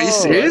you- voice. wait, are you Oh,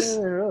 serious? I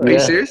didn't Are realize you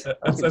Yeah. serious?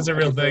 That's a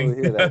real I can totally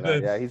thing. hear that now.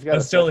 Yeah, he's got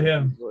That's a totally sexy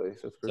him. voice.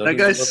 That's So That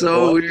guy's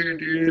so weird,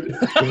 dude.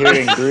 You're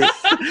hearing Groot.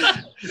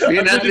 Me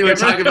and Anthony were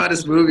talking about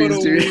his movies,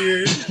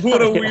 dude.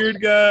 What a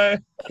weird guy.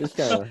 It's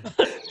kind of.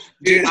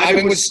 Dude,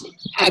 Ivan was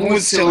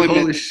telling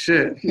Holy me.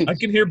 shit. I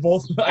can hear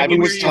both. I Ivan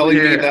can was hear you. telling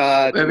me Yeah.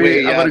 that. Maybe way,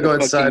 I'm gonna the go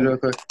inside fucking- real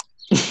quick.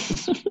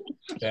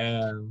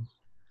 Damn.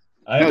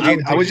 No, dude,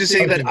 would I was take- just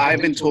saying I would that take-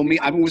 Ivan told me.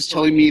 Ivan was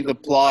telling me the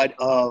plot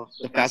of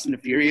the Fast and the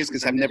Furious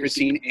because I've never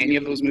seen any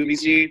of those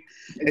movies, dude.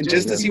 And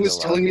just as he was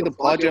telling me the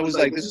plot, I was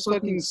like, "This is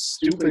fucking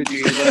stupid,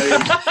 dude. Like,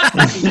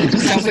 it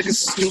just sounds like a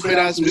stupid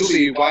ass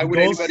movie. Why would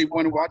Those- anybody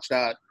want to watch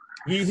that?"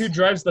 He who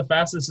drives the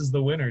fastest is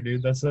the winner,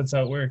 dude. That's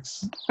how it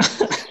works.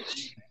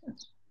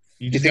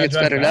 You just think gotta it's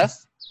drive better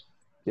fast.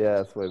 Yeah,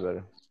 that's way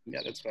better. Yeah,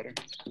 that's better.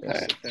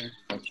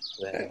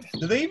 Alright.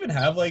 Do they even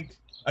have like?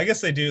 I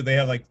guess they do. They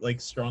have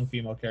like strong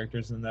female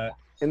characters in that.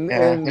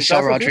 Yeah,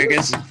 Michelle Fast and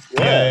Furious? Rodriguez.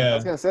 Yeah, I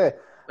was gonna say.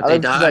 But they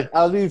die.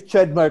 I'll leave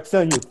tread marks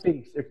on your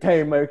face or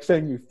tire marks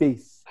on your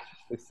face.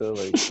 It's so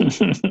like,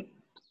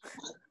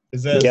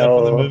 Is that for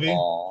the Yo. movie?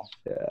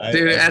 yeah.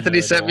 Dude, I have Anthony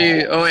no sent idea.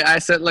 me. Oh wait, I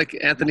sent like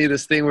Anthony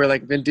this thing where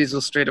like Vin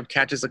Diesel straight up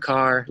catches a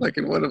car, like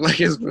in one of like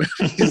his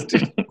movies.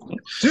 Dude.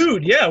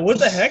 Dude, yeah, what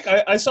the heck?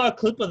 I saw a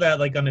clip of that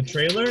like on a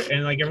trailer,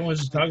 and like everyone was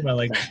just talking about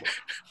like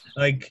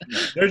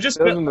they're just.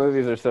 Those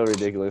movies are so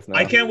ridiculous now.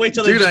 I can't wait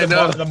till they Dude, do I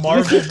know. the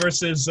Marvel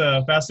versus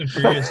Fast and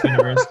Furious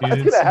universe, dude.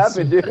 What's gonna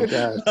happen, dude? Dude,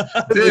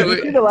 Did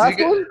you see the last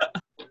you- one?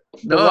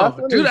 The No, last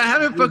one dude, is I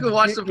haven't fucking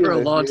watched them for a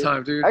ridiculous, long dude.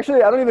 time, dude.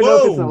 Actually, I don't even know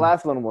if it's the Whoa.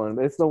 last one,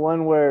 but it's the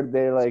one where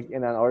they're like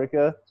in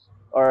Antarctica,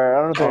 or I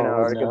don't know if they're in Oh,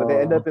 Antarctica, but they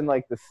end no. up in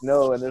like the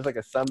snow, and there's like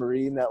a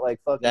submarine that like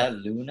fucking That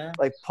Luna?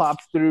 like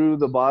pops through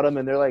the bottom,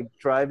 and they're like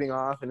driving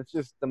off, and it's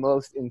just the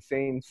most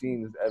insane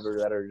scenes ever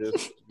that are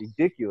just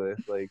ridiculous.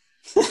 Like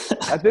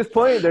at this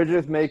point, they're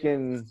just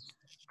making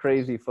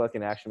crazy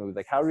fucking action movies.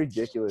 Like how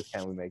ridiculous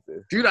can we make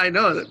this? Dude, I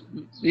know that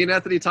me and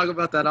Anthony talk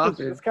about that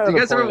often. it's kind Do of you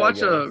the guys ever point, I watch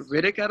guess.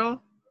 Riddick at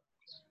all?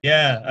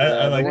 Yeah,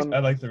 Yeah, the one- I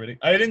like the Riddick.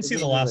 I didn't see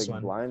the Isn't he, last like,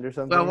 one. Blind or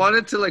something? Well, I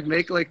wanted to like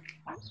make like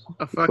a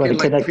Wanna fucking like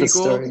connect the prequel.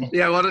 story.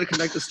 Yeah, I wanted to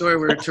connect the story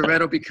where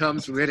Toretto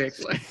becomes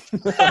Riddick. Like,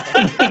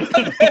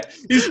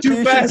 He's too You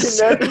should fast.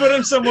 connect- Put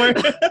him somewhere.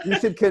 You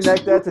should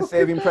connect that to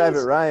Saving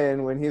Private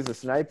Ryan when he's a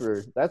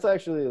sniper. That's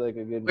actually like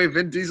a good. wait,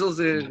 Vin Diesel's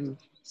in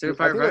Saving I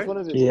Private think that's Ryan? one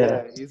of his. Yeah.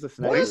 Yeah, he's a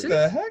sniper. What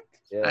the heck?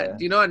 Yeah.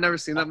 Do you know I've never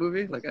seen that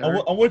movie? Like, ever?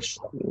 On which?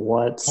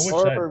 What? On which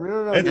Or, side?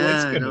 no, It's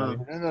Yeah, a good I know.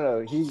 movie.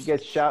 no. He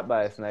gets shot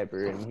by a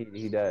sniper, and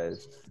he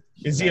does.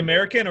 Is he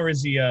American or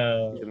is he? He's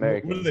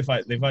American. What do they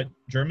fight? They fight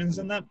Germans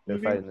in that They're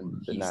movie.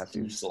 fighting the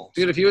Nazis.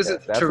 Dude, if he was Yeah,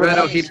 at that's what Toretto,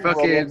 happens he'd in World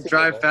fucking War II,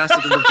 drive man.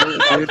 faster than the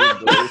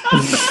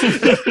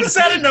bullet, dude. It's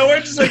out of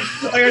nowhere, just like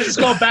I just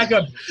call back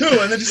up who,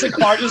 and then just a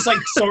car just like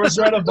soars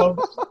right above.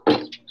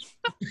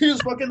 He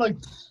was fucking like.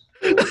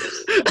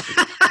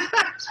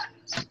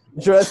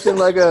 Dressed in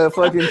like a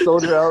fucking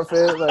soldier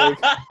outfit, like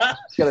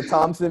got a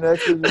Thompson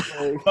next to him.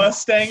 Like,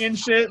 Mustang and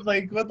shit.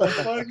 Like, what the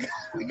fuck?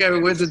 The guy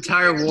who wins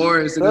entire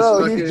wars in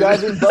no, his he's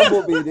fucking... driving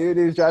Bumblebee, dude.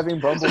 He's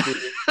driving Bumblebee,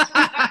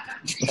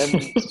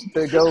 and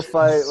to go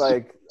fight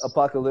like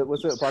Apocalypto,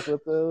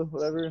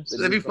 whatever.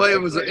 That'd be funny if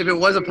it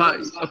was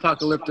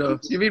Apocalypto.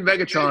 You mean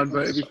Megatron,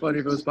 but it'd be funny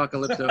if it was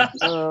Apocalypto.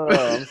 No,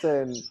 I'm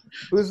saying,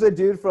 who's the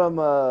dude from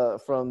the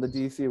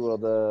DC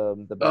world,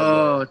 the bad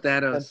Oh, guy?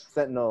 Thanos.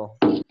 Sentinel.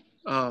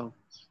 Oh.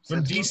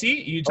 From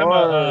DC? You talking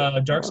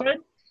about Darkseid?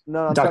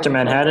 No, I'm Dr. talking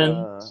about, Manhattan?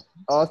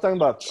 I was talking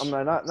about. I'm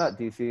not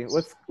DC.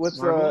 What's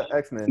Marvel?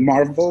 X-Men?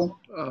 Marvel.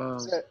 Oh.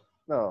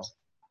 No,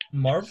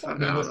 Marvel? Fuck, I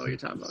don't know what you're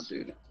talking about,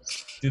 dude.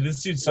 Dude,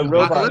 this dude's so The big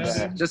right Apocalypse?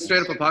 now. man. Just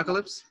straight up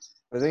Apocalypse?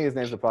 I think his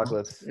name's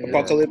Apocalypse. Yeah.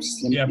 Apocalypse.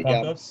 Yeah,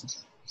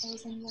 Apocalypse.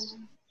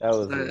 That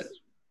was But his.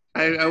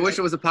 I wish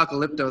it was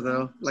Apocalypto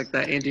though, like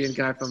that Indian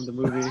guy from the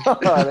movie.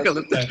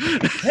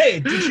 Hey,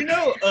 did you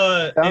know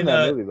Found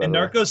that movie, by in the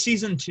way. Narcos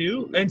season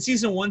 2 and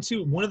season 1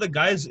 too, one of the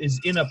guys is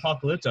in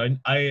Apocalypto.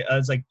 I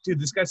was like, dude,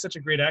 this guy's such a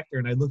great actor,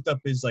 and I looked up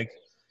his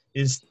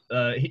he was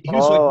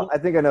I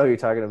think I know who you're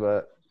talking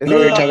about. I Is know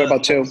what he, you're talking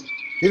about too.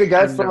 he the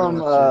guy I've never from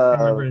watched it. I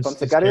remember his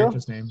Sicario?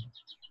 character's name.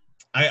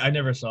 I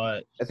never saw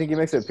it. I think he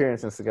makes an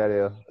appearance in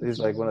Sicario. He's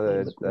like one of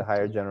the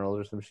higher generals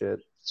or some shit.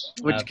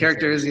 Which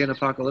character is he in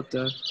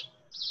Apocalypto?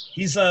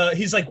 He's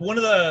like one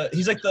of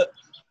he's like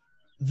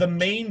the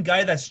main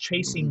guy that's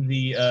chasing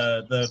the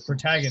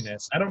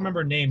protagonist. I don't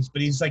remember names,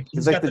 but he's like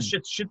He's got like the the-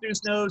 shit through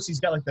his nose. He's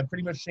got like the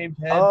pretty much shaved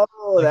head. Oh,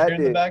 like, that hair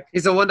in the dude. back.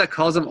 He's the one that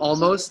calls him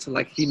Almost,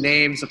 like he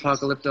names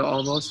Apocalypto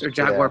Almost or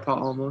Jaguar Yeah. Paw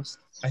Almost.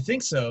 I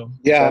think so.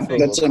 Yeah, That's what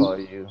that's we'll him. call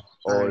you.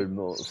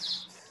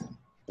 Almost.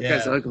 That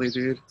guy's ugly,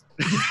 dude.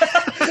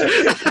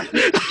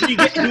 he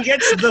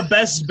gets the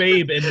best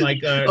babe in like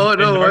Oh,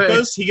 no in way.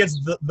 Narcos. He gets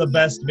the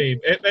best babe,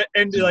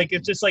 and like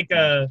it's just like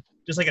a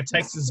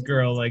Texas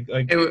girl, like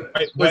Hey,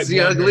 white was he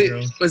blonde hair ugly?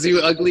 girl. Was he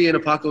ugly in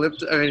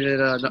Apocalypto? I mean, in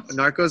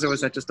Narcos, or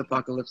was that just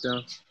Apocalypto? The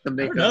I don't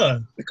makeup,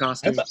 know. the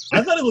costume.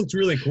 I thought it looked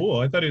really cool.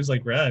 I thought it was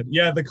like rad.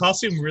 Yeah, the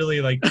costume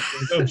really like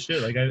oh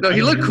shit. Like No,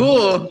 he looked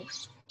cool,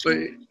 but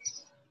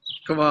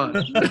come on.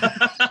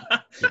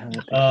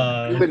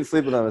 You wouldn't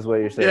sleep with him, is what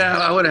you're saying. Yeah,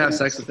 I wouldn't have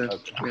sex with him.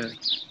 Yeah.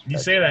 You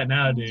say that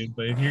now, dude,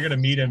 but if you're gonna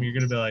meet him, you're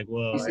gonna be like,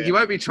 whoa. He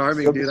might be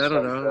charming, dude. I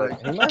don't know.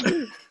 Like, He might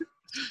be.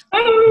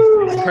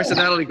 his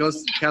personality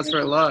counts for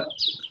a lot.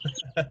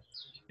 Yeah,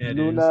 dude.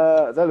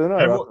 Luna, is that Luna or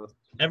Everyone- Rocco?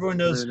 Everyone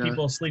knows Luna.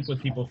 people sleep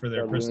with people for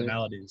their Oh, Luna.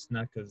 personalities,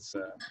 not because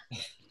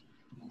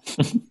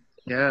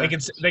Yeah.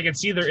 they can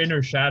see their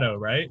inner shadow,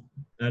 right?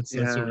 That's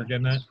Yeah. what we're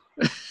getting at.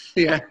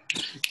 Yeah.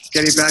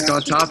 Getting back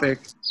on topic.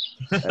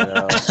 I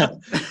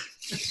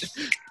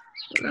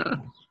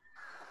know.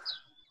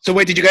 So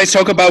wait, did you guys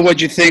talk about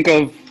what you think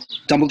of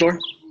Dumbledore?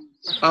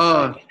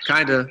 Oh,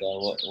 kind of.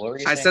 What were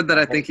you I saying? said that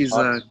I think he's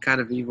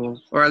kind of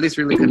evil, or at least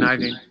really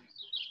conniving.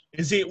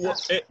 Is he? Well,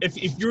 if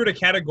you were to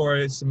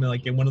categorize something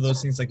like in one of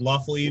those things, like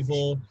lawful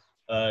evil,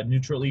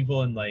 neutral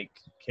evil, and like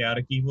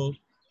chaotic evil?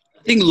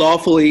 I think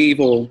lawfully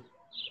evil.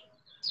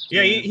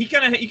 Yeah, he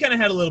kind of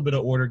had a little bit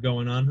of order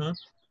going on, huh?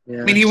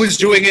 Yeah. I mean, he was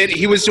doing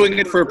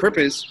it for a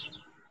purpose.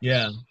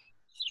 Yeah,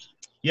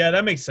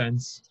 that makes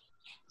sense.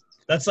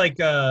 That's like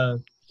But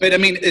I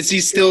mean, is he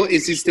still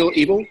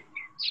evil?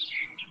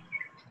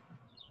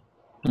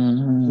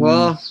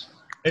 Well,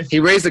 he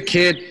raised a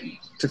kid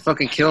to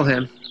fucking kill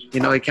him. You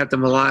know, he kept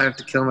him alive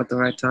to kill him at the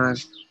right time.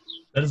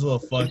 that is a little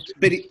fucked.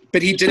 But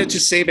he did it to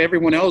save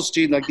everyone else,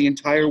 dude. Like the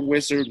entire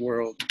wizard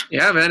world.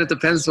 Yeah, man, it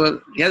depends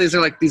what. Yeah, these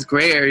are like these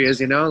gray areas,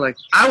 you know. Like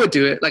I would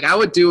do it. Like I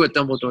would do what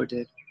Dumbledore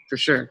did for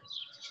sure.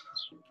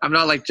 I'm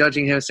not like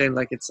judging him, saying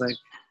like it's like,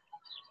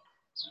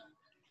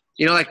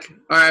 you know, like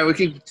all right, we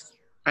can.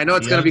 I know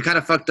it's gonna be kind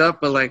of fucked up,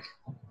 but like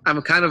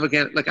I'm kind of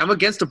against. Like I'm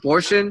against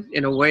abortion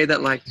in a way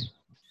that like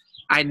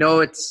I know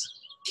it's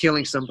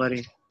killing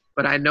somebody,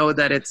 but I know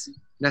that it's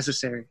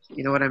necessary.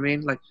 You know what I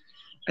mean? Like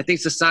I think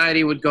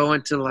society would go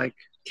into like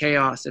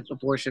chaos if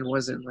abortion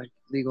wasn't like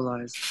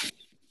legalized.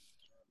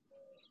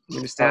 You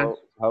understand?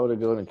 How would it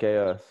go into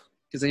chaos?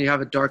 Because then you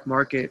have a dark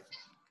market,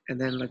 and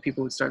then like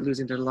people would start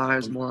losing their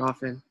lives more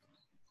often.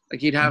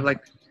 Like you'd have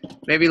like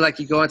maybe like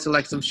you go into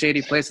like some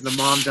shady place and the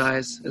mom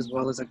dies as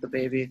well as like the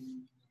baby.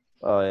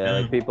 Oh yeah,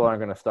 like people aren't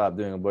gonna stop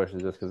doing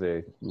abortions just because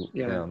they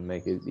Yeah.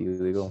 make it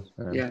illegal.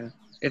 Yeah,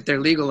 if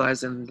they're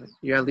legalized, then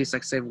you at least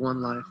like save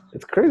one life.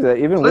 It's crazy that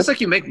even So with it's like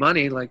you make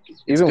money. Like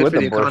it's even good with for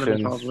the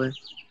economy, abortions, probably.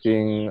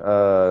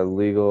 being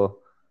legal,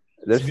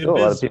 there's It's a still good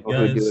a lot of biz, people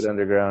who do guys. it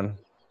underground.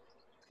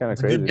 It's kind of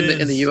It's a good crazy.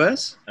 biz. In the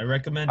U.S., I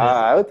recommend it.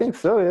 I would think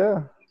so.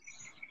 Yeah.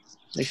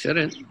 they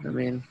shouldn't. I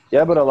mean,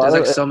 Yeah, but a lot there's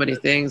like of so many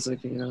things,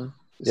 like you know,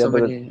 Yeah, so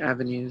but many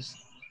avenues.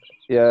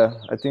 yeah,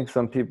 I think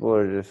some people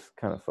are just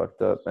kind of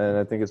fucked up, and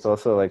I think it's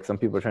also like some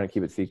people are trying to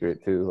keep it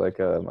secret too. Like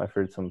I've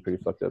heard some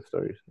pretty fucked up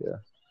stories. Yeah.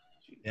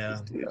 Yeah.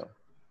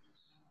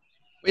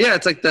 But yeah,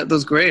 it's like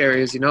those gray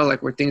areas, you know,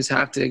 like where things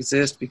have to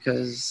exist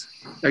because,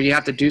 or you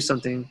have to do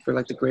something for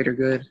like the greater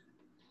good.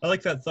 I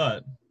like that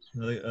thought.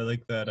 I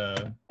like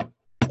that.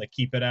 Like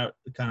keep it out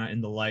kind of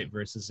in the light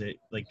versus it.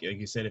 Like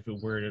you said, if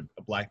it were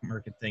a black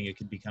market thing, it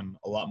could become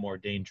a lot more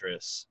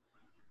dangerous.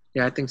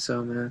 Yeah, I think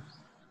so, man.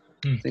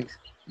 I think.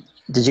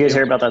 Did you guys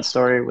hear about that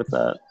story with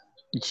that?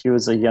 She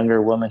was a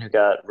younger woman who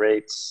got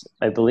raped.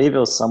 I believe it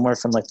was somewhere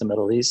from like the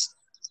Middle East,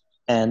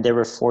 and they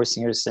were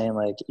forcing her, saying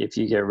like, if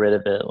you get rid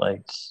of it,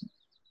 like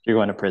you're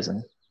going to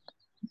prison.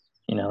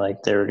 You know,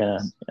 like they were gonna.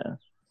 Yeah.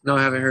 No,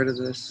 I haven't heard of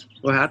this.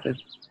 What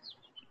happened?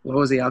 What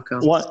was the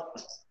outcome?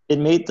 What it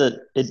made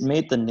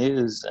the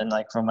news, and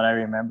like from what I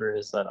remember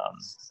is that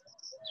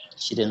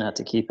she didn't have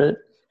to keep it,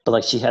 but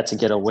like she had to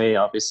get away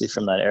obviously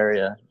from that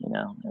area, you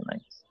know, and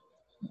like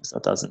so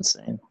that was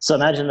insane. So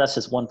imagine that's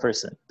just one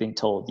person being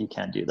told you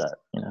can't do that,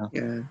 you know.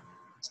 Yeah.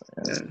 So,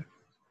 Yeah.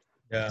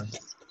 Yeah.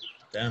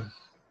 Damn.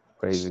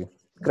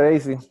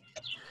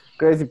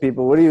 Crazy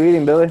people. What are you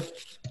eating, Billy?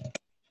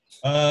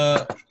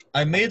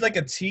 I made like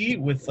a tea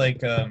with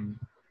like a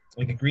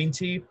green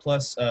tea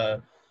plus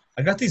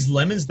I got these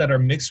lemons that are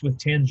mixed with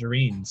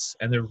tangerines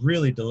and they're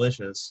really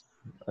delicious.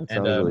 That And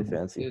sounds really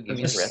fancy. Dude, give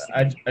me a recipe.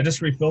 I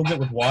just refilled it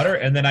with water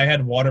and then I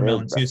had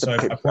watermelon too, so I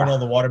poured all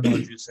the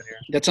watermelon juice in here.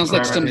 That sounds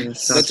like some. That That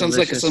sounds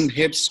like delicious. some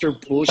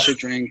hipster bullshit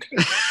drink.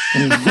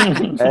 Hey,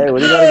 what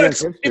do you got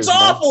against hipsters, It's man?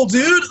 awful,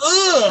 dude.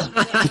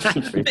 Ugh.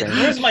 Everything.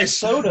 Where's my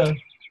soda?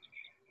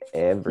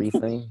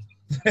 Everything.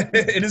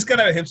 It is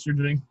kind of a hipster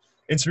drink.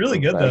 It's really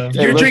good though. It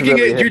You're looks drinking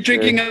really it. You're hipster.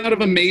 drinking out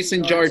of a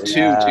mason jar too,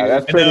 Yeah, dude.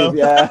 that's I know. pretty.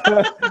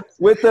 Yeah,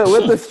 with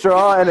the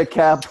straw and a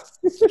cap.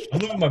 I'm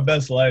living my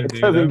best life, It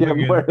dude. doesn't I'm get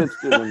fucking- more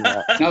hipster than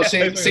that. Now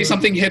say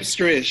something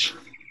hipsterish.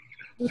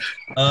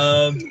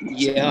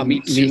 Yeah, me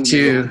too. Me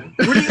too.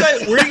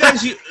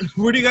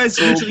 Where do you guys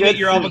usually get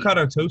your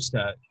avocado toast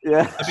at?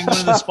 Yeah, I've been going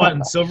to the spot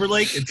in Silver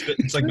Lake.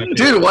 It's like my favorite.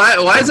 Dude,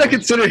 why is that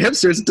considered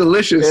hipster? It's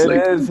delicious. It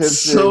like is it's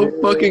hipster, so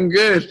dude. fucking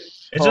good.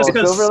 It's just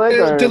because Silver Lake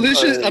or,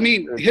 Delicious. or- I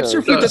mean, or hipster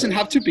toast? food doesn't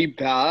have to be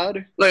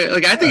bad.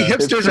 Like I think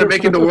hipsters are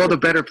making the world a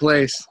better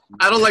place.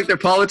 I don't like their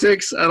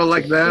politics. I don't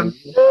like them,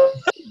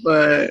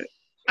 but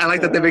I like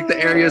that they make the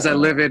areas I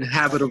live in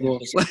habitable.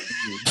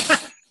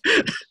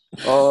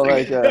 Oh,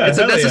 like It's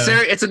a Hell yeah.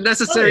 necessary. It's a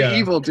necessary Hell yeah.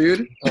 evil,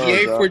 dude. oh,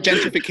 Yay God. for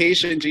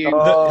gentrification, G. they're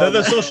the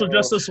Oh, social no.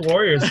 justice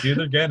warriors, dude.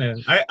 They're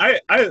getting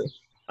it.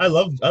 I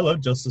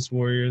love justice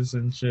warriors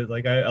and shit.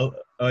 Like I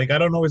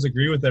don't always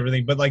agree with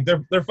everything, but like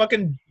they're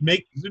fucking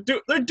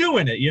they're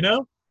doing it, you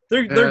know?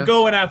 They're Yeah.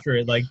 going after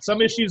it. Like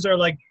some issues are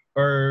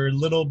a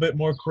little bit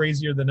more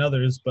crazier than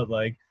others, but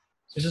like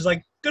it's just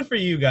like good for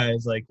you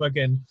guys. Like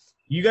fucking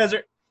you guys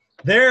are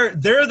they're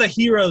the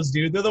heroes,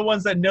 dude. They're the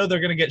ones that know they're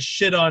gonna get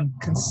shit on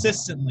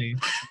consistently.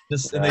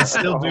 And they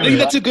still do I think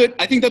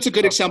it. that's a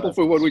good example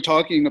for what we're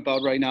talking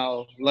about right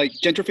now. Like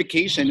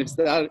gentrification, is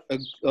that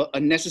a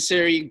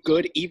necessary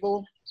good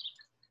evil?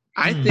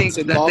 I Hmm. think Is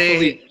it that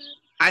lawfully?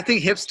 I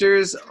think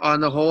hipsters on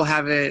the whole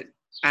haven't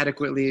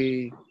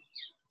adequately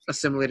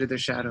assimilated their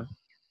shadow.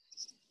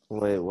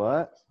 Wait,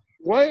 what?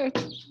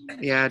 What?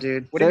 Yeah,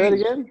 dude. What do Say you that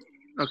mean? again?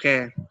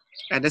 Okay.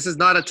 And this is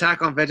not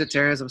attack on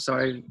vegetarians. I'm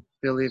sorry,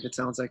 Billy, if it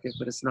sounds like it,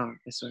 but it's not.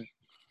 I swear.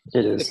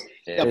 It is.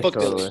 Yeah, fuck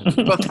Totally.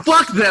 But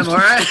fuck them, all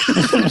right?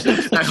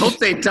 I hope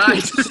they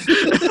died.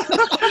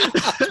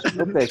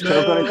 Hope they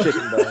choke on a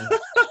chicken bone.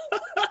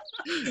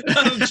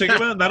 Chicken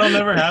bone? That'll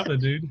never happen,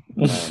 dude.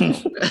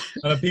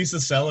 On a piece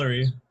of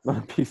celery. Not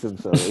a piece of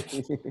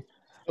celery.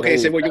 Okay,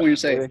 say what you want to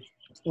say.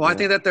 Well, I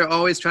think that they're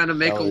always trying to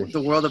make Salary.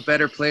 the world a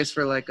better place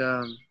for like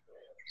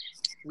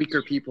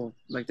weaker people.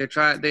 Like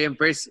they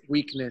embrace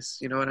weakness.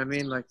 You know what I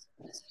mean? Like,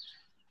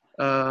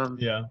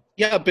 Yeah.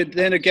 Yeah, but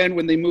then again,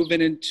 when they move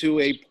into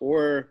a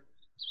poor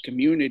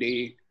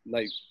community,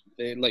 like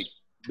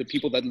the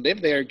people that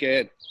live there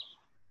get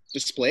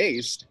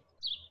displaced.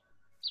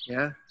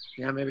 yeah,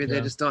 maybe they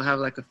Yeah. just don't have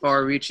like a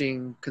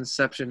far-reaching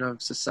conception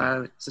of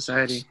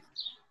society.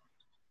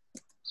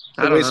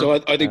 I don't Okay, know. so are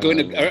they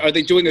are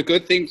they doing a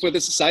good thing for the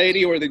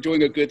society, or are they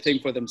doing a good thing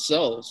for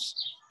themselves?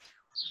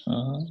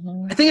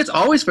 I think it's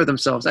always for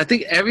themselves. I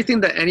think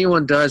everything that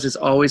anyone does is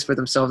always for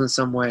themselves in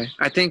some way.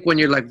 I think when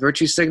you're like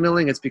virtue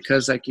signaling, it's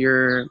because like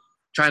you're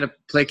trying to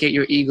placate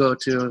your ego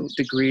to a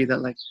degree that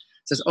like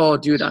says, "Oh,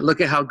 dude, look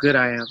at how good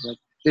I am. Like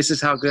this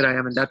is how good I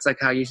am," and that's like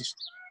how you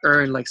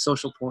earn like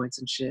social points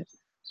and shit.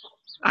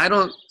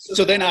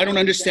 So then I don't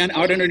understand.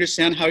 I don't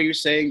understand how you're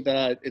saying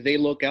that they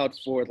look out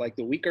for like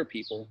the weaker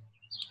people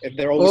if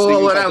they're always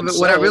thinking Well, about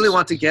what I really themselves.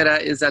 want to get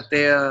at is that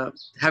they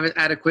haven't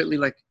adequately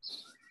like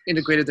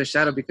integrated their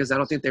shadow, because I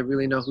don't think they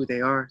really know who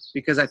they are.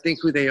 Because I think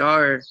who they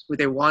are,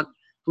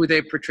 who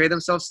they portray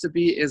themselves to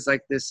be, is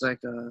like this like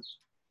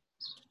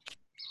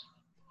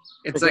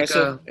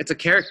Progressive? it's a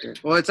character.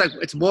 Well,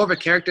 it's more of a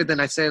character than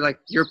I say like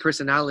your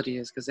personality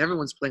is, because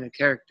everyone's playing a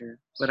character.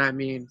 But I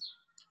mean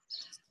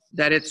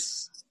that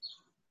it's.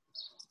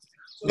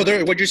 So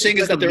what you're saying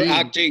It's is like that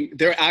a meme.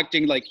 they're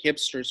acting like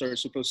hipsters are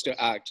supposed to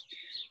act,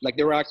 like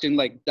they're acting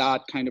like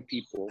that kind of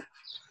people.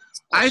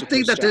 are I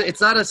think supposed that to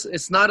act.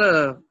 it's not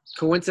a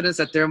coincidence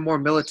that they're more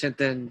militant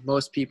than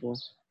most people.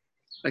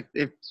 Like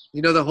if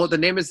you know the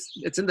name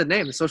it's in the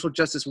name, the social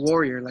justice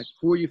warrior. Like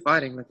who are you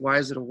fighting? Like why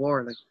is it a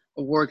war? Like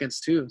a war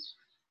against who?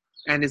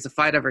 And is the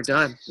fight ever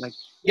done? Like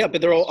Yeah,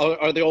 but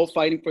are they all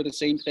fighting for the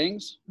same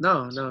things?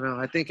 no.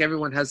 I think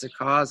everyone has a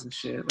cause and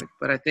shit. Like,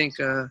 but I think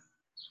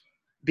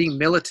being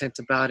militant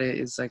about it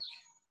is like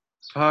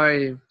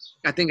probably.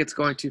 I think it's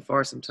going too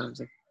far sometimes.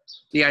 Like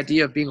the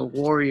idea of being a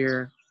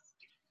warrior,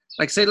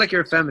 like say like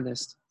you're a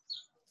feminist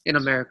in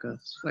America.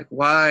 Like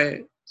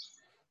why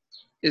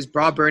is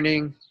bra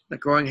burning, like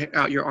growing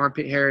out your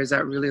armpit hair, is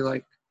that really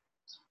like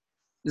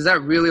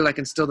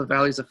instill the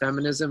values of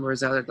feminism, or is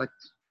that like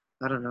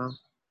I don't know?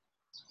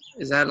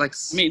 Is that like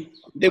I mean,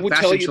 they would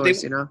fashion tell you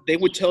choice, you know? they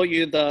would tell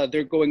you that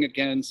they're going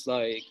against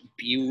like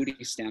beauty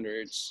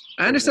standards.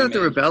 I for understand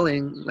that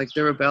women.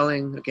 they're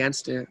rebelling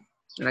against it,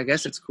 and I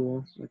guess it's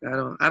cool. Like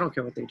I don't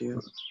care what they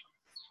do,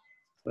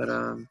 but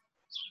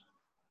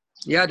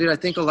Yeah, dude. I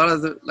think a lot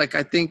of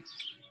I think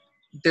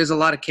there's a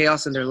lot of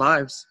chaos in their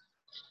lives.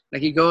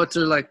 Like you go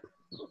to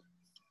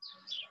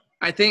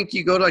I think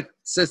you go to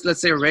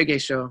let's say a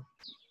reggae show.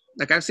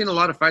 Like I've seen a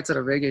lot of fights at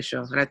a reggae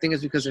show, and I think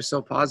it's because they're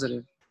so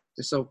positive.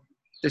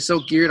 They're so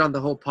geared on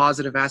the whole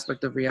positive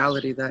aspect of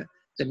reality that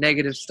the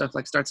negative stuff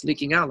starts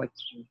leaking out like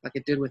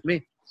it did with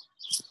me.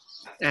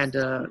 And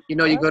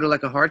you go to a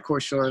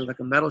hardcore show or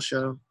a metal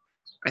show.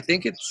 I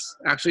think it's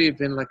actually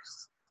been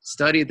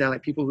studied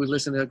that people who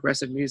listen to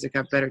aggressive music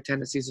have better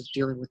tendencies of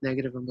dealing with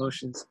negative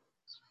emotions.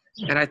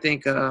 And I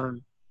think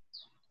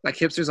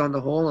hipsters on the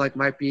whole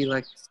might be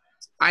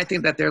I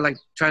think that they're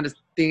trying to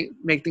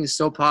make things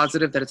so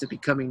positive that it's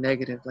becoming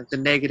negative. The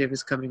negative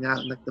is coming out,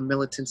 and the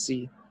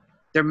militancy,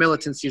 their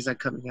militancy is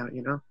coming out.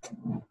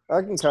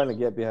 I can kind of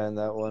get behind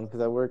that one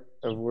because I worked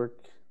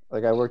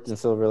in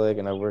Silver Lake,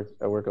 and I work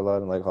a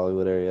lot in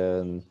Hollywood area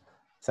and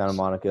Santa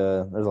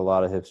Monica. There's a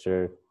lot of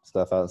hipster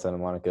stuff out in Santa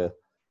Monica.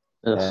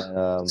 Ugh,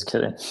 And just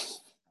kidding.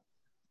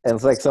 And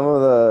it's some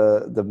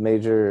of the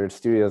major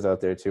studios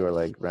out there too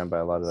are ran by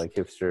a lot of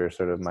hipster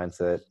sort of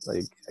mindset,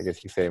 I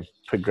guess you could say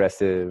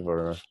progressive,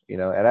 or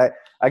and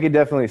I could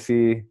definitely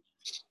see,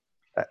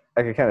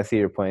 I could kind of see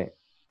your point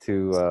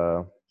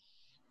to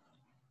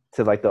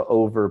the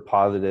over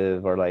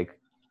positive, or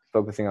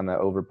focusing on that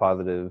over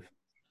positive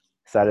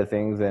side of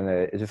things, and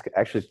it just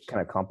actually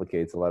kind of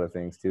complicates a lot of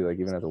things too,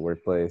 even at the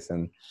workplace,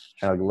 and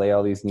kind of lay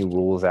all these new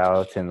rules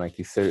out and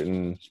these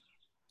certain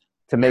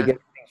to make it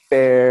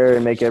fair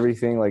and make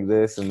everything like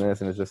this and this,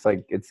 and it's just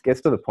it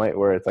gets to the point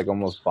where it's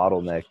almost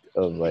bottlenecked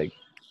of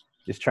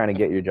just trying to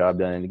get your job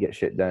done and to get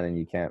shit done, and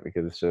you can't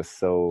because it's just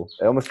so,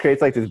 it almost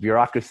creates this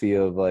bureaucracy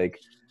of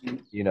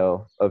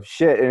of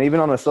shit, and even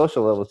on a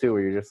social level too,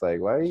 where you're just why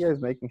are you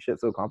guys making shit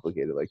so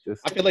complicated?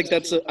 Just I feel like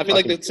that's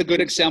a good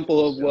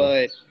example of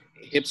what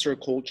hipster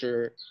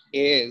culture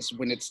is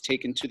when it's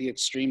taken to the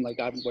extreme,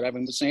 what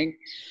Ivan was saying.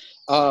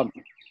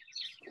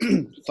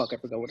 Fuck, I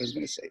forgot what I was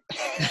gonna say.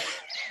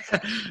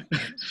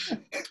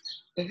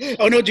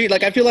 Oh no, G.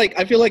 I feel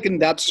like in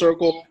that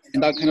circle,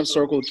 in that kind of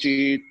circle,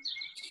 G,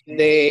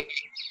 they're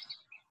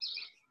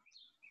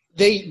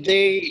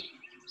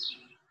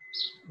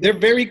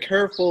very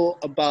careful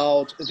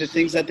about the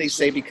things that they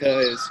say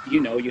because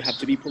you have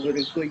to be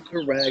politically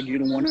correct. You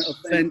don't want to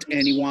offend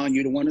anyone.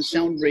 You don't want to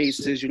sound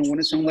racist. You don't want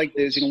to sound like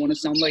this. You don't want to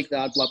sound like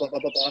that. Blah blah blah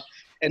blah blah.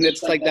 And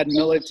it's that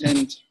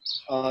militant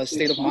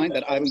state of mind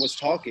that Ivan was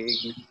talking.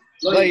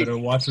 Better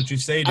watch what you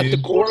say, dude. At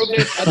the core of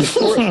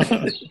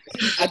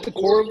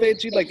it,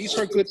 dude, these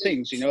are good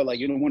things, you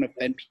don't want to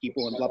offend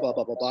people and blah blah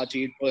blah blah blah,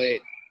 dude. But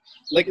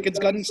it's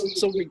gotten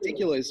so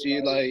ridiculous,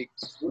 dude.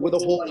 With the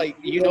whole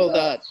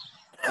that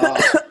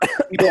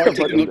people are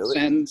taking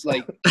offense,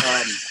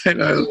 I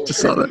know, I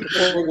just saw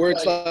that. Or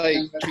words like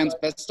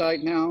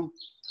transvestite now.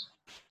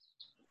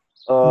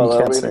 Oh,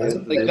 that's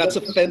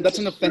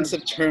an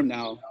offensive term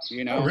now,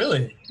 Oh,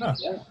 really? Huh.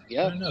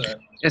 Yeah. I didn't know that.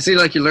 And see,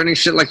 you're learning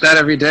shit like that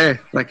every day.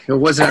 It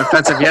wasn't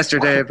offensive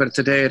yesterday, but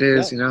today it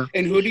is,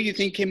 And who do you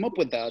think came up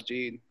with that,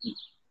 Gene?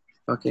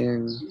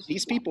 Fucking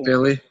these people.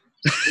 Billy.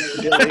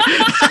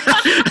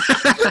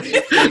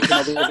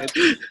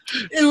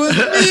 It was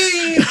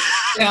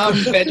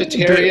me.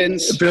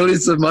 Vegetarians.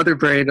 Billy's the mother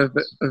brain of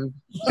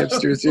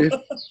hipsters, dude.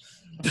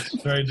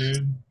 Sorry,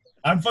 dude.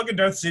 I'm fucking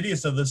Darth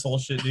Sidious of this whole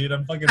shit, dude.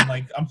 I'm fucking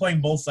I'm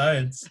playing both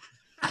sides.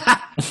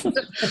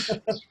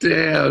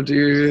 Damn,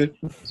 dude.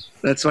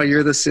 That's why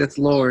you're the Sith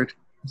Lord.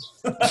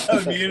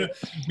 me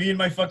and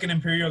my fucking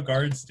Imperial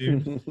Guards,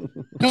 dude.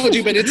 No,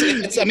 dude, but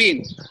it's I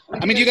mean,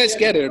 you guys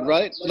get it,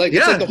 right?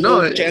 It's the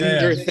whole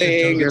gender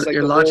thing.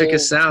 Your logic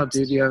is sound,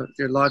 dude. Your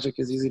logic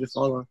is easy to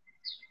follow.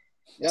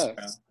 Yeah.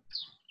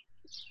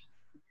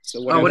 So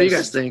what do you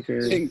guys think?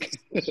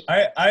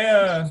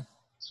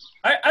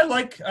 I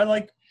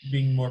like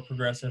being more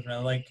progressive, and I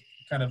like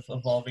kind of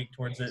evolving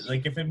towards it.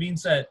 If it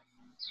means that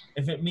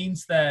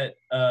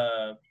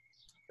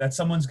that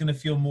someone's going to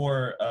feel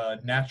more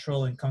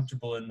natural and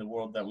comfortable in the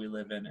world that we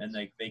live in, and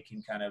they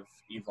can kind of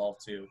evolve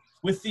to,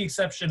 with the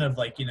exception of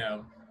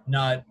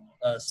not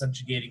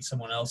subjugating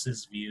someone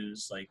else's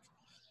views.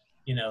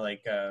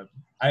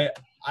 I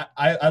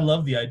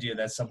love the idea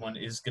that someone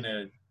is going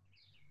to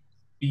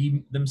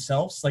be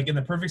themselves. In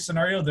the perfect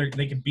scenario,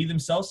 they can be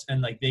themselves,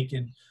 and they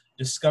can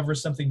discover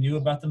something new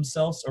about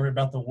themselves or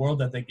about the world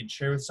that they can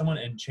share with someone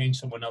and change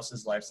someone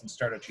else's lives and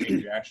start a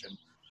chain reaction.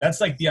 That's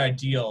the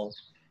ideal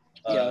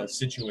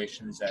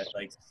situation, is that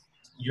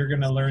you're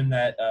gonna learn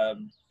that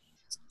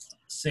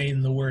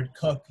saying the word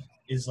cook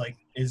is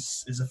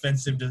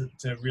offensive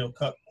to real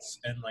cooks,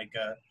 and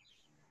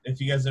if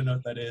you guys don't know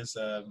what that is,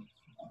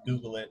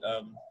 Google it.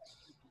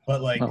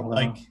 But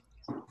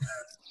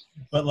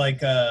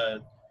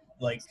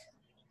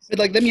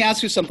let me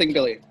ask you something,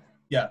 Billy.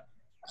 Yeah.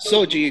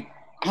 So, G,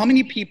 how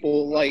many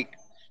people,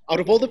 out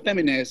of all the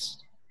feminists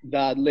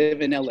that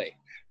live in LA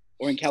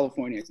or in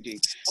California, G,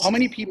 how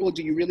many people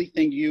do you really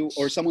think you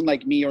or someone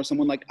like me or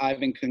someone like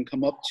Ivan can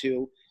come up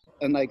to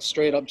and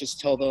straight up just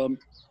tell them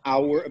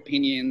our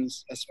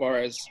opinions as far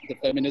as the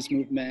feminist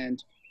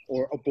movement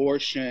or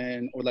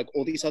abortion or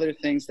all these other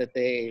things that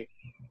they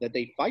that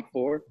they fight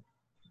for,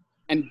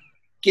 and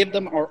give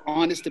them our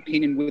honest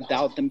opinion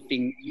without them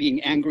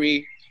being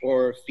angry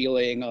or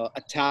feeling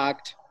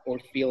attacked or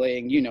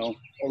feeling,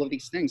 all of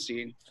these things.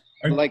 See?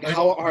 Like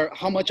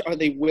how much are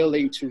they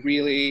willing to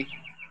really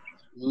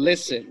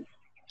listen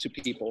to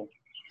people?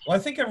 Well, I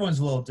think everyone's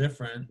a little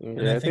different. Yeah,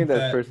 and I think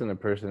that's person to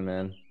person,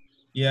 man.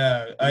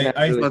 Yeah,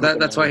 Really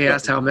that's why he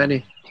asked how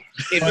many.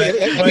 He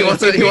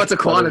wants a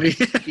quantity.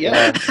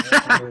 Yeah.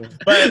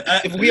 But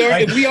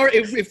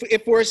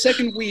if for a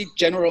second we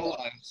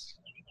generalize,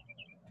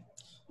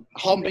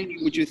 how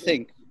many would you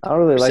think? I don't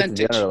really like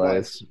to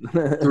generalize.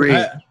 Three.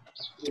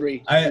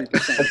 I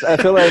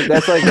feel like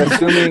that's like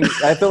assuming.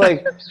 I feel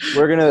like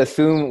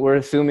we're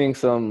assuming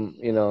some.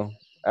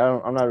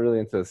 I'm not really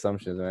into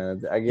assumptions,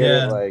 man. I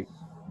get it. Like,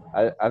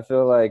 I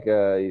feel like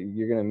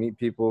you're gonna meet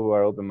people who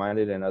are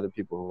open-minded and other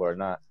people who are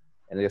not,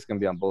 and it's gonna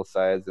be on both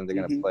sides, and they're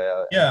gonna play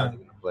out. Yeah. They're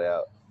gonna play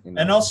out.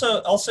 And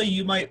also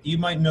you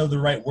might know the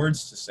right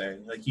words to say.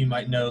 Like you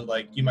might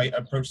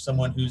approach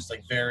someone who's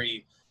like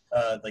very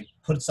like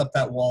puts up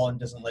that wall and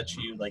doesn't let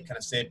you like kind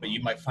of say it, but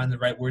you might find the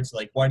right words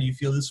like, why do you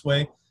feel this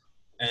way?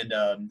 And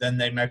then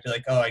they might be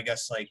like, oh, I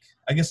guess I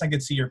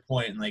could see your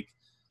point. And like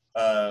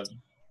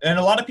and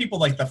a lot of people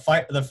like the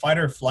fight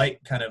or flight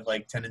kind of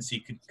like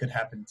tendency could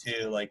happen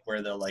too, like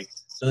where they'll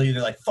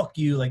either like fuck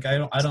you, like I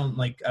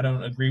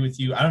don't agree with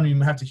you, I don't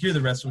even have to hear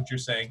the rest of what you're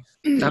saying.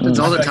 It happens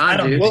all the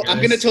time, dude. Well,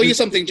 I'm gonna tell you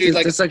something, G.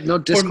 It's like no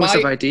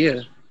discoursive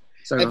idea.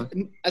 Sorry.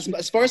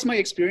 As far as my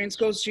experience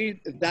goes,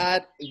 G,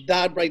 that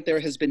right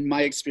there has been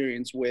my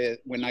experience with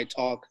when I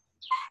talk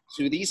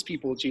to these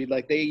people, G.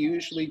 Like they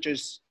usually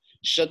just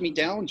shut me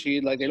down,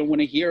 G. Like they don't want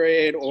to hear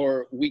it,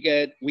 or we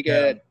get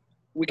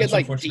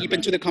like deep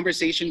into the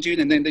conversation, dude,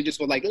 and then they just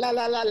go like la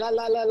la la la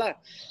la la la.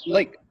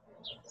 Like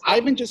I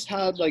even just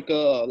had like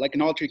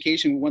an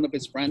altercation with one of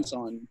his friends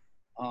on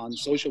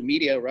social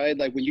media, right?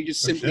 Like when you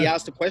just simply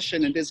asked a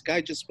question and this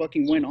guy just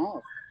fucking went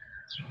off.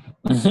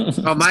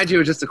 Oh, mind you,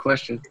 it was just a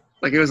question.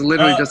 Like it was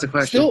literally just a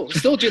question.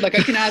 Still, dude. Like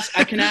I guess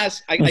I can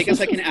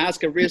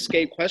ask a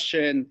risque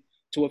question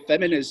to a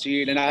feminist,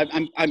 dude. And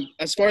I'm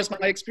as far as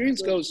my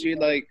experience goes, dude.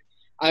 Like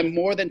I'm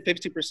more than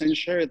 50%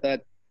 sure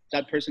that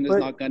person is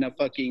not gonna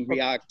fucking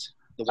react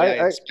the way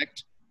I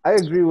expect. I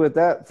agree with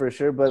that for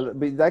sure, but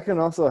that can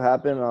also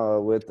happen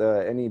with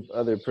any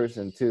other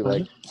person too.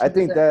 Like I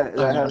think that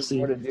has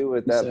more to do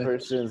with that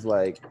person's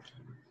like.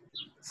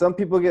 Some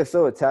people get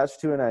so attached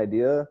to an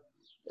idea,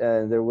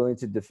 and they're willing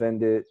to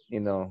defend it,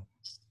 and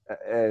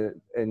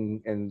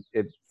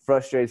it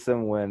frustrates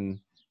them when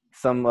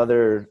some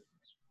other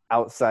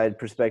outside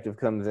perspective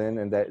comes in,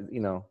 and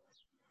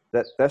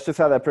that's just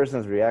how that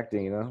person's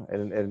reacting,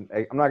 and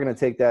I'm not going to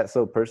take that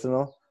so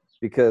personal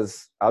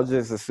because I'll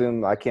just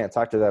assume I can't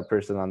talk to that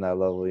person on that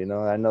level,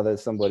 I know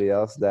there's somebody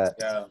else that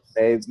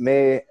they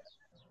may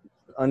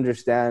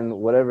understand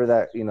whatever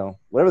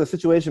the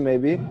situation may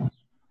be,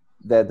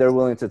 that they're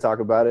willing to talk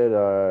about it,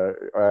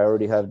 or I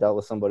already have dealt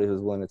with somebody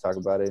who's willing to talk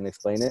about it and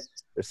explain it.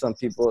 There's some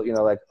people,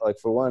 like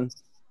for one,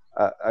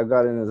 I've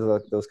got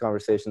into those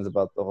conversations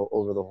about the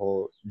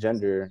whole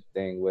gender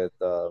thing with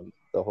the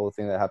whole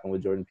thing that happened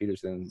with Jordan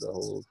Peterson. The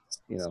whole,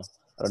 I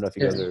don't know if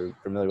you guys are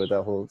familiar with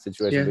that whole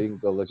situation, but you can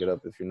go look it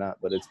up if you're not.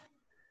 But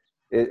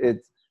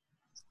it's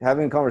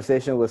having a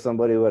conversation with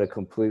somebody who had a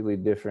completely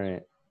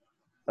different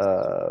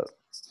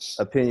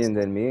opinion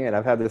than me, and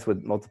I've had this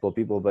with multiple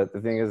people. But the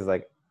thing is,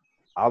 like,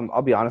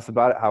 I'll be honest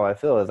about it. How I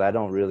feel is I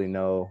don't really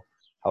know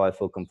how I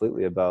feel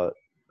completely about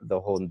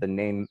the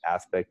name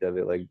aspect of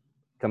it. Like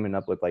coming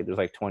up with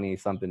there's 20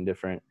 something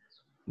different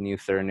new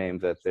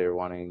surnames that they're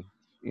wanting,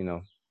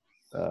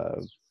 to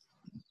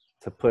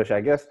push.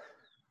 I guess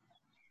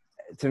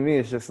to me,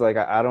 it's just like,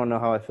 I don't know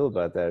how I feel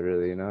about that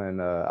really,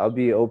 and I'll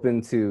be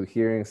open to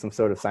hearing some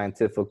sort of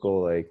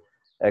scientifical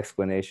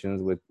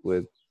explanations with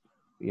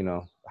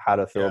how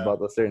to feel about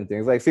those certain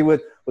things. Like, see,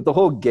 with the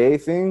whole gay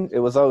thing, it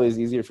was always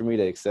easier for me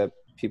to accept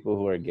people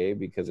who are gay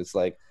because it's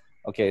like,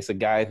 okay, it's a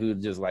guy who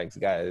just likes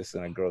guys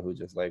and a girl who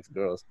just likes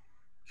girls.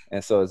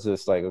 And so it's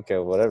just like, okay,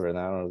 whatever. And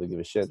I don't really give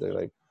a shit. They're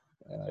like,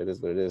 it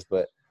is what it is.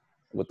 But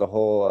with the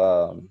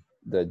whole,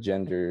 the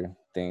gender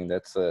thing,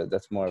 that's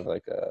more of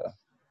like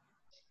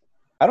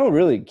I don't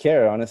really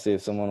care, honestly,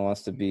 if someone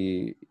wants to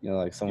be,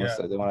 like someone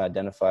said they want to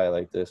identify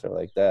like this or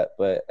like that.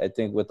 But I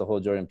think with the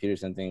whole Jordan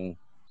Peterson thing,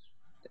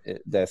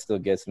 that still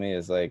gets me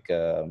is like,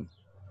 I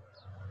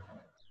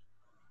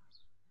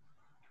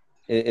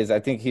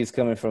think he's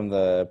coming from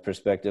the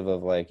perspective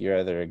of like, you're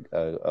either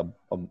a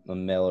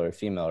male or a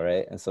female,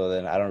 right? And so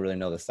then I don't really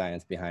know the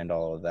science behind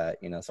all of that,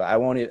 so I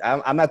won't even,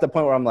 I'm at the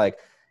point where I'm like,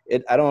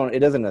 it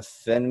doesn't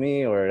offend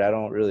me, or I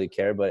don't really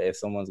care. But if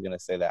someone's going to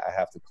say that I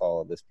have to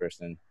call this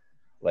person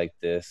like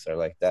this or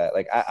like that,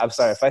 like I'm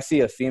sorry, if I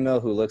see a female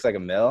who looks like a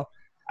male,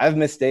 I've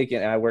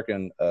mistaken, and I work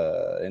in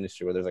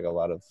industry where there's like a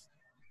lot of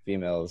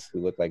females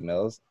who look like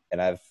males,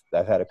 and I've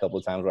had a couple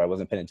of times where I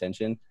wasn't paying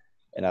attention,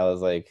 and I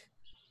was like,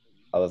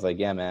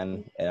 yeah,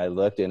 man. And I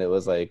looked, and it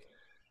was like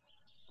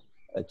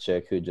a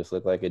chick who just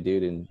looked like a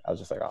dude, and I was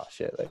just like, oh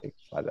shit, like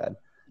my bad.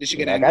 Did she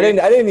get angry?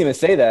 I didn't even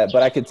say that,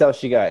 but I could tell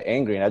she got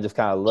angry, and I just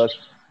kind of looked,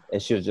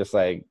 And she was just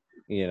like,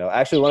 you know,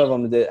 actually one of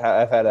them did.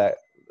 I've had a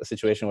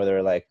situation where they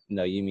were like,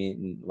 no, you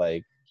mean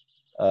like,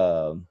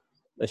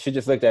 she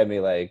just looked at me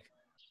like,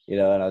 you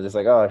know, and I was just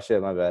like, oh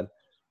shit, my bad.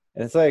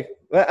 And it's like,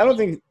 I don't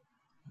think.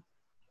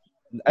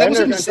 That I was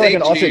a never felt like an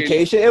mistake, dude.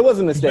 altercation. It was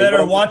a mistake.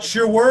 Better watch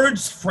your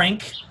words,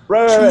 Frank.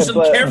 Right, Choose them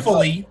but,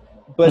 carefully.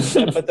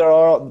 But there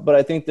are. But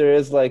I think there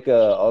is like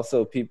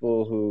also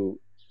people who,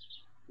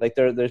 like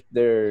they're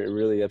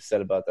really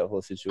upset about that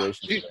whole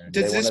situation.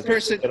 Does this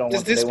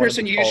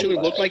person usually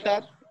look like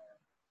that?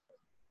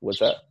 What's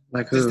that?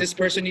 Like who? Does this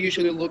person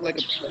usually look like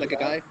a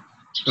guy?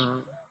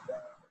 Uh-huh.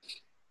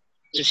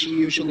 Does she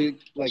usually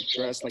like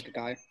dress like a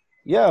guy?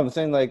 Yeah, I'm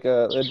saying like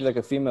it'd be like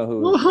a female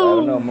who I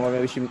don't know, more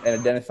maybe she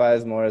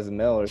identifies more as a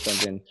male or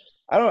something.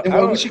 Then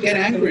why would she get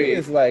angry?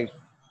 It's like,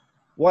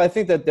 well, I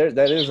think that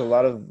that is a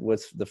lot of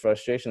what's the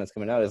frustration that's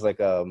coming out is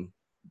like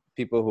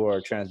people who are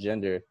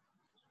transgender,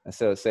 and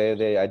so say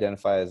they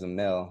identify as a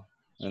male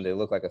and they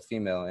look like a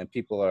female, and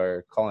people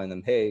are calling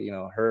them, hey, you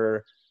know,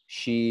 her,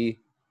 she,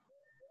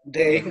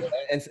 they,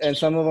 and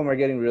some of them are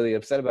getting really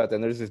upset about that.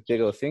 And there's this big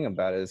old thing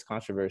about it. It's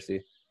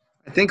controversy.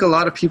 I think a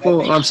lot of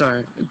people. I'm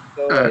sorry.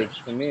 So like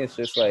to me, it's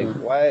just like,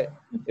 why?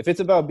 If it's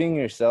about being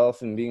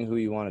yourself and being who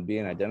you want to be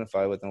and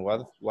identify with, then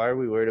why are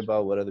we worried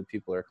about what other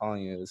people are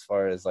calling you? As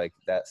far as like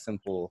that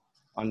simple,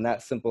 on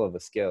that simple of a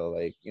scale,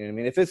 like, you know what I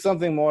mean? If it's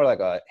something more like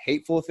a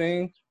hateful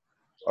thing,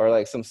 or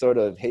like some sort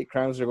of hate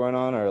crimes are going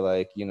on, or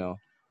like, you know,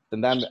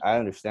 then that I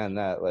understand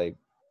that. Like,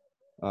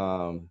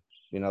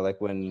 you know, like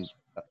when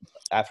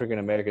African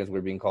Americans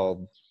were being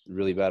called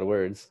really bad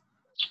words,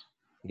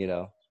 you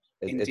know.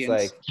 It's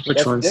like,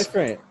 that's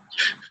different.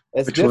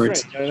 It's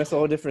different. You know, that's a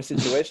whole different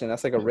situation.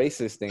 That's like a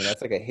racist thing.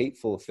 That's like a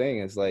hateful thing.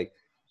 It's like,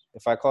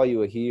 if I call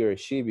you a he or a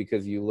she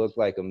because you look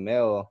like a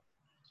male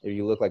or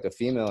you look like a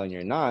female and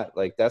you're not,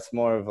 like, that's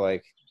more of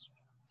like,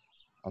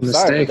 I'm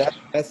sorry, but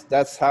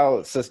that's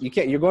how, so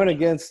you're going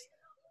against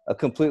a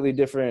completely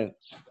different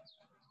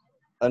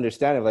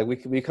understanding. Like,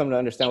 we come to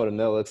understand what a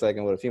male looks like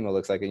and what a female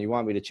looks like, and you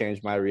want me to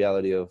change my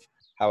reality of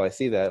how I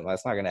see that. Well,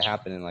 it's not going to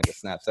happen in like a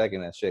snap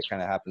second. That shit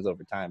kind of happens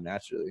over time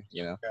naturally,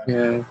 you know? Yeah,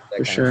 that for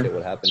kind sure. of shit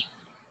would happen.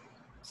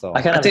 So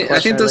I kind of have a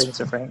question related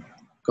to Frank.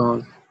 Go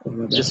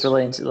on. Just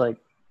relating to like,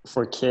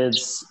 for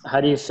kids,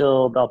 how do you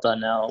feel about that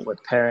now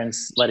with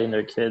parents letting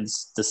their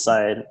kids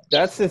decide?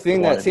 That's the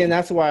thing and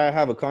that's why I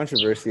have a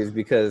controversy, is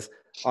because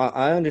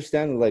I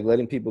understand like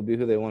letting people be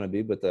who they want to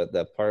be, but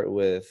that part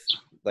with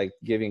like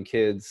giving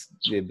kids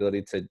the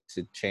ability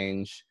to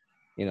change,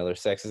 you know, their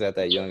sexes at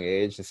that young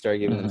age and start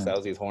giving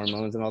themselves these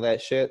hormones and all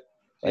that shit.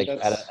 Like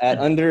at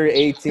under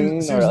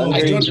 18 or under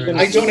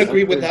I don't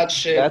agree with that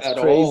shit at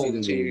all, to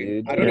me,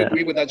 dude. I don't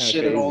agree with that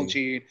shit at all,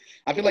 G.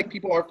 I feel like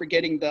people are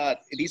forgetting that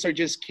these are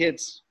just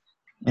kids.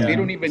 Yeah. They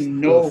don't even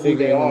know who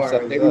they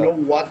are. They don't know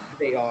what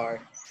they are.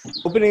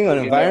 Opening an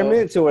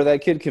environment to where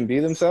that kid can be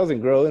themselves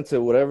and grow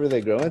into whatever they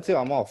grow into,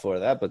 I'm all for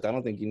that. But I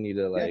don't think you need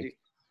to like.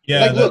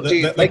 Yeah, like, look,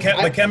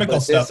 the chemical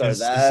stuff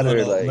is a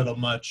little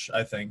much,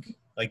 I think.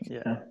 Like,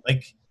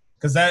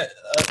 because that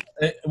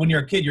when you're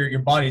a kid, your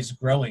body's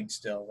growing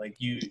still. Like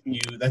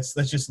that's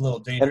just a little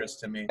dangerous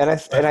to me. And I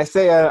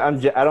say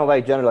I don't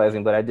like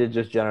generalizing, but I did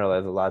just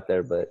generalize a lot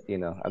there. But you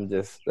know,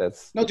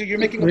 no, dude, you're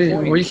making a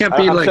point. Well, you can't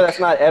be I'm sure that's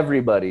not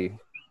everybody.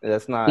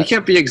 That's not. You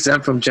can't be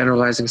exempt from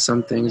generalizing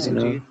some things, you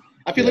know.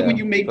 I feel like when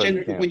you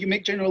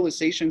make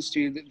generalizations,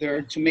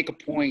 they're to make a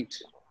point.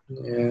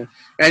 Yeah,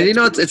 and you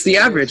know, it's the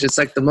average. It's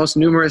like the most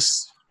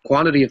numerous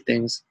quantity of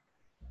things.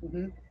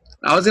 Mm-hmm.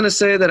 I was gonna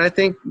say that I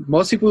think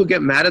most people who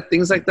get mad at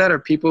things like that are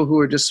people who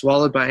are just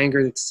swallowed by anger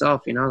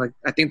itself. You know, like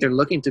I think they're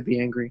looking to be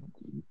angry,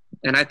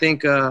 and I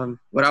think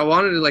what I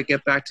wanted to like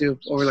get back to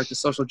over like the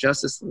social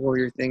justice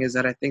warrior thing is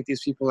that I think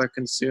these people are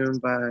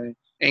consumed by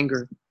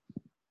anger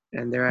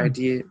and their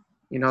idea.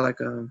 You know, like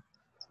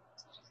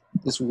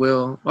this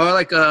will, or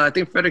like I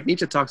think Friedrich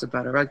Nietzsche talks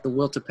about it, right? Like the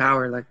will to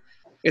power. Like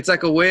it's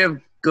like a way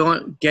of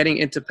getting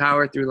into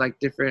power through like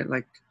different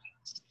like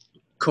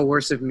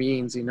coercive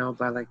means. You know,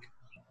 by like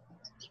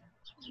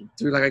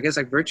through like I guess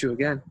like virtue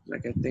again.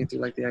 Like I think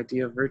through like the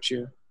idea of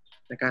virtue,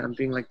 like I'm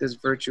being like this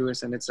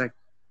virtuous, and it's like,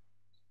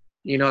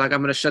 you know, like I'm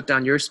gonna shut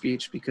down your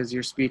speech because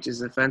your speech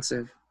is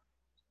offensive.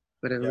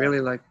 But it really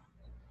like.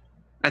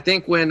 I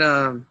think when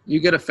you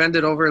get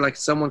offended over like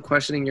someone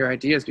questioning your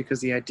ideas because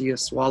the idea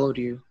swallowed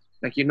you,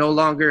 like you no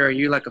longer are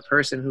you like a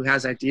person who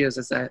has ideas,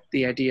 as that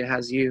the idea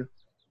has you.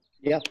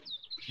 Yeah.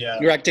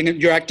 You're acting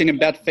in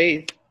bad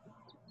faith.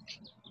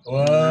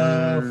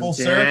 Whoa, full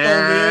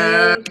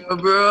circle,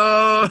 dude,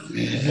 bro.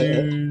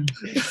 Dude.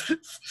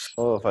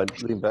 Oh, if I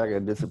lean back,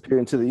 I'd disappear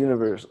into the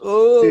universe.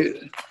 Oh,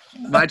 dude.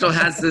 Michael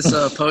has this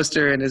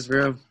poster in his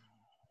room.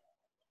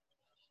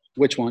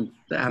 Which one?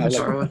 The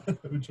Avatar one.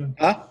 Which one?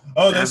 Huh?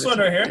 Oh, this one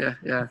right here?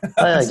 Yeah.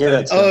 Oh, yeah, I gave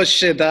it to oh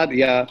shit, that,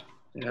 yeah.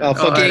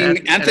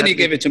 Fucking Anthony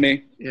gave it to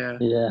me. Yeah.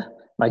 Yeah.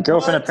 My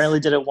girlfriend apparently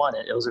didn't want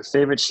it. It was her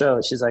favorite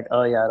show. She's like,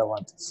 oh, yeah, I don't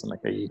want this. I'm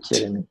like, are you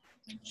kidding me?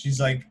 She's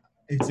like,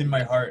 it's in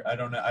my heart. I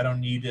don't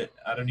need it.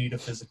 I don't need a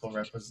physical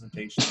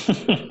representation.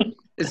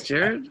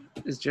 Jared,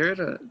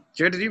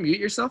 did you mute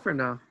yourself or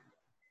no?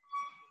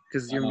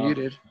 because you're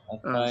muted.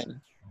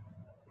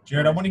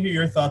 Jared, I want to hear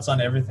your thoughts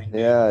on everything.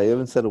 Dude. Yeah, you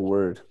haven't said a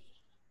word.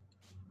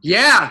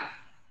 Yeah.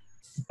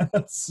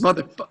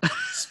 Motherfucker.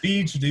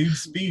 Speech, dude.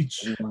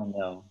 Speech.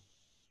 No.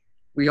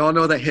 We all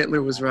know that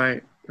Hitler was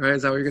right. Right?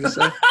 Is that what you're gonna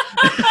say?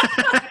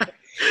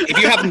 If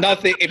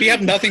you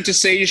have nothing to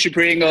say, you should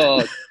bring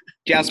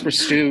Jasper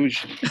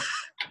Stooge.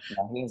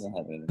 No, he doesn't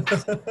have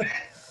it.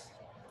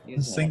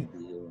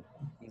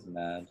 He's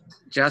mad.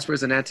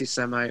 Jasper's an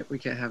anti-Semite. We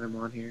can't have him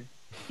on here.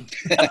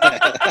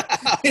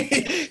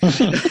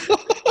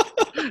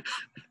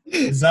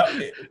 Is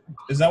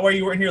that why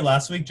you weren't here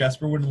last week?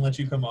 Jasper wouldn't let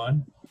you come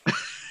on.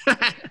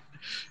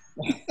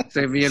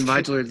 So me and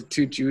Michael are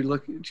too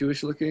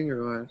Jewish looking,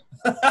 or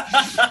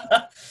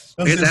what?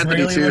 Those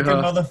Israeli too, looking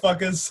huh?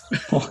 motherfuckers.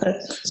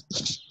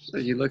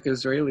 What? You look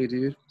Israeli,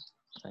 dude.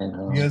 I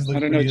know. You guys look I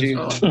don't know, pretty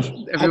dude.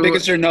 Israeli. How big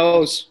is your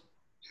nose?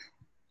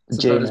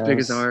 It's about as big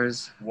as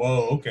ours.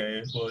 Whoa,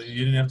 okay. Well,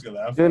 you didn't have to go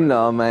that You far.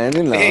 know, man.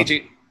 You know. Hey,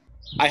 G,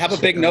 I have a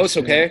big nose,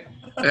 okay?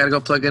 I gotta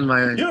go plug in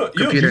my You have a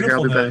computer here.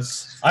 I'll beautiful be back.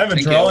 nose. I have a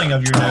Thank drawing you.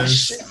 of your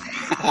nose.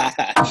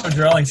 I have a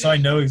drawing, so I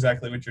know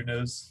exactly what your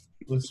nose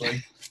looks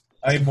like.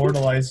 I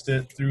immortalized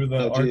it through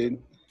the art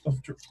Dude.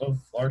 of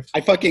art.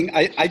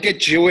 I get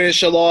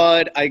Jewish a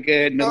lot. I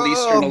get Middle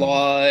Eastern a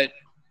lot.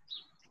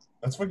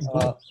 That's fucking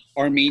cool.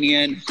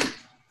 Armenian.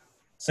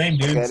 Same,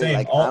 dude. Okay, Same.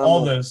 like all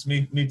animal. those.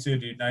 Me too,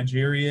 dude.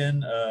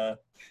 Nigerian.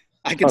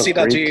 I can see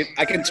that, Greek. G.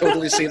 I can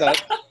totally see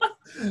that.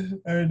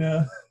 I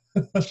know.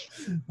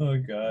 Oh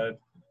God.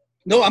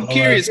 No, I'm Well,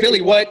 curious, Billy.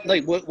 What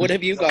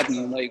have you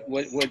gotten? Like,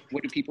 what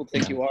do people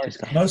think you are?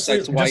 Mostly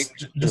Besides white.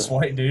 just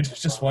white, dude.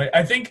 Just white.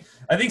 I think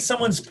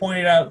someone's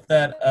pointed out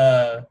that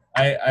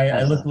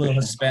I look a little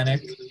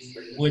Hispanic,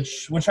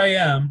 which I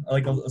am,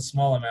 like a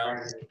small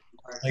amount,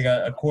 like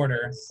a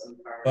quarter,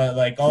 but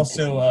like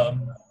also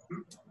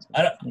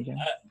at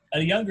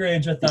a younger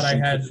age I thought I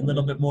had a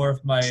little bit more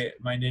of my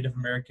Native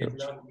American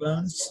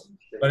cheekbones,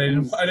 but I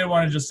didn't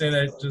want to just say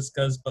that just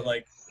because, but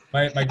like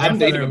my grandfather I'm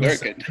Native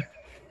was, American.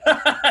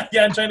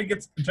 yeah, I'm trying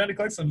to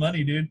collect some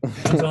money, dude.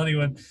 I'm telling you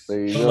what.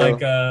 There you But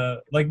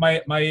go. like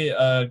my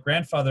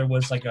grandfather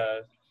was like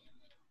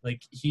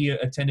he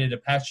attended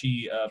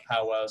Apache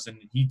powwows, and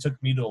he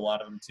took me to a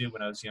lot of them too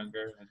when I was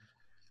younger, and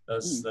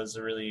those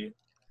are really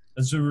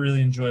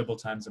enjoyable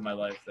times in my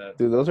life. That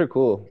Dude, those are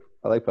cool.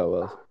 I like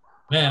powwows.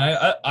 man,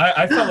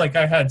 I felt like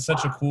I had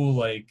such a cool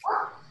like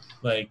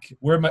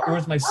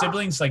whereas my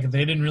siblings, like they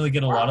didn't really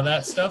get a lot of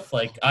that stuff.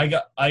 Like I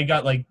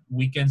got like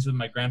weekends with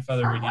my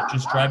grandfather where he'd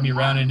just drive me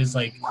around in his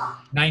like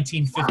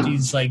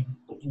 1950s like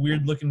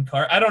weird looking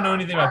car. I don't know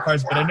anything about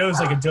cars, but I know it was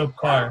like a dope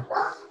car.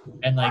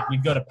 And like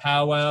we'd go to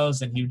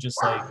powwows, and he would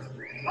just like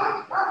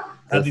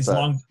have these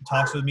long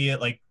talks with me at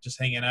like just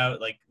hanging out,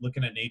 like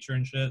looking at nature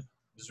and shit. It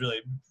was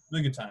really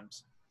good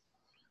times.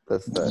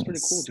 That's Pretty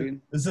cool,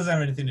 dude. This doesn't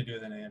have anything to do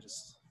with anything.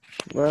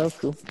 Well, that's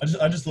cool.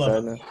 I just love Fair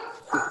him.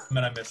 enough.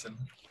 Man, I miss him.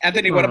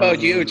 Anthony, what about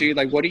you, dude?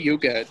 Like, what do you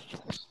get?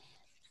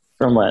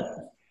 From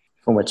what?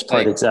 From which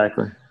part Like-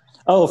 exactly?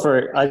 Oh,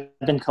 I've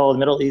been called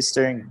Middle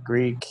Eastern,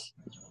 Greek,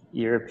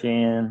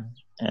 European,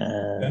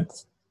 and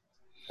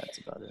that's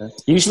about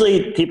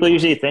it. People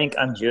usually think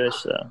I'm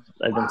Jewish, though.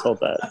 I've been told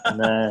that, and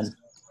then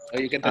Oh,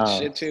 you get that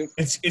shit too?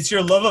 It's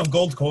your love of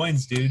gold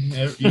coins, dude.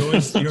 You're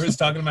always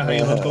talking about how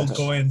you love gold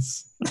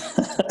coins.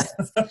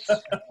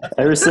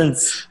 ever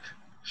since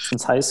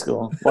high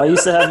school. Well, I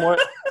used to have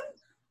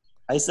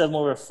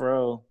more of a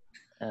fro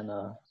and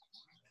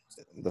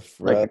The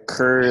like a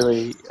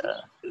curly.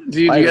 Dude,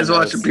 you guys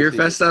watch Beer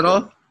Fest at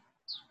all?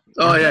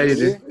 Oh yeah, you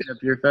do. Yeah,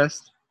 Beer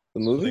Fest.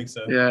 The I movie? think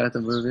so. Yeah, the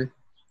movie.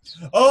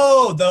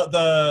 Oh,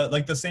 the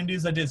like the same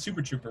dudes that did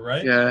Super Trooper,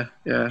 right? Yeah.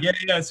 Yeah,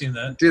 I've seen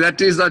that. Dude, that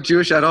dude's not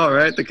Jewish at all,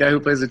 right? The guy who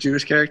plays the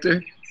Jewish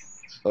character?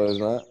 Oh, it's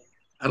not?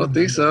 I don't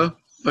think so.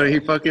 But he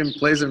fucking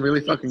plays him really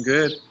fucking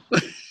good.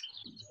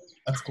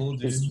 That's cool,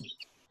 dude.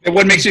 And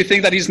what makes you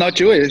think that he's not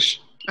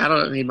Jewish? I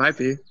don't know. He might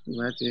be.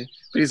 But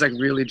he's like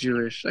really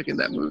Jewish, like in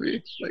that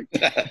movie. Like,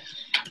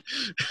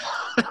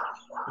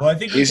 Well, I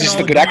think we He's can just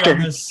all a good agree actor. on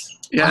this.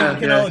 yeah, we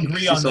can all he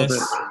agree on sold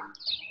this.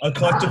 it.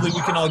 Collectively,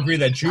 we can all agree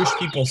that Jewish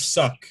people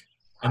suck,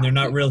 and they're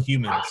not real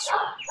humans.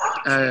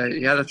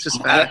 Yeah, that's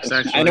just facts,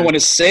 actually. I don't want to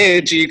say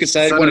it, G, because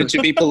I Son wanted of-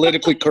 to be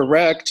politically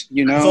correct,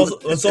 you know?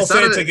 Let's all It's say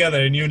not it a-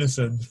 together in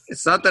unison.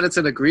 It's not that it's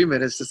an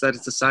agreement. It's just that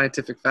it's a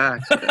scientific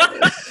fact.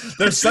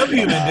 They're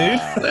subhuman, dude.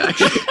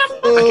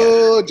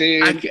 Oh,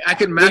 dude. I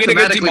can We're going to get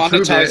mathematically prove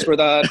demonetized it. for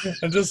that.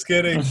 I'm just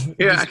kidding.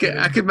 Yeah,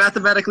 I can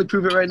mathematically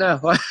prove it right now.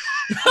 Get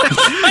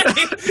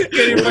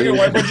your fucking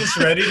whiteboard just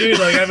ready, dude.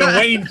 Like I've been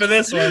waiting for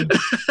this one.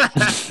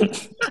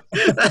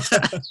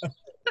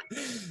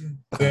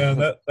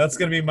 Yeah, that's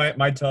gonna be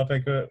my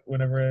topic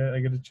whenever I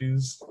get to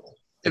choose.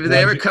 If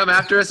they ever come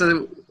after us,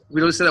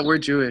 we don't say that we're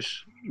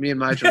Jewish. Me and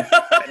Michael.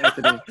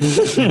 Anthony.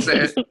 Say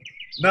it.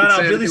 No,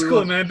 Say Billy's anything we cool,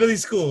 want. man.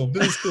 Billy's cool.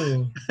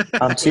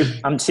 I'm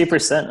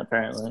 2%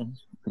 apparently.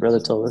 My brother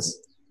told us.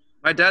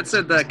 My dad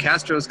said that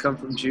Castros come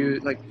from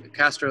like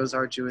Castros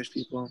are Jewish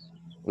people.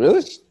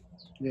 Really?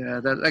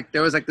 Yeah, that like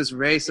there was like this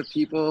race of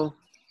people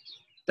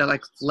that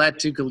like fled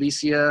to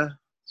Galicia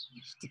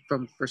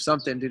for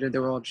something, dude. They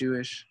were all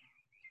Jewish.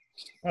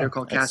 They're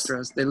called that's-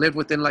 Castros. They lived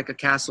within like a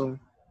castle,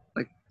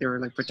 like they were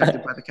like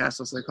protected by the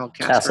castle, so they're called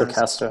Castros. Castle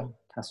Castro.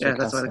 Yeah,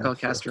 that's why they're called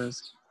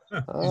Castros.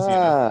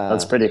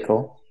 That's pretty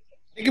cool.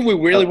 I think if we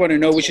really want to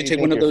know, we You should think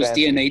take one of you're those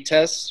fancy. DNA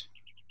tests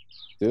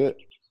Do it.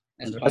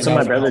 and That's find what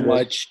my out brother how did.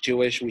 much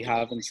Jewish we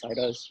have inside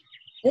us.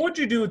 What would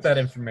you do with that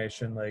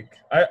information? Like,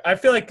 I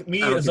feel like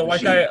me I don't as a give a white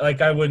shit. guy,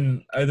 like I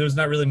wouldn't. There's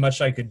not really much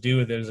I could do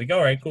with it. It's like,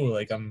 all right, cool.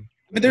 Like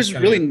But there's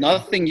Kinda- really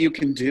nothing you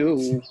can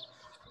do.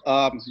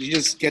 You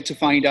just get to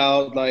find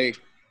out like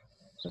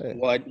Hey.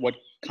 what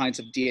kinds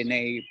of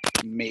DNA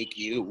make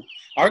you.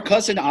 Our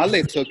cousin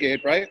Ale took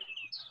it, right?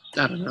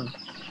 I don't know.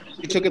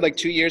 She took it like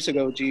 2 years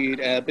ago, dude.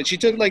 But she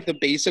took like the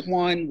basic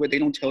one where they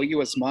don't tell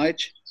you as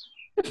much.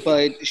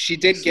 But she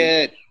did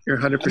get, You're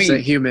 100% I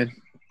mean- human.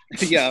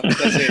 yeah,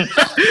 that's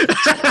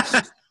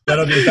it.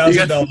 that'll be You got-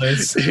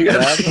 $1,000. You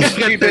got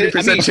Dude, but,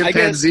 30%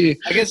 chimpanzee.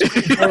 I guess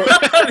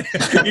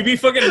for, You'd be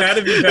fucking mad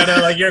if you found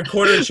out like you're a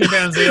quarter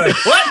chimpanzee. Like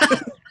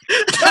what?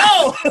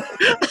 No.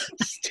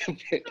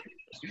 stupid.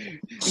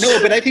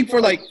 No, but I think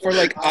for like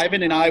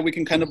Ivan and I, we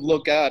can kind of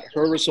look at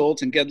her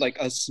results and get like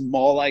a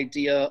small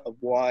idea of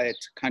what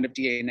kind of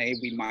DNA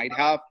we might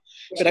have.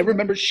 But I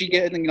remember she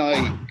getting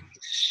like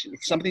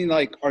something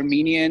like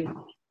Armenian,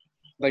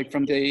 like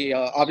from the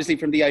obviously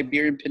from the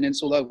Iberian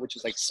Peninsula, which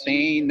is like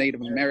Spain, Native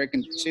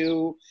American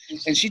too.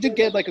 And she did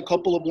get like a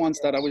couple of ones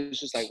that I was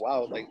just like,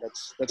 wow, like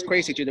that's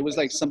crazy, dude. It was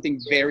like something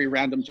very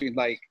random to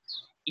like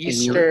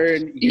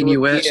Eastern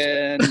Inuit.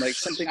 European, like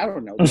something I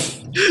don't know.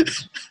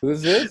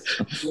 Who's this?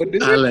 What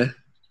is it? Ale.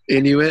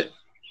 Inuit.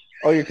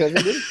 Oh, your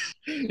cousin did?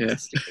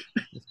 Yes.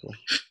 That's cool.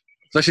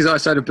 So she's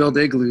always trying to build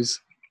igloos.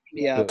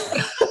 Yeah.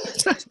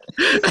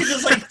 She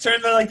just like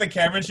turned the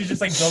camera. And she's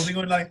just like building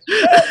one. Like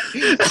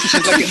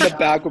She's like in the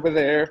back over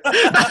there.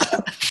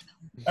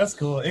 that's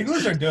cool.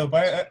 Igloos are dope.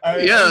 I Yeah,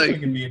 wish I like-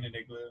 could be in an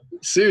igloo.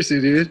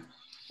 Seriously, dude.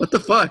 What the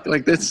fuck?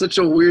 Like that's such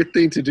a weird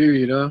thing to do,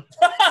 you know?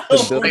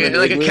 Build Like, an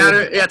like a igloo?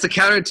 counter. Yeah, it's a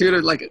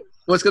counterintuitive. Like,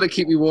 what's gonna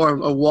keep me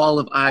warm? A wall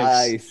of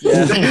ice. Ice.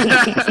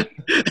 Yeah.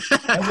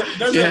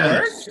 Does Yeah.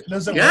 it work?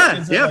 Does it work? Yeah,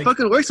 Is it yeah, like,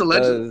 fucking works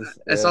allegedly.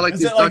 I saw like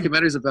Is these it like-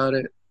 documentaries about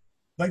it.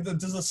 like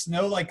does the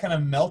snow like kind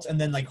of melt and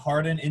then like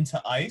harden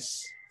into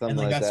ice? Something And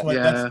like like that's that. what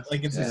Yeah. that's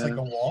like. It's just Yeah. like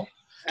a wall.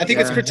 I think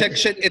it's Yeah.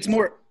 protection. It's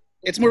more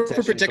for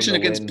Protection protection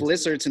from the against wind.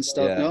 blizzards and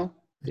stuff, Yeah. no?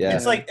 Yeah.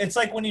 It's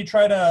like when you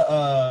try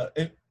to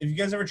if you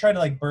guys ever try to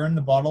like burn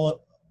the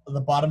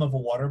bottom of a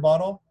water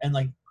bottle and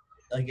like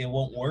it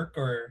won't work,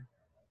 or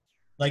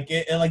like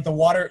it like the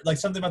water, like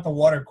something about the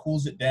water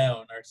cools it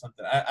down or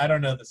something. I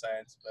don't know the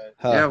science, but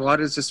Huh. Yeah,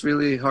 water's just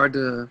really hard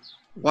to.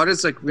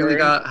 Water's like really Burn.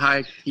 got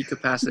high heat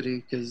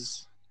capacity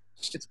because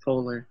it's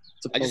polar.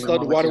 It's a I just polar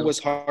thought water molecule. was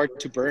hard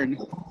to burn.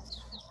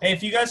 hey,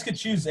 if you guys could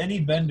choose any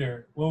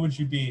bender, what would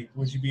you be?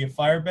 Would you be a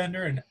fire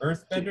bender, an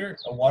earth bender,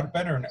 a water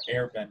bender, or an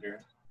air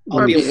bender?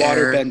 I'll be a Probably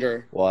water air.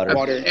 bender. Water.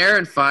 Water. Air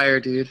and fire,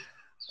 dude.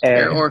 Air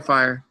Air. or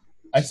fire.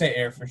 I'd say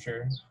air for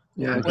sure.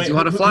 Yeah, because Wait, you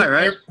want to who- fly, who-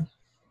 right?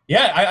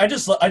 Yeah, I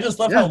just love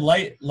Yeah. how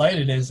light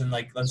it is and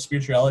like the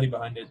spirituality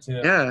behind it too.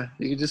 Yeah,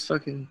 you can just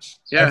fucking.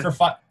 Yeah. Yeah, For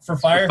fire,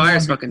 who fire's wanna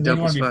be- fucking who dope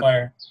wanna as be fuck.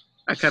 fire?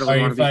 I kind of Are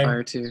you want to be fire?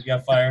 fire too. You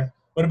got fire.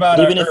 What about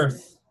Even if-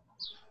 earth?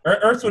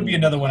 Earth would be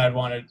another one I'd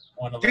want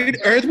to learn. Dude,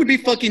 Earth would be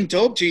fucking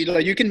dope, G.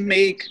 Like you can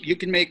make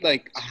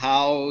like a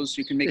house.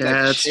 You can make Yeah, like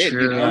that's shit.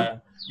 true. You know? Yeah,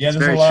 yeah. It's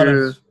There's very a lot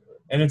true. of,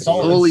 and it's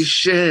all. Holy it's,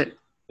 shit!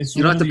 it's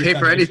You don't have to literally pay your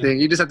for foundation.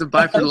 anything. You just have to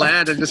buy for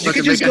land and just You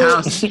fucking could make just a go.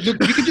 house.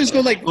 You could just go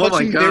like Oh my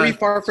fucking very God.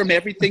 far from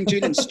everything,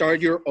 dude, and start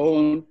your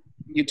own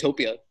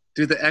utopia.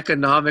 Dude, the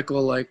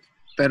economical like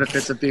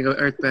benefits of being an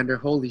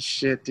earthbender. Holy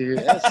shit, dude!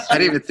 Yes. I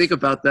didn't even think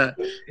about that.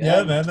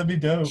 Yeah, man, that'd be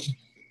dope.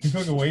 You're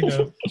fucking way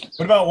dope.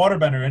 What about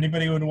waterbender?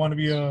 Anybody would want to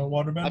be a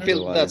waterbender? I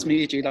feel water. that's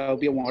me, dude. I'll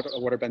be a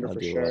waterbender I'll for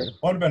do sure.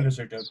 water. Waterbenders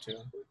are dope too.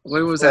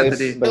 What was Well,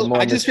 Anthony? But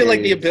more I just feel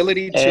like the mysterious.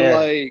 ability to Air.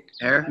 like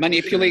Air?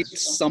 manipulate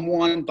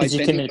someone by 'Cause you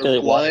can bending their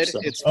manipulate water, blood. so-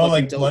 It's Oh, fucking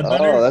like dope. blood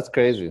bender? Oh, that's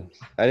crazy.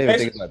 I didn't even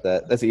think about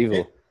that. That's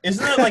evil.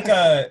 Isn't that like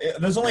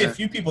there's only a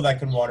few people that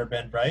can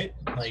waterbend, right?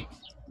 Like,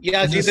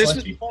 Yeah, is dude. it There's.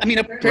 select people? I mean,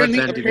 apparently,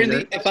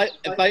 Bloodbending,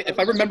 if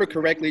I remember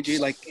correctly, G,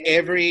 like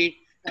every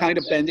kind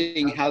of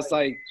bending has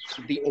like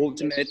the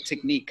ultimate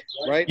technique,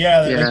 right?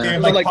 Yeah, Yeah. like, they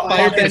have, So, like, pockets,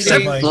 firebending-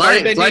 Except like,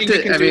 flight. Firebending, Flight you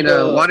did, can I do mean,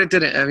 the- water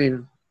didn't. I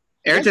mean,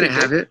 air Yes, it didn't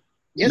did. have it.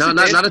 Yes, No, it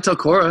not did. not until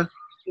Korra.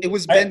 It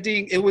was I-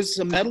 bending. It was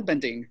a metal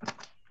bending.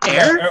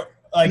 Air?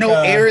 Like, No,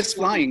 air is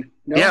flying.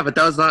 No? Yeah, but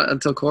that was not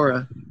until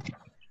Korra.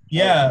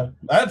 Yeah,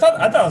 I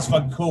thought it was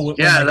fucking cool. When,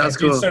 Yeah, like, that was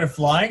dude cool. started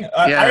flying.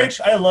 Yeah.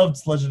 I loved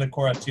Legend of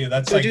Korra too.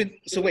 That's So, like dude.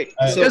 So wait.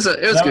 Uh, So It was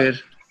that- good.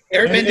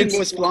 airbending it's-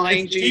 was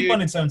flying, it's cheap G.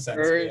 on its own sense.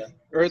 Earth,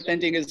 earth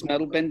bending is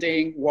metal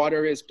bending.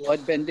 Water is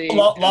blood bending. Yeah.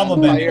 Lava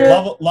and bending. Fire,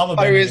 Lava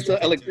fire bending is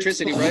the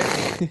electricity,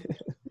 right?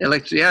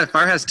 Yeah,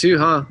 fire has two,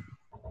 huh?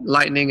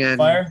 Lightning and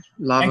Fire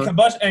lava.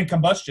 and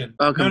combustion.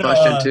 Oh, No, no,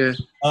 combustion too.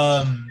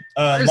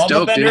 Lava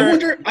dope, dude.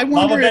 bender. I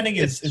Lava wonder. bending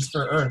If, is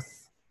for Earth.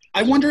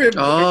 I wonder if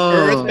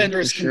Oh,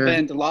 earthbenders for can sure.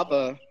 bend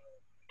lava.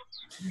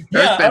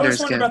 Yeah, I always Earthbenders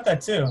wondered can. about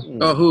that too.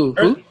 Oh, who?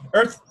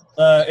 Earth,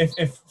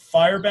 if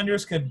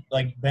firebenders could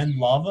like bend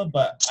lava,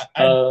 but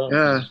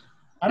Yeah.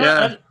 I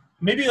don't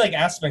maybe like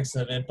aspects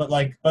of it, but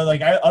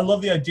I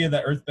love the idea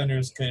that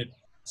earthbenders could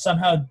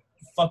somehow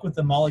fuck with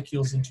the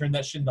molecules and turn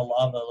that shit into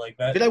lava like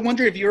that. But I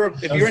wonder if you're an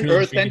really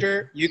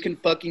earthbender, you can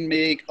fucking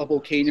make a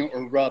volcano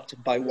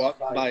erupt by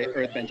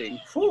earthbending.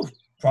 Whew,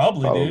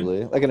 probably,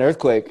 dude. Like an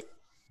earthquake.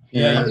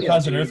 Yeah, you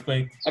cause an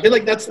earthquake. I feel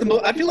like that's the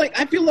most. I feel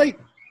like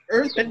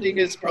earthbending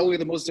is probably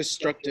the most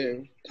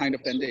destructive kind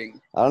of bending.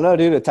 I don't know,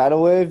 dude. A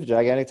tidal wave,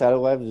 gigantic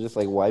tidal wave, to just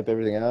like wipe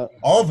everything out.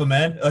 All of them,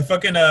 man. Like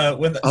fucking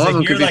when all of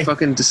them Zahir, could be like,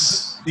 fucking.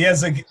 Yeah,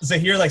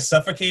 Zahir like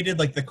suffocated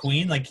like the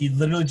queen. Like he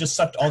literally just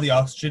sucked all the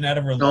oxygen out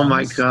of her lungs. Oh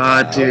my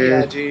god,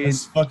 dude!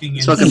 It's fucking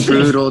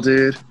brutal,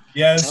 dude.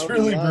 Yeah, it's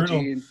really brutal.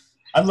 Dude.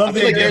 I love I the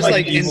feel like idea there's of,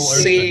 like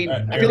insane.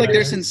 Earthbender. I feel like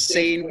there's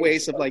insane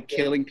ways of like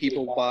killing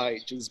people by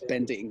just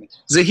bending.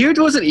 Zahir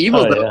wasn't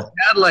evil though. Yeah. He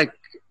had like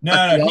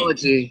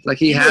theology. Like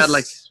he had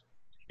like.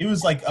 He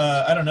was like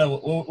I don't know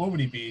what would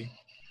he be?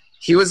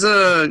 He was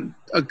a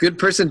good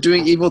person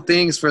doing evil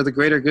things for the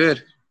greater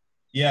good.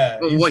 Yeah.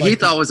 What he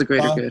thought was the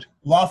greater good.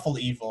 Lawful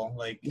evil,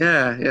 like.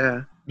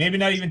 Yeah. Maybe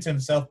not even to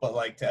himself, but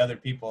like to other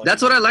people.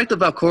 That's what I liked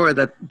about Korra,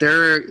 that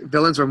their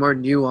villains were more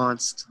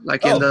nuanced.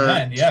 Like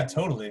yeah,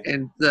 totally.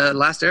 In the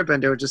Last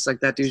Airbender, were just like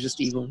that dude's just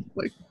evil.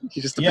 Like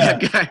he's just a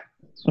bad guy.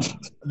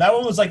 That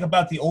one was like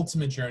about the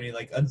ultimate journey,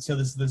 like until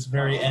this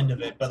very end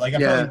of it. But like I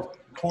feel like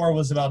Korra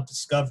was about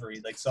discovery,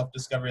 like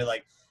self-discovery,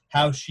 like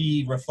how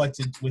she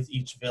reflected with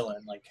each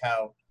villain, like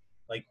how.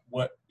 Like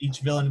what each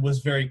villain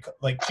was very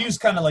like she was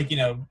kind of like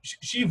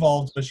she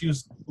evolved, but she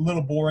was a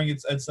little boring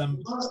at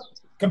some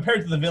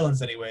compared to the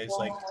villains, anyways.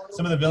 Like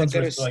some of the villains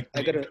were like.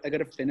 I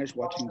gotta finish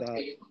watching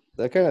that.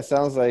 That kind of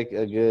sounds like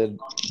a good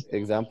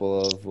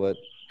example of what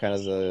kind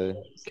of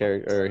the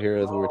character or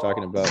heroes we were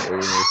talking about. Where,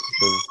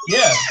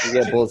 you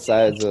get both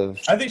sides of.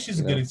 I think she's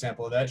a good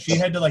example of that. She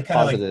had to like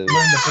kind of like learn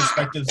the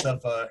perspectives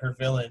of her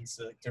villains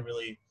to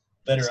really.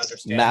 Better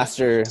understand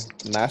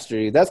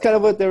mastery. That's kind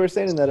of what they were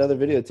saying in that other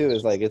video too.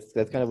 Is like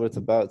that's kind of what it's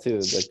about too.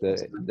 Like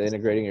the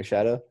integrating your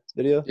shadow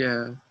video.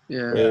 Yeah.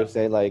 Where they were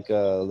saying like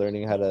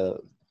learning how to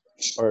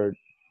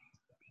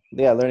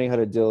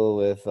deal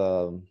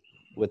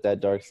with that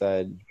dark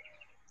side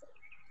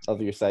of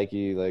your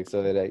psyche. Like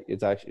so that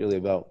it's actually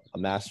about a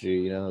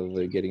mastery.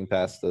 Like getting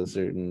past those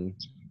certain.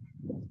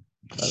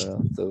 I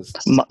don't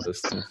know those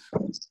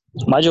things.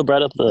 Majo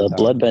brought up the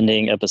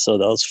bloodbending episode.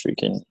 That was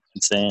freaking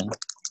insane.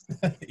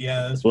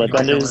 Yeah, that's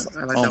bloodbenders.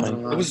 I like that one a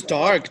lot. It was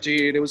dark,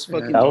 dude. It was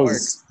fucking dark.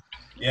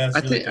 Yeah,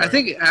 I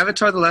think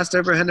Avatar: The Last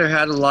Airbender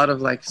had a lot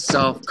of like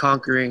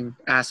self-conquering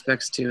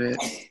aspects to it.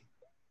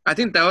 I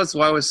think that was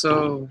why it was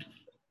so.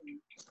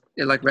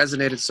 It like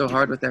resonated so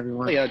hard with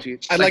everyone. Yeah,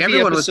 dude. Like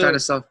everyone was trying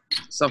to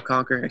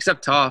self-conquer,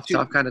 except Toph.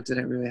 Toph kind of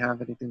didn't really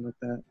have anything like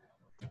that.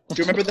 Do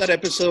you remember that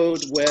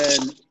episode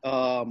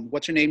when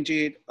what's her name,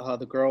 Jade?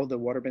 The girl, the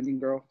waterbending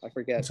girl. I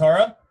forget.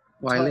 Katara.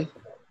 Wiley.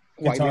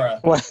 Katara.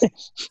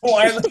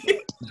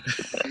 Wiley.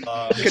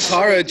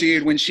 Katara,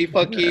 dude, when she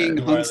fucking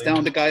hunts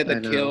down the guy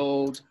that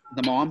killed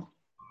the mom.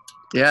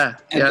 Yeah.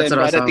 And then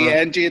right at the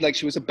end, dude, like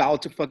she was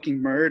about to fucking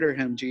murder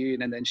him,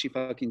 dude, and then she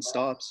fucking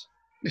stops.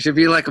 It should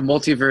be like a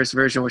multiverse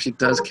version where she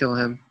does kill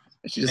him.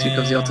 And she just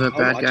becomes the ultimate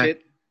bad guy.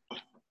 It.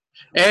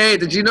 Hey,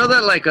 did you know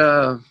that like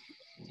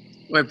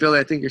wait, Billy,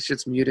 I think your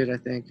shit's muted, I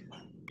think.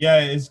 Yeah,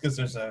 it's because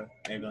there's a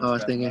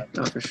thingy.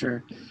 Oh, for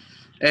sure.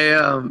 Hey,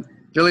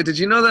 Billy, did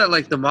you know that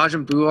like the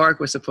Majin Buu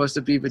arc was supposed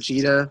to be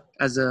Vegeta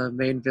as a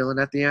main villain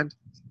at the end?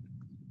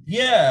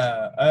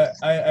 Yeah,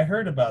 I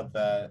heard about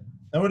that.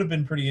 That would have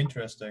been pretty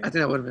interesting. I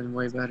think that would have been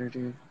way better,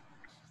 dude.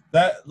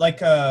 That like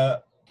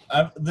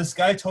this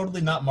guy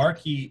totally not Mark.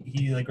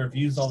 He like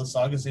reviews all the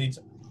sagas and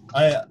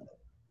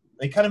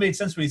it kind of made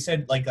sense what he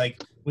said.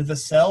 Like with the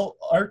Cell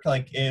arc,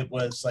 like it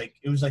was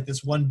like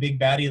this one big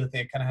baddie that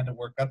they kind of had to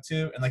work up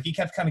to, and like he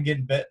kept kind of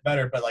getting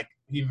better, but like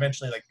he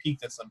eventually like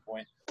peaked at some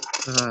point.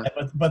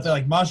 But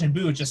like Majin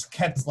Buu just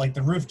kept like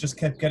the roof just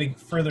kept getting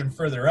further and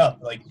further up.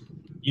 Like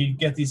you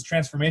get these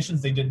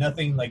transformations, they did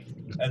nothing, like,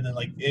 and then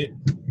like it,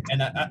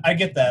 and I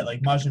get that.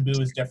 Like Majin Buu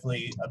is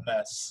definitely a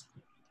mess.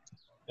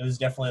 It was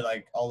definitely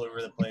like all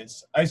over the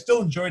place. I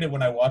still enjoyed it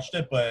when I watched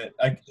it, but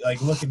I like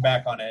looking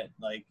back on it,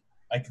 like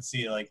I could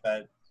see like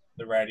that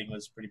the writing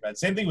was pretty bad.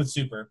 Same thing with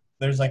Super.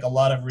 There's like a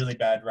lot of really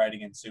bad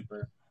writing in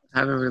Super. I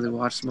haven't really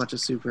watched much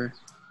of Super.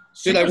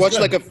 Dude, I watched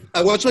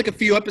like a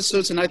few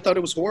episodes and I thought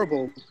it was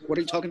horrible. What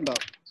are you talking about?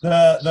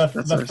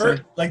 The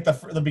first, like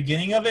the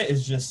beginning of it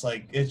is just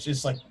like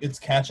it's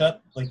catch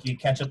up. Like you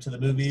catch up to the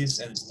movies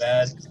and it's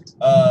bad.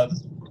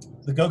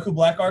 The Goku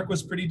Black arc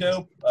was pretty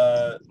dope.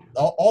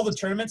 All the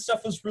tournament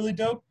stuff was really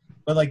dope.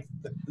 But like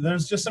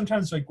there's just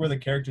sometimes like where the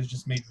characters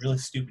just made really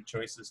stupid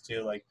choices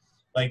too. Like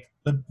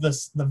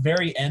the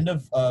very end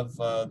of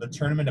the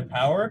Tournament of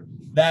Power,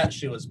 that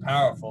shit was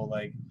powerful.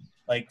 Like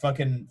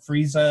fucking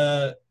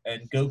Frieza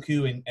and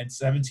Goku and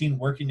 17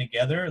 working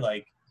together,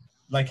 like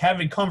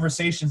having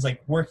conversations,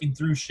 like working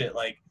through shit,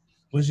 like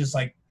was just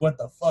like, what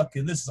the fuck?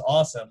 This is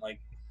awesome.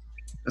 Like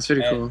that's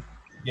pretty cool.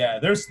 Yeah,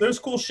 there's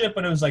cool shit,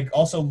 but it was like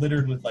also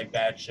littered with like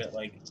bad shit.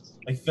 Like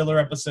filler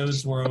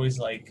episodes were always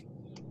like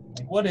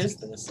what is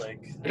this?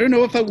 Like I don't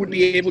know if I would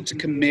be able to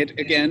commit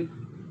again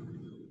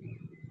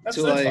that's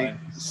like fine.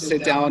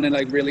 sit down and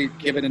like really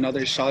give it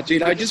another shot,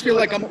 dude. I just feel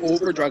like I'm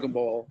over Dragon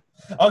Ball.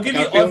 I'll give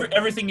you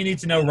everything you need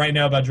to know right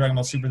now about Dragon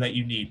Ball Super that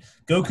you need.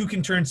 Goku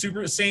can turn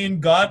Super Saiyan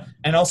God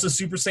and also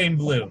Super Saiyan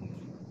Blue.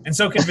 And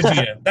so can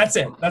Vegeta. That's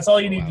it. That's all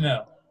you need to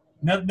know.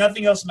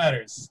 Nothing else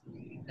matters.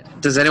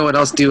 Does anyone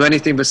else do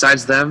anything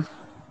besides them?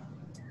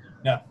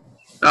 No.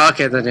 Oh,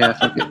 okay, then yeah.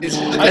 Fuck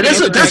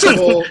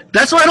it.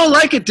 That's why I don't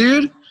like it,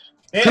 dude.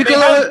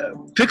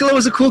 Piccolo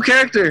was a cool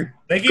character.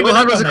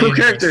 Gohan was a cool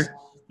character.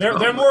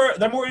 They're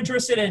more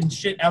interested in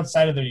shit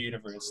outside of their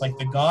universe, like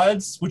the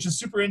gods, which is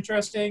super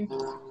interesting.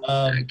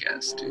 I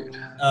guess, dude.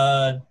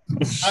 I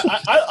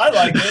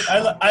like it.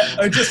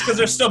 I just because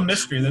there's still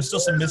mystery. There's still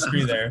some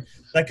mystery there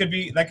that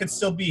could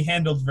still be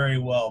handled very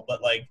well.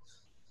 But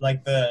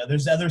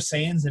there's other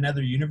Saiyans in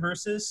other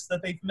universes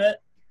that they've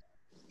met.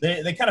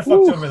 They kind of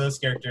fucked over those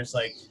characters.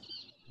 Like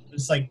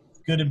it's like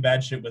good and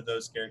bad shit with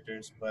those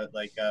characters. But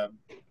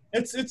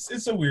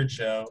it's a weird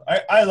show.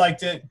 I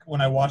liked it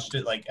when I watched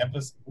it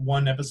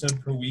one episode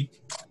per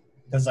week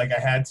because I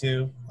had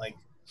to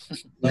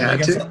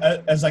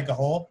as like a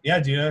whole. Yeah,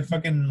 dude. I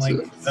fucking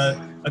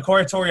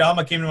Akira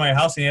Toriyama came to my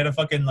house and he had a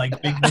fucking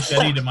big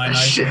machete to my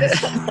knife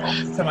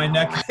to my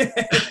neck.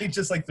 He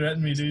just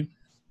threatened me, dude.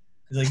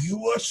 He's like, "You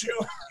watch you."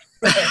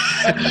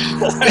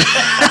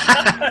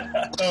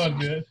 Oh,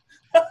 dude.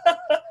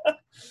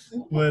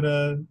 But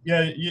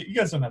yeah, you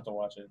guys don't have to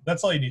watch it.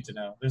 That's all you need to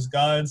know. There's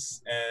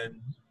gods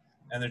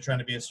and they're trying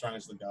to be as strong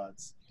as the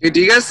gods. Dude,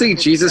 do you guys think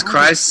Jesus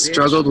Christ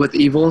struggled with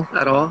evil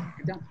at all?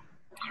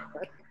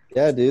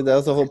 Yeah, dude, that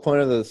was the whole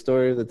point of the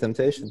story of the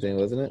temptation thing,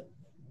 wasn't it?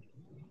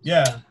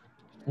 Yeah,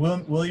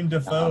 William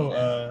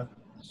Dafoe.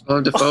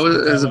 William Dafoe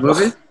is a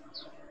movie.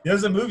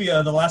 There's a movie,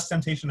 The Last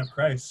Temptation of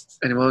Christ.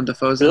 And William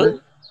Dafoe's in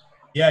it?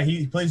 Yeah,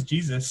 he plays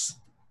Jesus,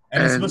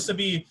 and it's supposed to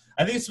be.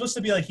 I think it's supposed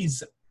to be like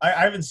he's. I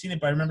haven't seen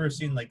it, but I remember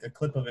seeing a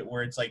clip of it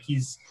where it's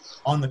he's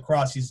on the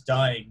cross, he's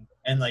dying,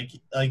 and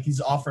he's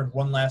offered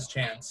one last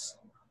chance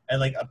at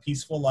a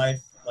peaceful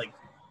life,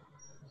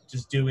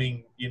 just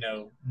doing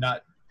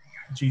not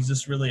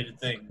Jesus related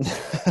things.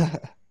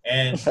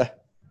 And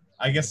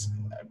I guess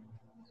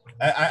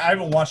I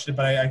haven't watched it,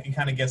 but I can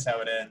kind of guess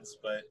how it ends.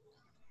 But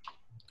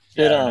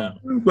yeah,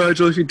 well,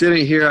 Joel, if you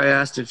didn't hear, I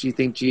asked if you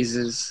think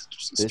Jesus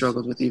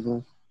struggled with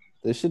evil.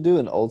 They should do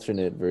an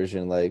alternate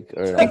version, or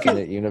an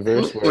alternate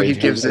universe where he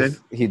gives in.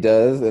 He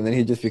does, and then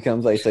he just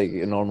becomes a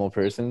normal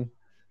person.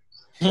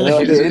 And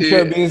then, the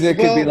intro music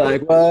could be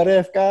 "What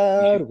if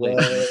God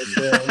was?"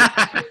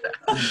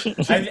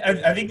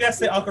 I think that's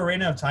the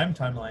Ocarina of Time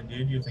timeline,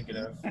 dude. You're thinking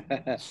of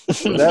that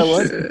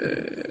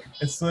one.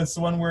 It's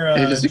the one where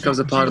he just becomes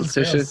a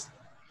politician.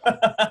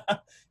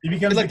 He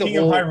becomes the king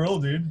of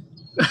Hyrule, dude.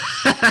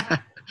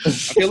 I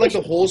feel like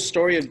the whole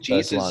story of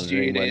Jesus,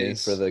 dude,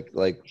 is for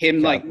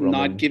him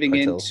not giving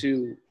in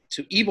to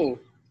evil,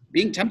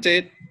 being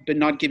tempted but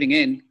not giving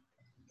in.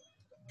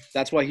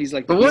 That's why he's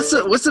But what's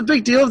the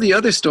big deal of the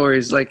other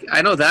stories?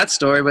 I know that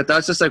story, but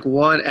that's just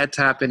one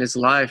etap in his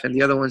life, and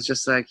the other one's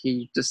just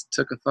he just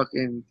took a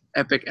fucking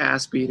epic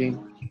ass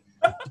beating.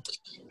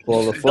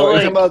 Well, you're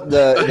talking about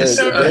the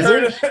never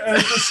heard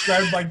it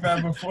described like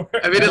that before.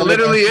 I mean, it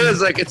literally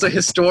is it's a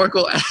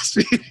historical ass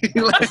beating.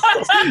 Dude,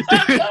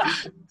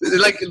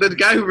 the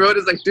guy who wrote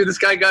it is dude, this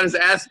guy got his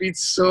ass beat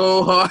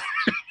so hard.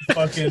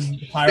 Fucking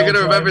you're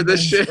gonna remember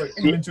this shit.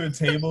 He went to a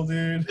table,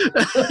 dude.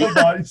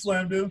 Body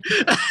slammed him.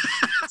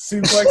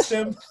 Suplexed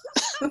him.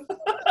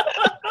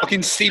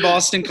 Fucking Steve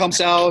Austin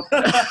comes out.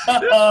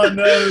 Oh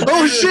no!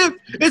 Oh shit!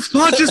 It's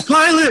Pontius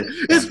Pilate!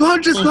 It's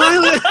Pontius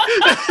Pilate!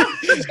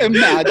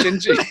 Imagine.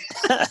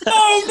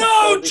 Oh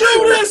no,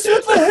 Judas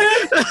with the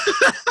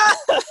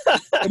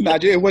hit!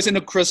 Imagine it wasn't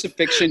a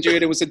crucifixion,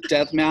 dude. It was a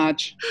death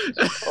match.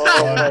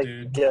 Oh my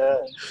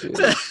god!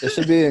 It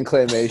should be in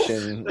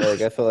claymation.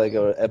 I feel like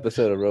an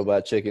episode of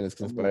Robot Chicken is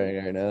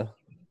conspiring right now.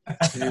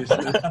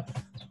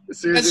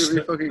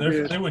 Seriously, fucking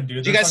good. They wouldn't do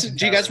it. Do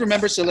you guys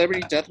remember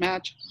Celebrity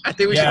Deathmatch? I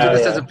think we should do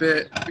this as a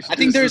bit. I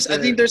think there's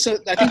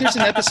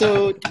an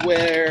episode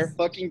where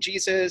fucking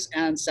Jesus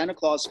and Santa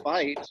Claus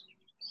fight.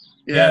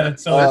 Yeah,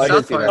 so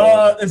South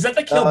Park. Is that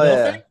the Kill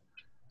Bill thing?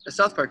 It's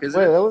South Park,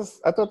 isn't it? Wait,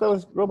 I thought that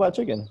was Robot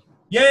Chicken.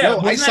 Yeah, no,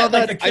 I saw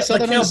that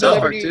on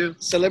Celebrity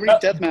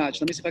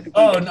Deathmatch. Let me see if I can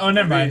find it.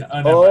 Never mind.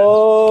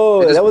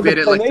 Oh, that was the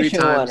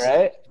claymation one,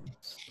 right?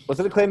 Was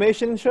it a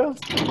claymation show?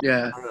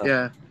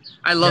 Yeah.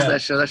 I love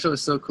that show. That show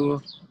was so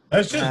cool.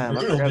 That's just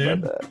brutal,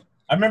 dude.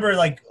 I remember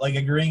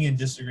agreeing and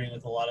disagreeing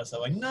with a lot of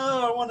stuff.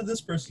 No, I wanted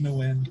this person to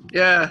win.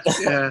 Yeah.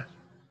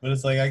 But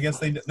it's I guess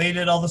they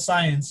did all the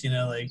science,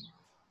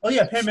 oh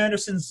yeah, Pam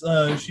Anderson's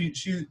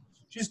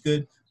she's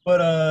good,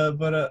 but I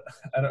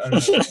don't know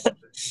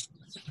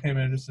Pam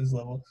Anderson's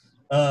level.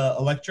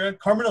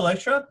 Carmen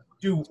Electra,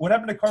 dude, what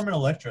happened to Carmen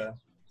Electra?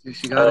 Dude,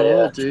 she got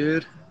old,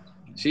 dude.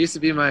 She used to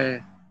be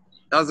that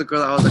was a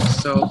girl that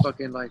was so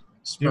fucking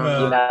strong.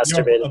 You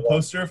masturbated a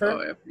poster of her?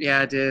 Oh, yeah,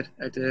 I did.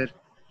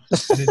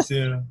 I did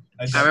too.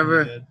 I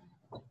remember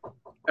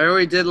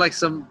we did like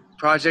some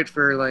project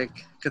for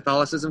like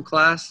Catholicism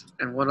class,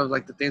 and one of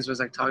like the things was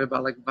like talking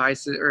about like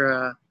vices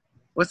or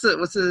what's the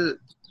the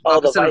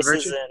opposite of vices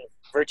virtue? and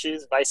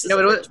virtues, vices. Yeah,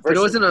 and but it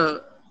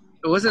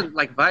wasn't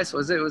like vice,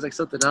 was it? It was like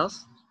something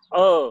else.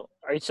 Oh,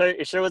 are you sure?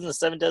 You sure it wasn't the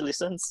 7 deadly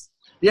sins?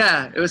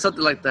 Yeah, it was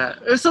something like that.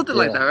 It was something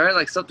like that, right?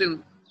 Like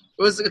something.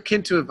 It was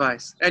akin to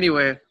advice.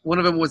 Anyway, one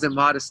of them was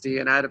immodesty,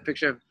 and I had a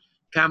picture of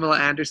Pamela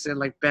Anderson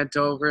like bent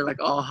over,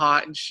 like all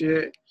hot and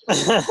shit.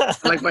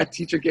 Like my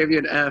teacher gave me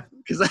an F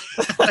because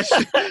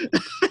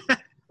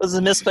Was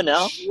it Miss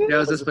Pinnell? Yeah, it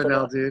was Miss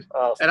Pinnell, dude.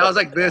 Oh, and I was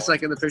like this,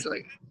 like in the picture,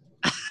 like.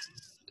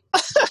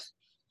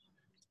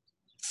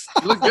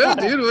 You look good,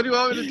 dude. What do you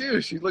want me to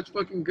do? She looks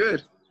fucking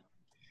good.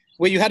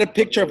 Wait, you had a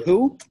picture of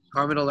who?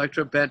 Carmen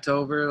Electra bent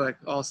over, like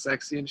all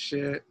sexy and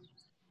shit.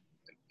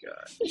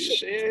 God.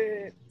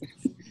 Shit.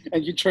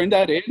 And you turned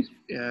that in?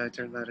 Yeah, I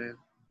turned that in.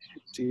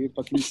 Dude,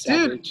 fucking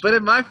savage. Dude, but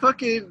in my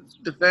fucking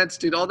defense,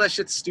 dude, all that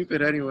shit's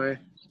stupid anyway.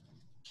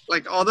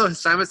 Like all the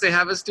assignments they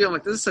have us do, I'm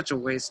like, this is such a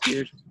waste,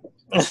 dude.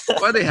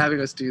 Why are they having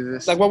us do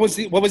this? Like, what was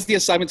the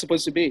assignment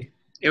supposed to be?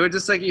 It would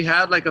just like you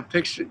had like a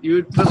picture. You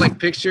would put like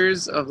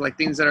pictures of like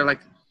things that are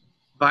like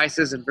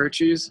vices and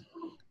virtues,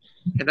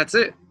 and that's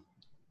it.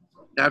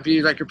 That'd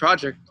be like your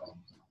project.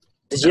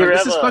 Did you ever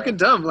this is fucking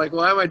dumb. Like,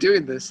 why am I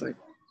doing this? Like,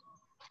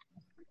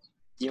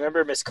 do you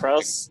remember Miss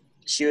Krause?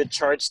 She would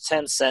charge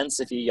 10 cents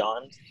if you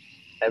yawned,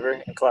 ever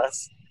in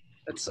class.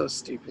 That's so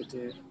stupid,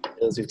 dude.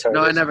 It was retarded.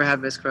 No, I never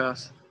had Miss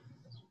Krause.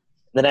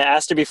 Then I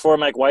asked her before, I'm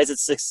like, why is it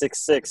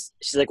 666?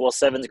 She's like, well,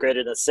 7's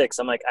greater than 6.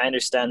 I'm like, I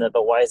understand that,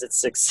 but why is it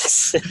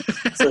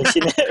 666? So she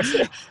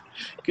never.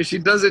 Because she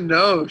doesn't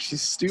know.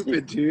 She's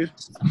stupid, dude.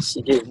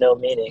 She gave no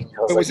meaning.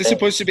 But was this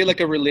supposed to be like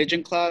a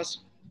religion class?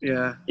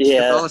 Yeah.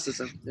 Yeah.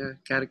 Catholicism. Yeah,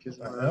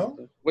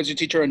 catechism. Was your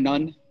teacher a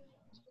nun?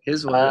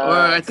 His one. Or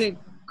I think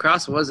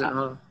Krause wasn't,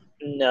 huh?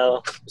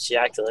 No, she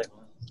acted like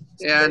one.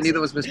 Yeah, neither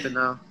was Miss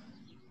Pinnell.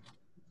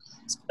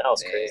 That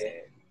was crazy.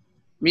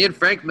 Me and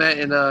Frank met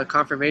in a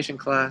confirmation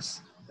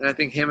class. And I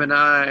think him and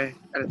I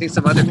think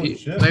some other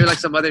people, maybe like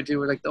some other dude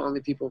were like the only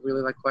people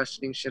really like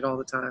questioning shit all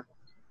the time.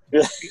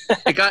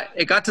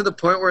 It got to the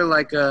point where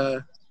like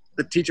the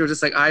teacher was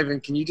just like, Ivan,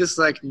 can you just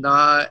like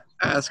not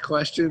ask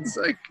questions?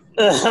 Like,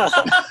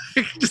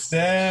 just,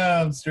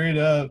 damn, straight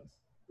up.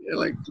 Yeah,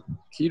 like,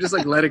 can you just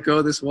like let it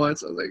go this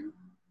once? I was like,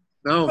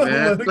 no,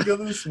 man. Let it go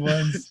this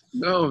once.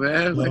 No,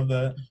 man. Love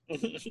that.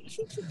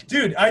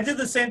 Dude, I did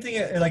the same thing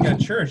at, like at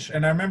church,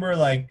 and I remember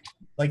like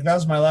that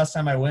was my last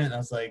time I went. I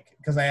was like,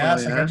 because I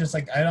asked, like, I just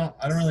like I don't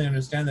really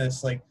understand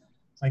this. Like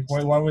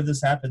why would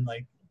this happen?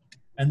 Like,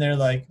 and they're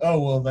like, oh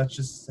well, that's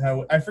just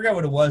how. I forgot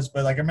what it was,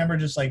 but like I remember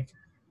just like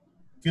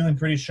feeling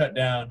pretty shut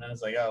down. And I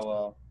was like, oh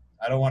well,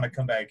 I don't want to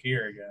come back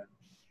here again.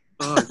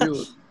 Oh,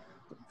 dude.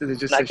 Did they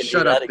just say,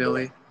 shut up,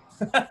 Billy?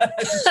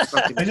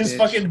 They just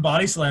fucking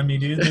body slammed me,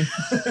 dude.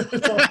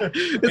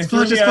 It's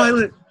just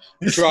violent.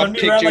 They spun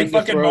me around like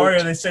fucking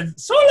Mario. They said,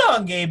 so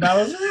long, gay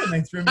Bowser, and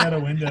they threw me out a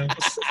window.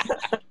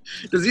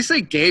 Does he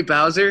say gay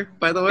Bowser,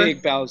 by the way?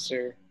 Big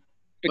Bowser.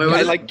 Wait,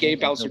 I like gay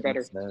Bowser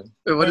better.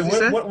 Wait, what does he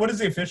say? What does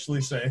he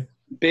officially say?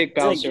 Big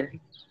Bowser.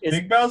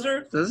 Big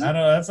Bowser? I don't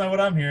know. That's not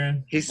what I'm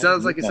hearing. He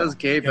sounds like he says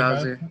gay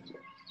Bowser.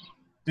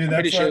 Dude,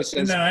 that's what,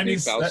 in the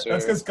 90s.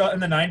 That's because in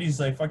the 90s,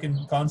 like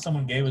fucking calling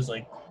someone gay was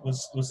like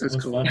was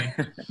cool. Funny.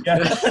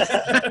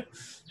 Yeah,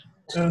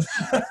 it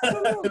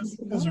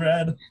was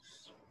rad.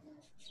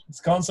 It's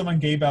calling someone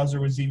gay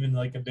Bowser was even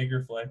like a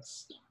bigger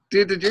flex.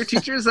 Dude, did your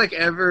teachers like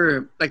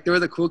ever like they were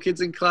the cool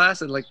kids in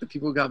class and like the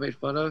people who got made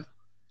fun of?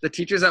 The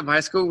teachers at my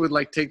school would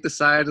like take the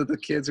side of the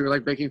kids who were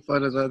like making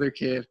fun of the other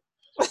kid.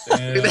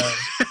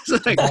 So,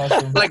 like,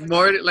 awesome. Like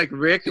Morty, like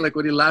Rick, like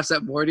when he laughs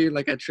at Morty,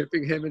 like at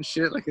tripping him and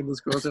shit, like and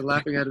those girls are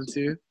laughing at him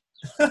too.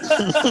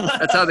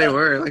 That's how they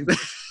were. Like,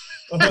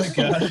 oh my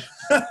god,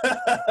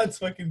 that's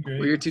fucking great.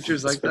 Were your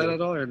teachers like that at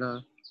all or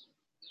not?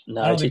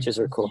 No, our teachers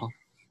were cool.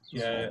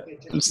 Yeah.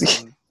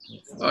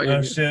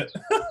 Oh shit.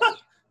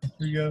 Here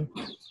we go.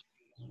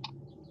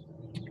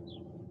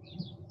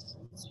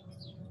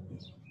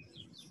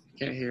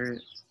 Can't hear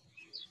it.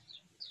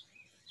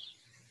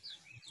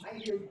 I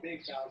hear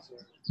Big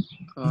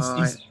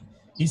Bowser.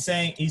 He's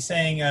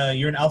saying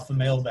you're an alpha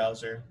male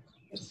Bowser,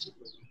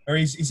 or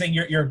he's saying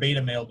you're a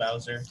beta male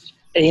Bowser.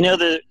 Hey, you know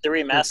the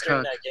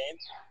remastering that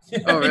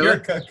game? Oh really? You're a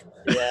cook.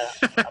 Yeah,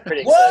 I'm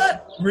pretty excited.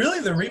 What?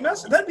 Really? The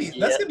remaster?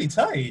 That's gonna be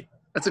tight.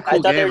 That's a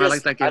cool game. I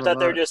like that game. I thought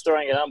they were just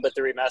throwing it on, but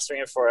they're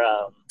remastering it for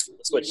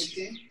Switch.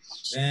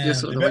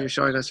 Just the one you're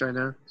showing us right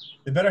now.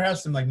 They better have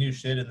some like new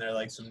shit in there,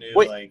 like some new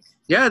like.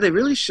 Yeah, they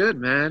really should,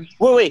 man.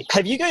 Wait.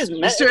 Have you guys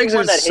met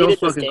anyone that hated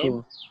this game?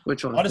 Cool.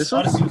 Which one? Odyssey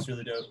was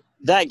really dope.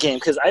 That game,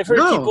 because I've heard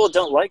people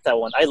don't like that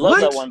one. I love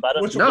that one, but I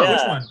don't. Which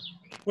one?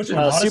 Which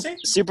one? Odyssey?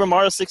 Super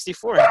Mario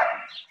 64.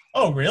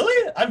 Oh,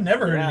 really? I've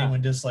never heard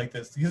anyone dislike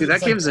this. Dude,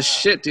 that game's a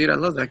shit, dude. I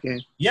love that game.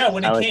 Yeah,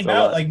 when it came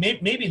out, like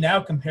maybe now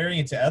comparing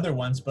it to other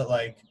ones, but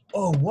like,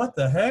 oh, what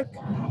the heck?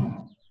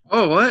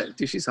 Oh, what?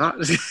 Dude, she's hot.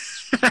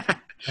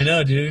 I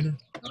know, dude.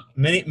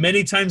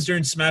 Many times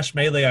during Smash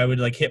Melee, I would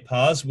like hit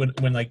pause when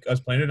like I was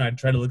playing it, and I'd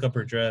try to look up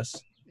her dress.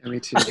 Yeah, me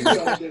too.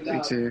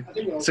 Me too.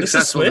 This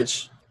is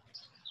Switch.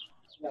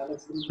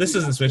 This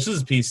isn't Switch. This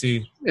is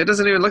PC. It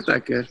doesn't even look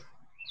that good.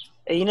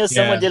 Hey, you know,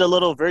 someone Yeah. did a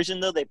little version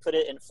though. They put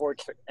it in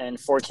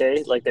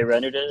 4K, like they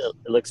rendered it.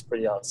 It looks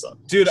pretty awesome.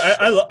 Dude,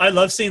 I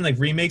love seeing like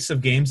remakes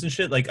of games and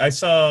shit. Like I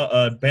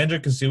saw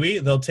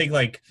Banjo-Kazooie. They'll take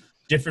like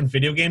different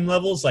video game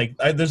levels. Like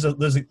there's a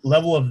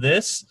level of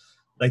this,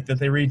 like that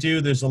they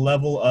redo. There's a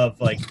level of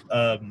like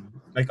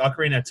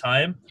Ocarina of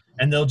Time,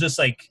 and they'll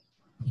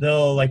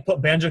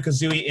put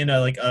Banjo-Kazooie in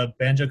a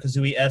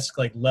Banjo-Kazooie-esque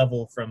like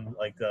level from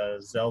like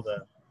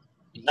Zelda.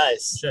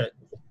 Nice. Shit.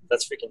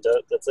 That's freaking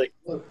dope. That's like,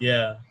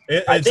 Yeah.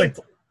 It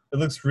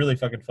looks really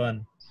fucking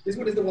fun. This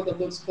one is the one that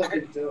looks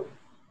fucking dope.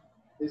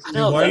 Dude,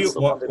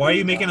 why are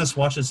you making us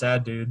watch this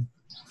ad, dude?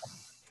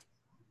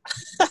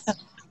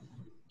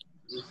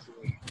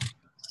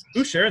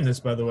 Who's sharing this,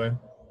 by the way?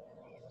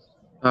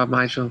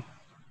 Michael.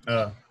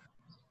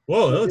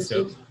 Whoa, that looks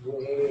dope.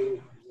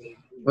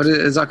 What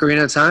is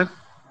Ocarina of Time?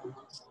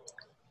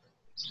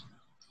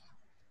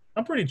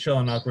 I'm pretty chill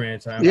on Ocarina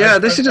of Time. Yeah,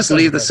 they should just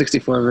leave the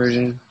 64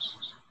 version.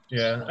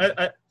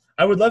 Yeah,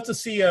 I would love to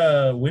see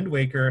Wind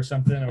Waker or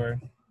something, or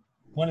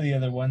one of the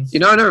other ones. You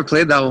know, I never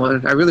played that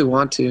one. I really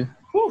want to.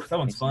 Whew, that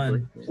one's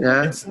fun.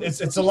 Yeah.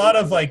 It's a lot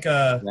of like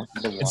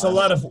it's a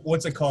lot of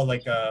what's it called,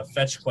 like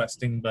fetch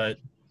questing, but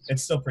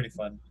it's still pretty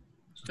fun.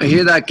 I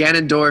hear that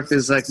Ganondorf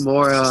is like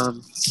more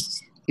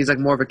he's like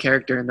more of a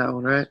character in that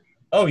one, right?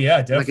 Oh yeah,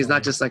 definitely. Like he's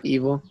not just like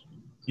evil.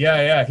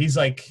 Yeah, he's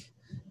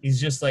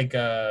just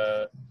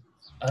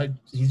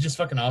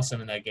fucking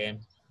awesome in that game.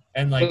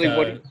 And like Come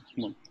on.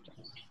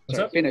 what's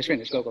Sorry, up? Finish.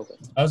 Go.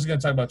 I was gonna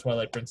talk about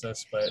Twilight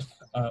Princess, but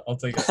I'll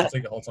take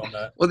a hold on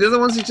that. Well, the other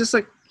ones are just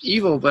like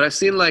evil, but I've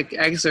seen like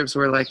excerpts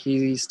where like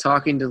he's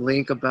talking to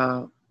Link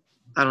about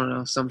I don't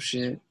know, some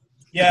shit.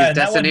 Yeah, Like his and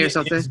that destiny one or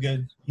something. is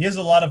good. He has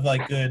a lot of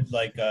like good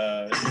like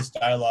just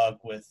dialogue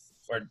with,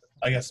 or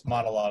I guess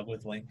monologue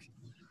with Link.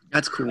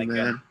 That's cool, Like,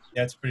 man.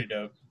 Yeah, it's pretty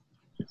dope.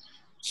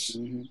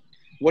 Mm-hmm.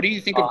 What do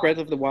you think of Breath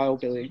of the Wild,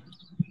 Billy?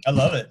 I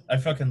love it. I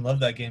fucking love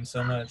that game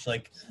so much.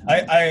 Like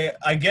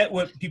I get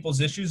what people's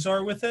issues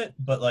are with it,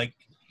 but like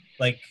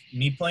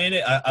me playing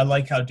it, I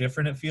like how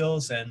different it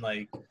feels, and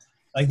like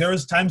there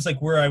was times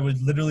like where I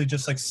would literally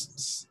just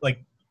like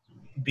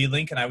be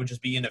Link, and I would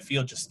just be in a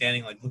field just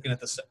standing like looking at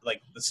the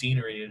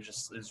scenery. It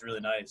just is really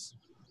nice.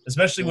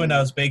 Especially when I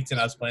was baked and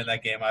I was playing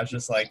that game, I was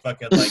just like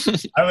fucking like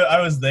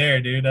I was there,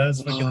 dude. I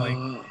was fucking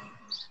like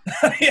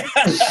yeah.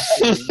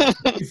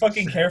 You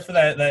fucking care for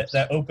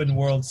that open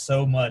world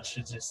so much.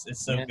 It's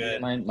so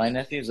good. My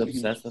nephew's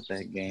obsessed with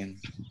that game.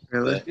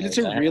 Really? It's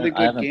a really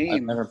good game.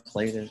 I've never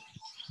played it.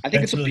 I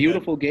think it's a really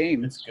beautiful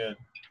game. It's good.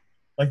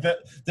 Like that,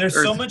 there's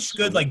so much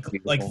good like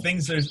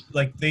things. There's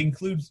like they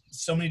include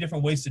so many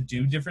different ways to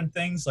do different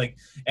things. Like,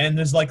 and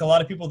there's like a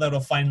lot of people that will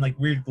find like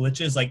weird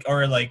glitches, like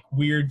or like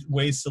weird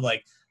ways to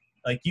like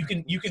you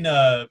can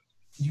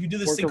do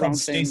this Work thing around called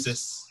stasis.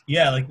 things.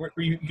 Yeah, like where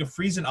you can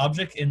freeze an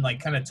object in like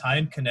kind of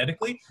time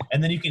kinetically,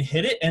 and then you can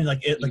hit it, and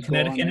like the You go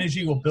kinetic on it.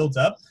 energy will build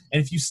up,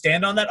 and if you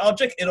stand on that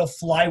object, it'll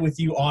fly with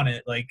you on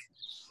it. Like,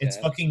 it's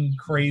Yeah. fucking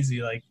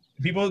crazy. Like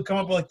people come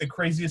up with like the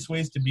craziest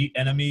ways to beat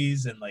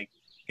enemies and like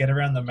get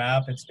around the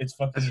map. It's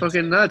fucking. That's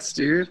fucking nuts,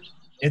 dude.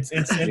 It's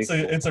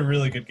a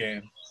really good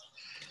game.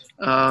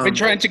 I've been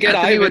trying to get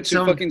Anthony Ivan would to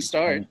tell- fucking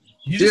start.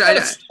 You Dude,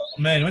 just gotta,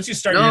 man. Once you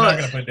start, No, you're not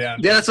gonna put it down.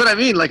 Yeah, that's what I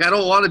mean. Like, I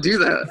don't want to do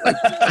that. Like,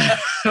 I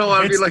don't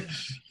want to be like,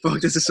 fuck,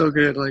 this is so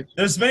good. Like,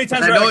 There's many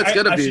times I where know like, it's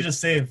gonna I be. should just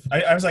save.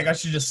 I was like, I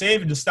should just save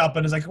and just stop.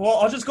 And it's like, well,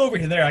 I'll just go over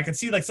here there. I can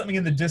see like something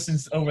in the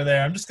distance over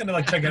there. I'm just gonna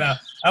like check it out.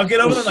 I'll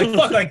get over there like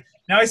fuck. Like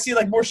now I see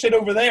like more shit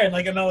over there, and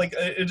like I know like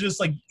it just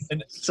like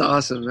and it's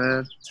awesome,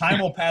 man. time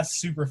will pass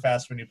super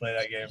fast when you play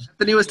that game.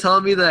 Then he was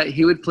telling me that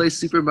he would play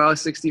Super Mario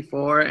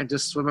 64 and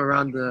just swim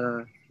around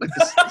the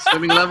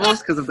swimming levels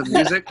because of the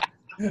music.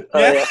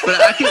 Yeah,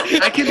 But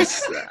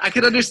I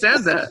can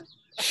understand that.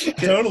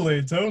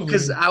 totally.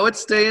 Because I would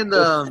stay in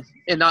the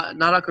not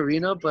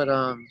Ocarina, but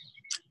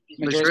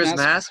Majora's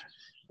Mask.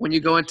 When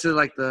you go into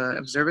like the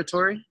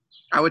observatory,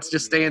 I would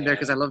just stay in there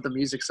because I love the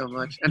music so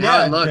much and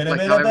how it looked, like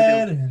how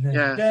everything.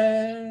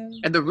 Yeah,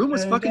 and the room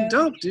was fucking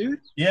dope, dude.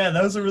 Yeah,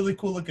 that was a really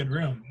cool looking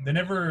room. I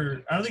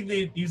don't think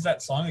they used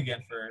that song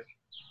again for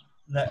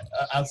that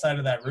outside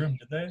of that room,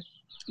 did they?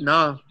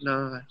 No.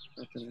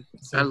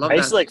 I love I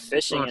used to that. like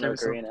fishing in Oh,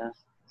 so- Ocarina.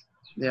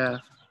 Yeah.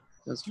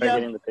 That's Try Yeah.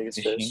 getting the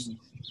biggest fish.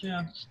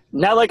 Yeah,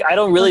 Now, like, I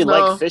don't really No.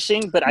 like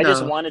fishing, but I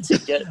just No. wanted to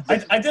get.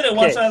 I did it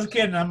once Okay. when I was a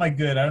kid, and I'm like,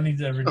 good. I don't need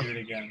to ever do it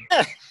again.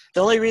 The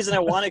only reason I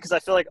want it because I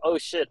feel like, oh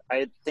shit,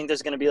 I think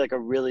there's gonna be like a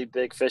really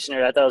big fish in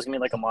there. I thought it was gonna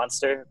be like a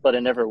monster, but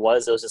it never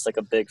was. It was just like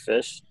a big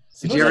fish.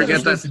 Did you ever get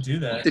supposed that? to do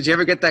that? Did you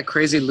ever get that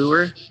crazy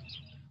lure?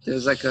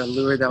 There's like a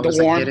lure that The was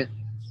like worm? hidden.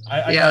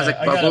 I Yeah, it was like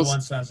got it bubbles.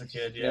 once when I was a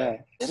kid. Yeah.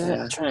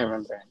 Yeah. I'm trying to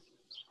remember.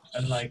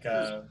 And like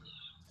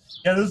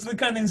yeah, those are the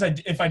kind of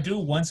things if I do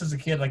once as a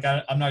kid, like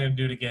I'm not gonna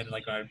do it again,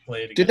 like when I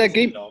play it again. Did that as an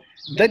game- adult.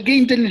 That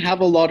game didn't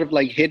have a lot of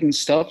like hidden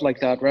stuff like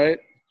that, right?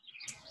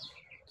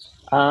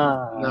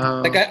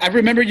 No. Like I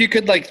remember you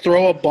could like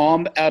throw a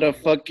bomb out a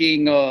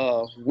fucking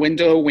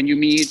window when you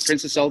meet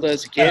Princess Zelda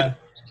as a kid,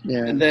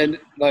 Yeah. and then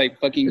like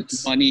fucking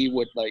money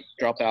would like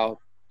drop out.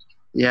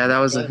 Yeah, that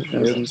was an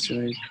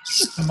Easter egg.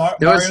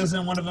 Mario's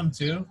in one of them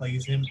too. Like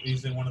he's in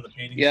one of the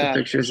paintings. Yeah. The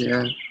pictures,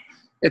 yeah.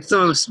 It's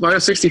the Mario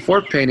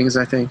 64 paintings,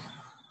 I think.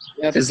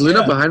 Yeah, Is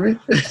Luna behind me?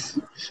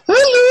 Hi,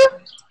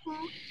 Luna.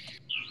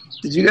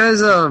 Did you guys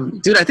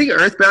dude, I think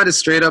Earthbound is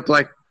straight up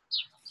like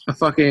a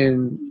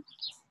fucking,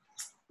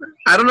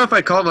 I don't know if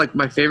I call it like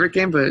my favorite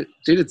game, but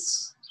dude,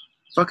 it's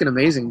fucking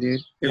amazing,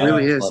 dude. It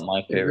really is. That's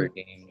my favorite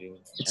game, dude.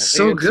 It's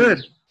so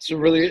good. It's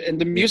really, and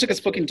the music is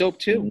fucking dope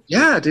too.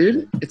 Yeah,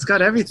 dude. It's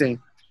got everything.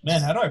 Man,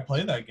 how do I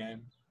play that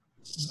game?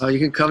 Oh, you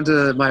can come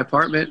to my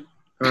apartment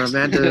or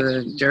Amanda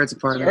and Jared's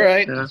apartment. All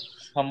right. Yeah.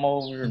 Come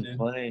over and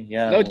play.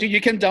 Yeah. No, dude,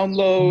 you can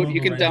download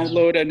Right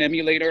download an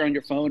emulator on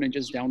your phone and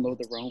just download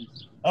the ROM.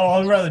 Oh,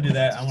 I'd rather do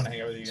that. I want to hang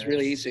out with you guys. It's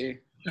really easy.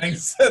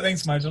 Thanks,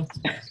 thanks, Michael.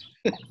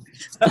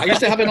 I used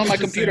to have it on my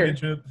computer.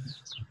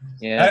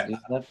 Yeah,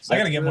 I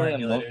gotta get more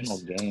really emulators.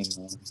 emotional game,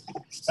 man.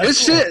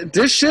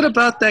 There's shit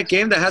about that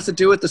game that has to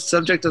do with the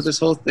subject of this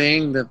whole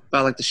thing,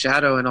 about like the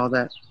shadow and all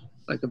that,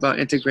 like about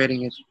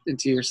integrating it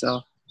into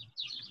yourself.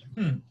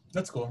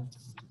 That's cool.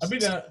 I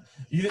mean,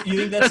 you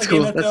think that's, That's a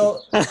game cool. that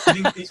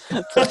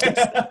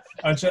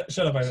they'll?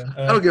 Shut up, Ivan.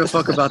 I don't give a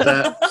fuck about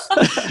that.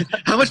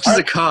 How much does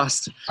it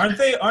cost? Aren't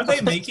they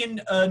making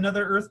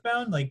another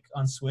Earthbound like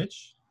on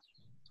Switch?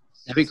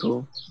 That'd be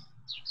cool.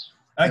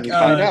 Like,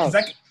 find out.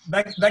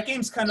 that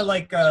game's kind of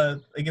like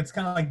it's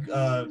kind of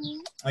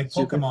like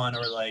Pokemon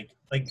or like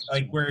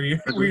where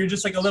you're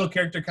just like a little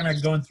character kind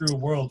of going through a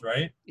world,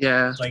 right?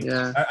 Yeah. Like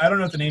yeah. I don't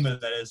know what the name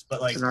of that is, but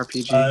like It's an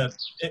RPG.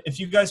 If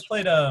you guys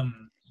played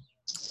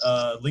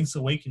Link's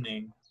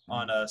Awakening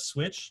on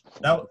Switch,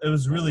 it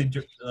was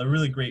a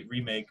really great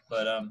remake.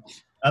 But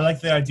I like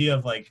the idea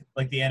of like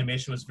the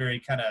animation was very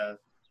kind of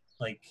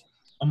like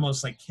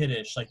almost like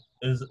kiddish, like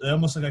it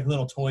almost looked like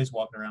little toys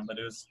walking around, but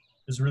it was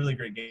a really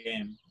great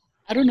game.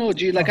 I don't know,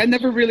 G. Like, I've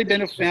never really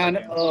been a fan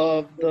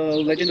of the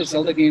Legend of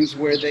Zelda games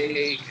where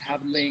they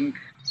have Link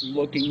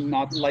looking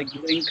not like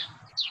Link,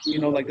 you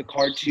know, like the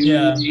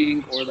cartoon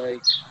Link, or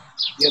like,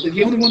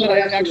 the only one that I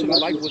actually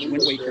liked was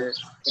Wind Waker.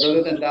 But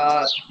other than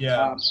that,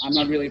 I'm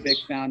not really a big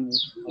fan.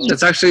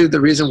 That's actually the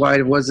reason why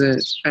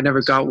I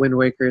never got Wind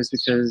Waker, is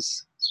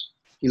because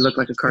he looked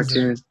like a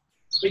cartoon.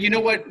 But you know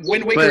what?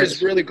 Wind Waker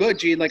is really good,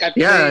 G. Like, I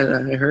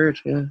heard,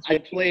 yeah. I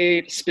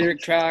played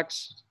Spirit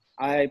Tracks.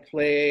 I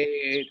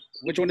played,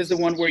 which one is the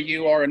one where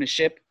you are on a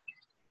ship?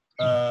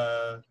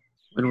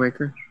 Wind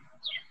Waker.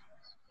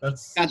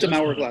 Phantom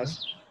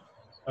Hourglass.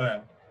 Okay.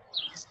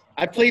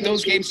 I played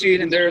those games,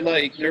 dude, and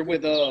they're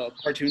with a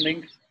cartoon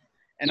Link,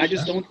 and I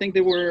just don't think they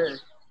were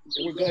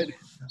good.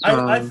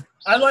 I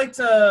liked,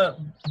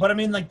 but I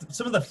mean, like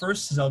some of the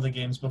first Zelda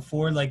games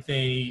before, like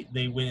they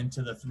went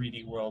into the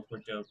 3D world were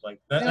dope. Like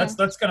that's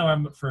kind of what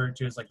I'm referring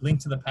to. Is like Link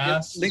to the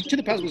Past. Yeah, Link to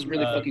the Past was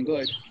really fucking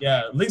good.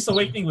 Yeah, Link's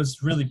Awakening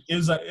was really. It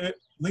was like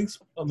Link's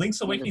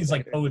Awakening is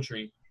like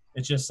poetry.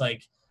 It's just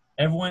like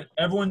everyone.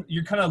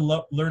 You're kind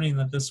of learning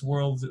that this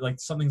world,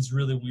 like something's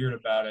really weird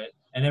about it,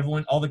 and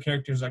all the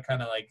characters are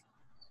kind of like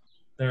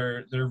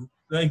they're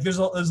like there's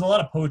a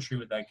lot of poetry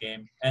with that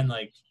game, and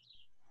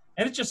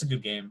it's just a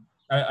good game.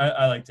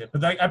 I liked it,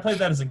 but I played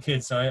that as a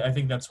kid, so I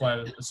think that's why I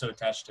was so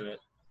attached to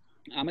it.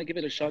 I'm gonna give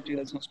it a shot, dude.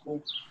 That sounds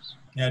cool.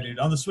 Yeah, dude,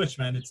 on the Switch,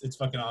 man, it's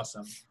fucking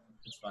awesome.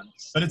 It's fun,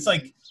 but it's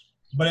like,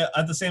 but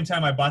at the same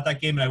time, I bought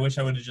that game and I wish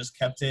I would have just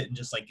kept it and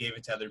just like gave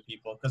it to other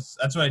people, because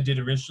that's what I did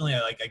originally.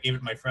 I gave it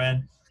to my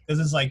friend, because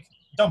it's like,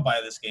 don't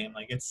buy this game.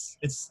 Like it's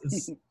a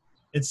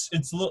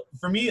little,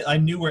 for me. I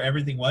knew where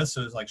everything was, so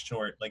it was like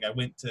short. Like I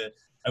went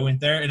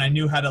there and I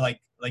knew how to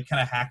like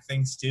kind of hack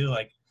things too,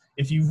 like.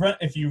 If you run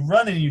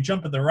and you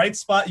jump at the right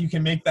spot, you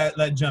can make that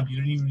jump. You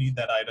don't even need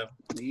that item.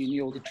 You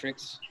need all the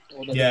tricks.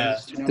 All the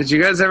ways, you know? Did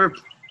you guys ever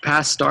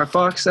pass Star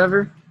Fox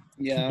ever?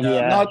 Yeah. No.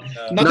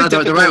 Not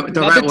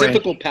the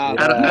typical path.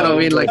 I don't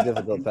mean like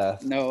difficult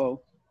path. No.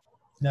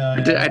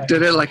 I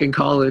did it like in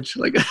college.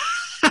 Like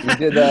you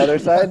did the other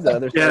side.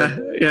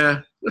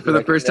 Yeah. For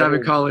the first time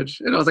in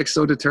college, and I was like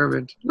so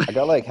determined. I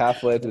got like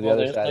halfway through the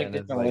other side, like and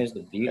it's different ways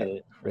to beat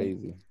it.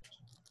 Crazy.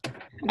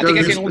 I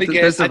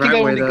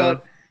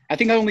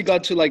think I only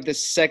got to like the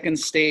second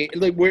stage,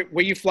 like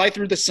where you fly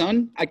through the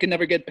sun. I could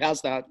never get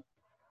past that.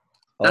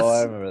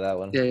 I remember that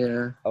one.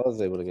 Yeah. I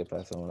was able to get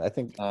past that one. I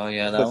think. Oh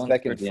yeah, that the one's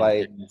second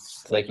fight.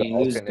 Like you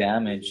lose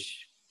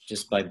damage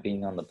just by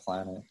being on the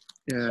planet.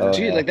 Yeah.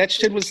 Like that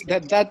shit was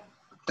that.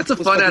 That's a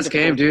fun ass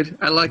game, dude.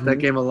 I like that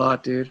game a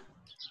lot, dude.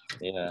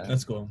 Yeah,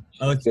 that's cool.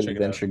 I like to check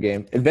adventure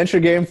game. Adventure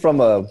game from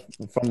a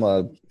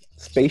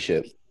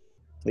spaceship.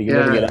 Like you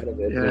never get out of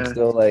it, but it's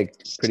still like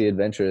pretty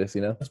adventurous,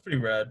 you know. That's pretty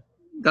rad.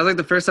 That was like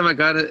the first time I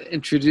got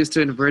introduced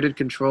to inverted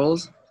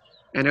controls,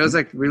 and it was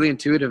like really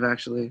intuitive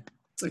actually.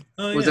 Like,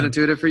 was it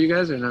intuitive for you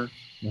guys or not?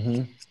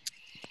 Mm-hmm.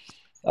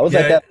 I was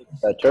like that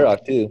with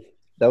Turok too.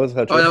 That was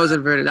how. Oh, that was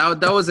inverted.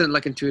 That wasn't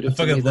like I intuitive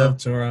to me fucking though. love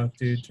Turok,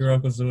 dude.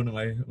 Turok was one of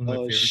my Oh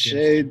favorite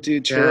shit, games.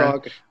 dude,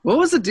 Turok. What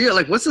was the deal?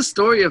 Like, what's the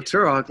story of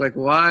Turok? Like,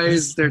 why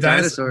is there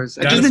dinosaurs?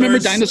 I just remember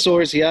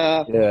dinosaurs.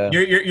 Yeah. Yeah.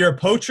 You're a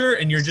poacher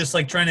and you're just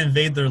like trying to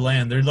invade their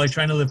land. They're like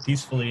trying to live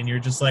peacefully, and you're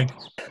just like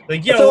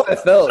yo, I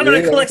felt, I'm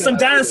gonna dude. collect some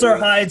dinosaur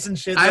hides and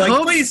shit. They're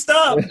like, please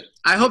stop.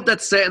 I hope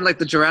that's set in like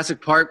the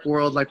Jurassic Park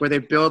world, like where they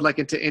build like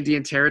into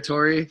Indian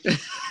territory.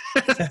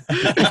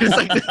 It's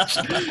like,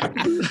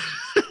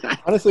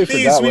 honestly,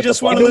 please, we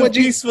just want to live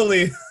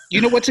peacefully.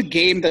 You know what's a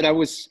game that I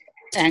was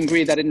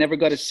angry that it never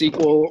got a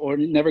sequel or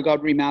never got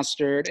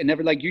remastered and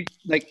never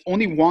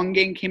only one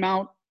game came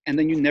out and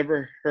then you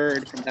never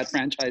heard from that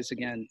franchise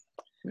again.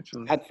 Which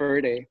one? Had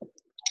Ferde.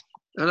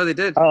 Oh no, they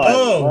did.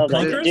 Oh,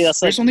 Clunkers? Yeah,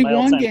 that's like there's only my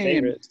one all-time game.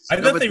 favorite. I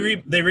thought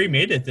they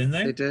remade it, didn't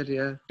they? They did,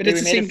 yeah. But They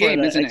it's the remade same it for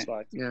game, the isn't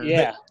Xbox. it?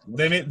 Yeah.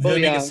 They make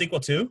a sequel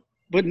too?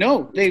 But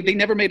no, they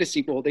never made a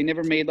sequel. They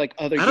never made like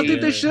other games. I don't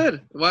think they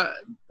should. What?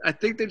 I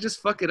think they just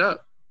fuck it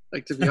up.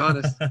 Like, to be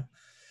honest.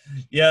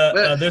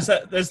 Yeah, there's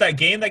that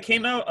game that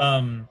came out,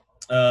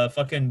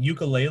 fucking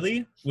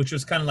Ukulele, which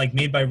was kind of like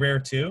made by Rare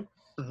too,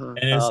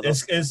 and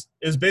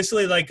is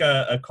basically like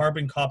a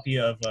carbon copy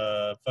of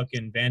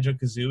fucking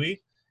Banjo-Kazooie,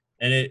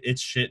 and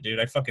it's shit, dude.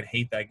 I fucking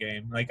hate that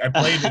game. Like, I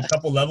played a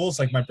couple levels,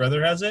 like my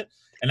brother has it,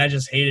 and I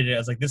just hated it. I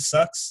was like, this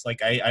sucks.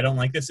 Like, I don't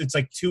like this. It's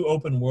like too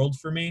open world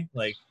for me.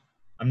 Like,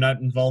 I'm not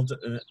involved.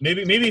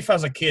 Maybe if I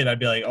was a kid, I'd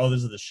be like, oh,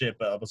 this is the shit.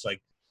 But I was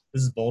like,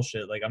 this is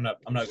bullshit. Like, I'm not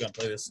gonna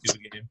play this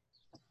stupid game.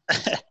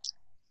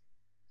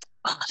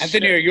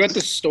 Anthony, are you at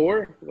the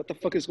store? What the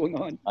fuck is going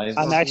on?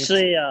 I'm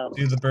actually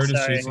Dude, the bird is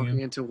sorry. chasing Walking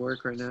him. into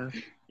work right now.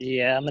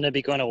 Yeah, I'm gonna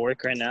be going to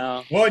work right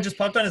now. Whoa, I just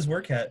popped on his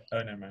work hat.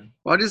 Oh, never mind.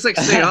 Why just like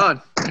stay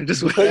on?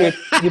 Just You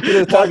put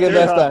your target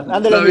vest on.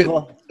 That'd be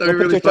Go put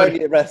really your funny.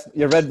 target vest,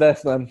 your red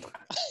vest on.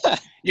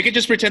 You can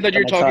just pretend that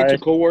you're my talking to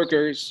card.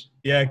 coworkers.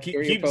 Yeah,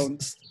 Or your phone.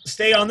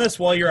 stay on this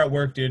while you're at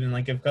work, dude. And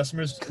like, if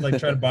customers like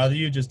try to bother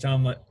you, just tell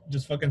them, like,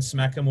 just fucking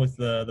smack them with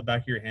the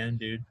back of your hand,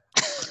 dude.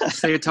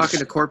 Say you're talking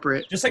to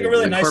corporate. Just like a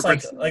really nice,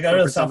 like a really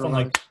corporate's soft on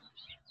one,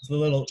 the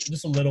like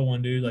just a little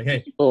one, dude. Like,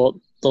 hey,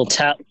 Little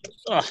tap.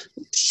 Oh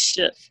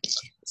shit!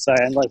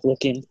 Sorry, I'm like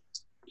looking.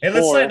 hey,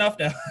 let's sign off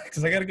now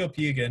because I gotta go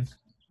pee again.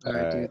 All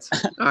right, dudes.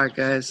 All right,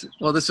 guys.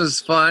 Well, this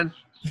was fun.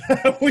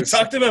 We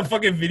talked about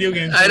fucking video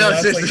games for I know,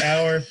 the last like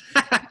hour.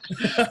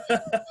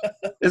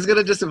 It's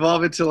gonna just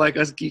evolve into like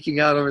us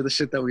geeking out over the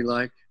shit that we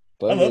like.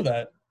 I love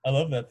that. I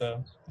love that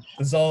though.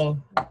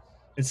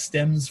 It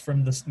stems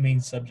from the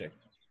main subject.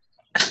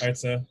 All right,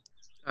 so.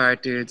 All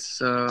right, dudes.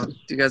 So, do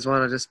you guys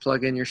want to just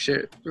plug in your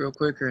shit real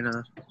quick or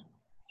not?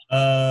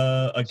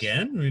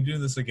 Again? We do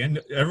this again?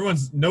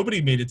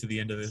 Nobody made it to the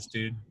end of this,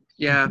 dude.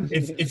 Yeah.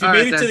 If you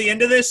made it to the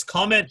end of this,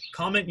 comment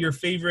your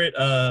favorite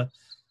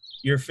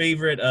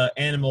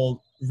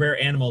animal,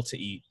 rare animal to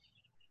eat.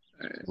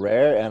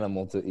 Rare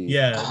animal to eat.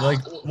 Yeah, like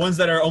ones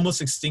that are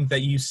almost extinct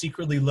that you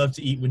secretly love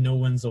to eat when no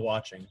one's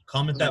watching.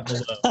 Comment that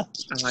below. I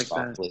like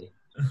that.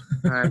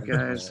 All right,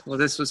 guys. Well,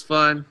 this was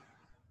fun.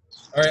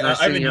 All right, Nice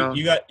Ivan, seeing y'all.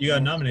 you got to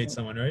nominate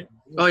someone, right?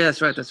 Oh, yeah,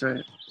 that's right. That's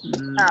right.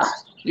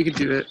 You can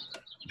do it,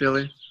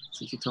 Billy,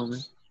 since you told me.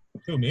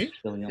 Who, me?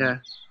 Yeah.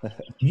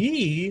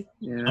 Me?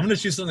 Yeah. I'm gonna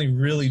choose something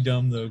really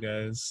dumb though,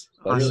 guys.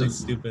 Awesome. Really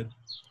stupid.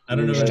 I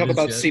don't know. We what should it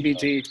talk is about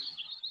yet.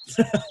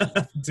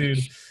 CBT. Dude,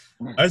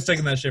 I was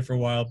taking that shit for a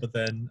while, but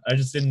then I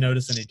just didn't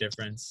notice any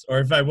difference. Or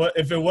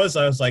if it was,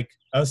 I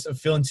was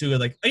feeling too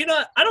like, you know,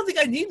 I don't think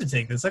I need to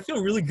take this. I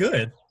feel really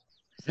good.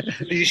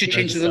 You should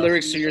change the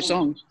lyrics to your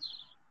song.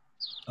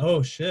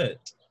 Oh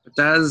shit.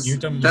 That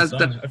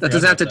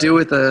doesn't have to do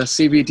with the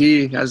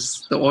CBD,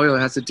 as the oil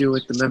has to do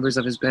with the members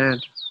of his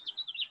band.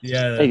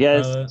 Yeah. Hey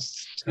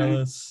guys.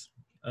 Carlos,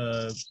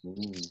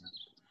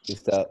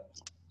 Peace out.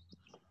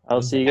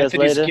 I'll see you guys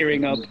Anthony's later.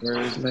 gearing up.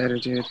 Later,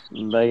 dude.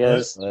 Bye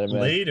guys.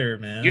 later,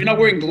 man. You're not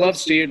wearing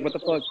gloves, dude. What the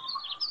fuck?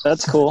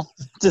 That's cool.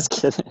 Just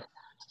kidding.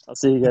 I'll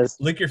see you guys.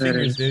 Lick your Later.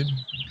 fingers, dude.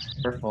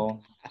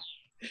 Purple.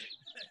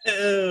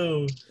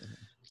 Ew.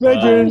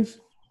 Wow.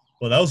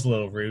 Well, that was a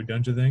little rude,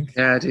 don't you think?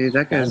 Yeah, dude.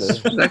 That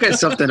guy's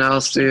something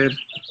else, dude.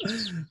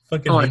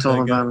 Fucking Oh, I hate told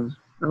that him guy. about him.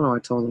 I don't know. I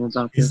told him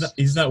about this.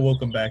 He's not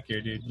welcome back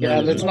here, dude. Yeah,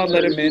 let's not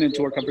let him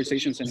into our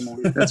conversations anymore.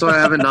 That's why I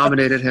haven't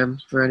nominated him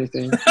for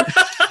anything.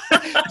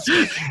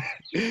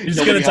 He's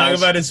just gonna talk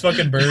about his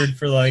fucking bird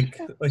for like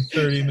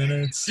 30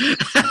 minutes. Dude,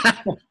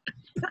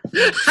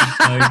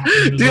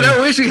 I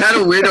wish we had a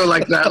weirdo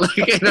like that,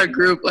 like in our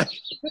group. Like,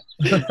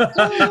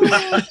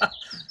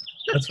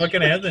 That's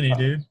fucking Anthony,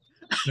 dude.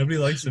 Nobody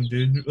likes him,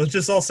 dude. Let's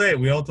just all say it.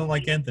 We all don't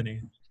like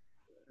Anthony.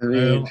 I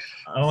mean,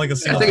 I don't like a I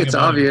single think thing it's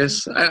about him.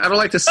 obvious. I don't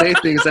like to say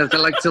things that I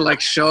like to like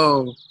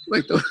show.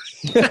 Like the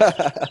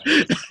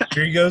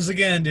Here he goes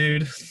again,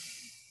 dude.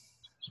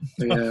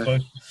 yeah. Oh,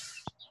 fuck.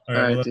 All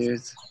right, well, dude.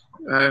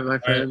 All right, my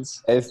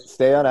friends. Hey,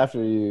 stay on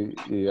after you.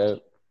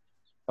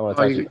 I want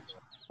to talk to you.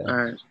 All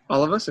right,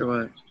 all of us or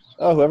what?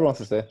 Oh, whoever wants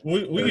to stay.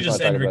 we Yeah, could just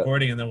talk end about it.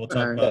 recording and then we'll talk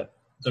Alright. about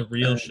the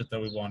real Alright. shit that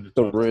we wanted to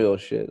The talk about. real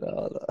shit.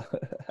 Oh,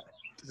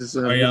 This is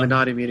a Are y'all-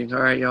 Illuminati meeting.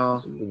 All right,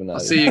 y'all. Illuminati. I'll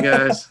see you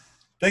guys.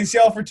 Thanks,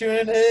 y'all, for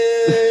tuning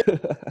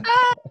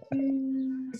in.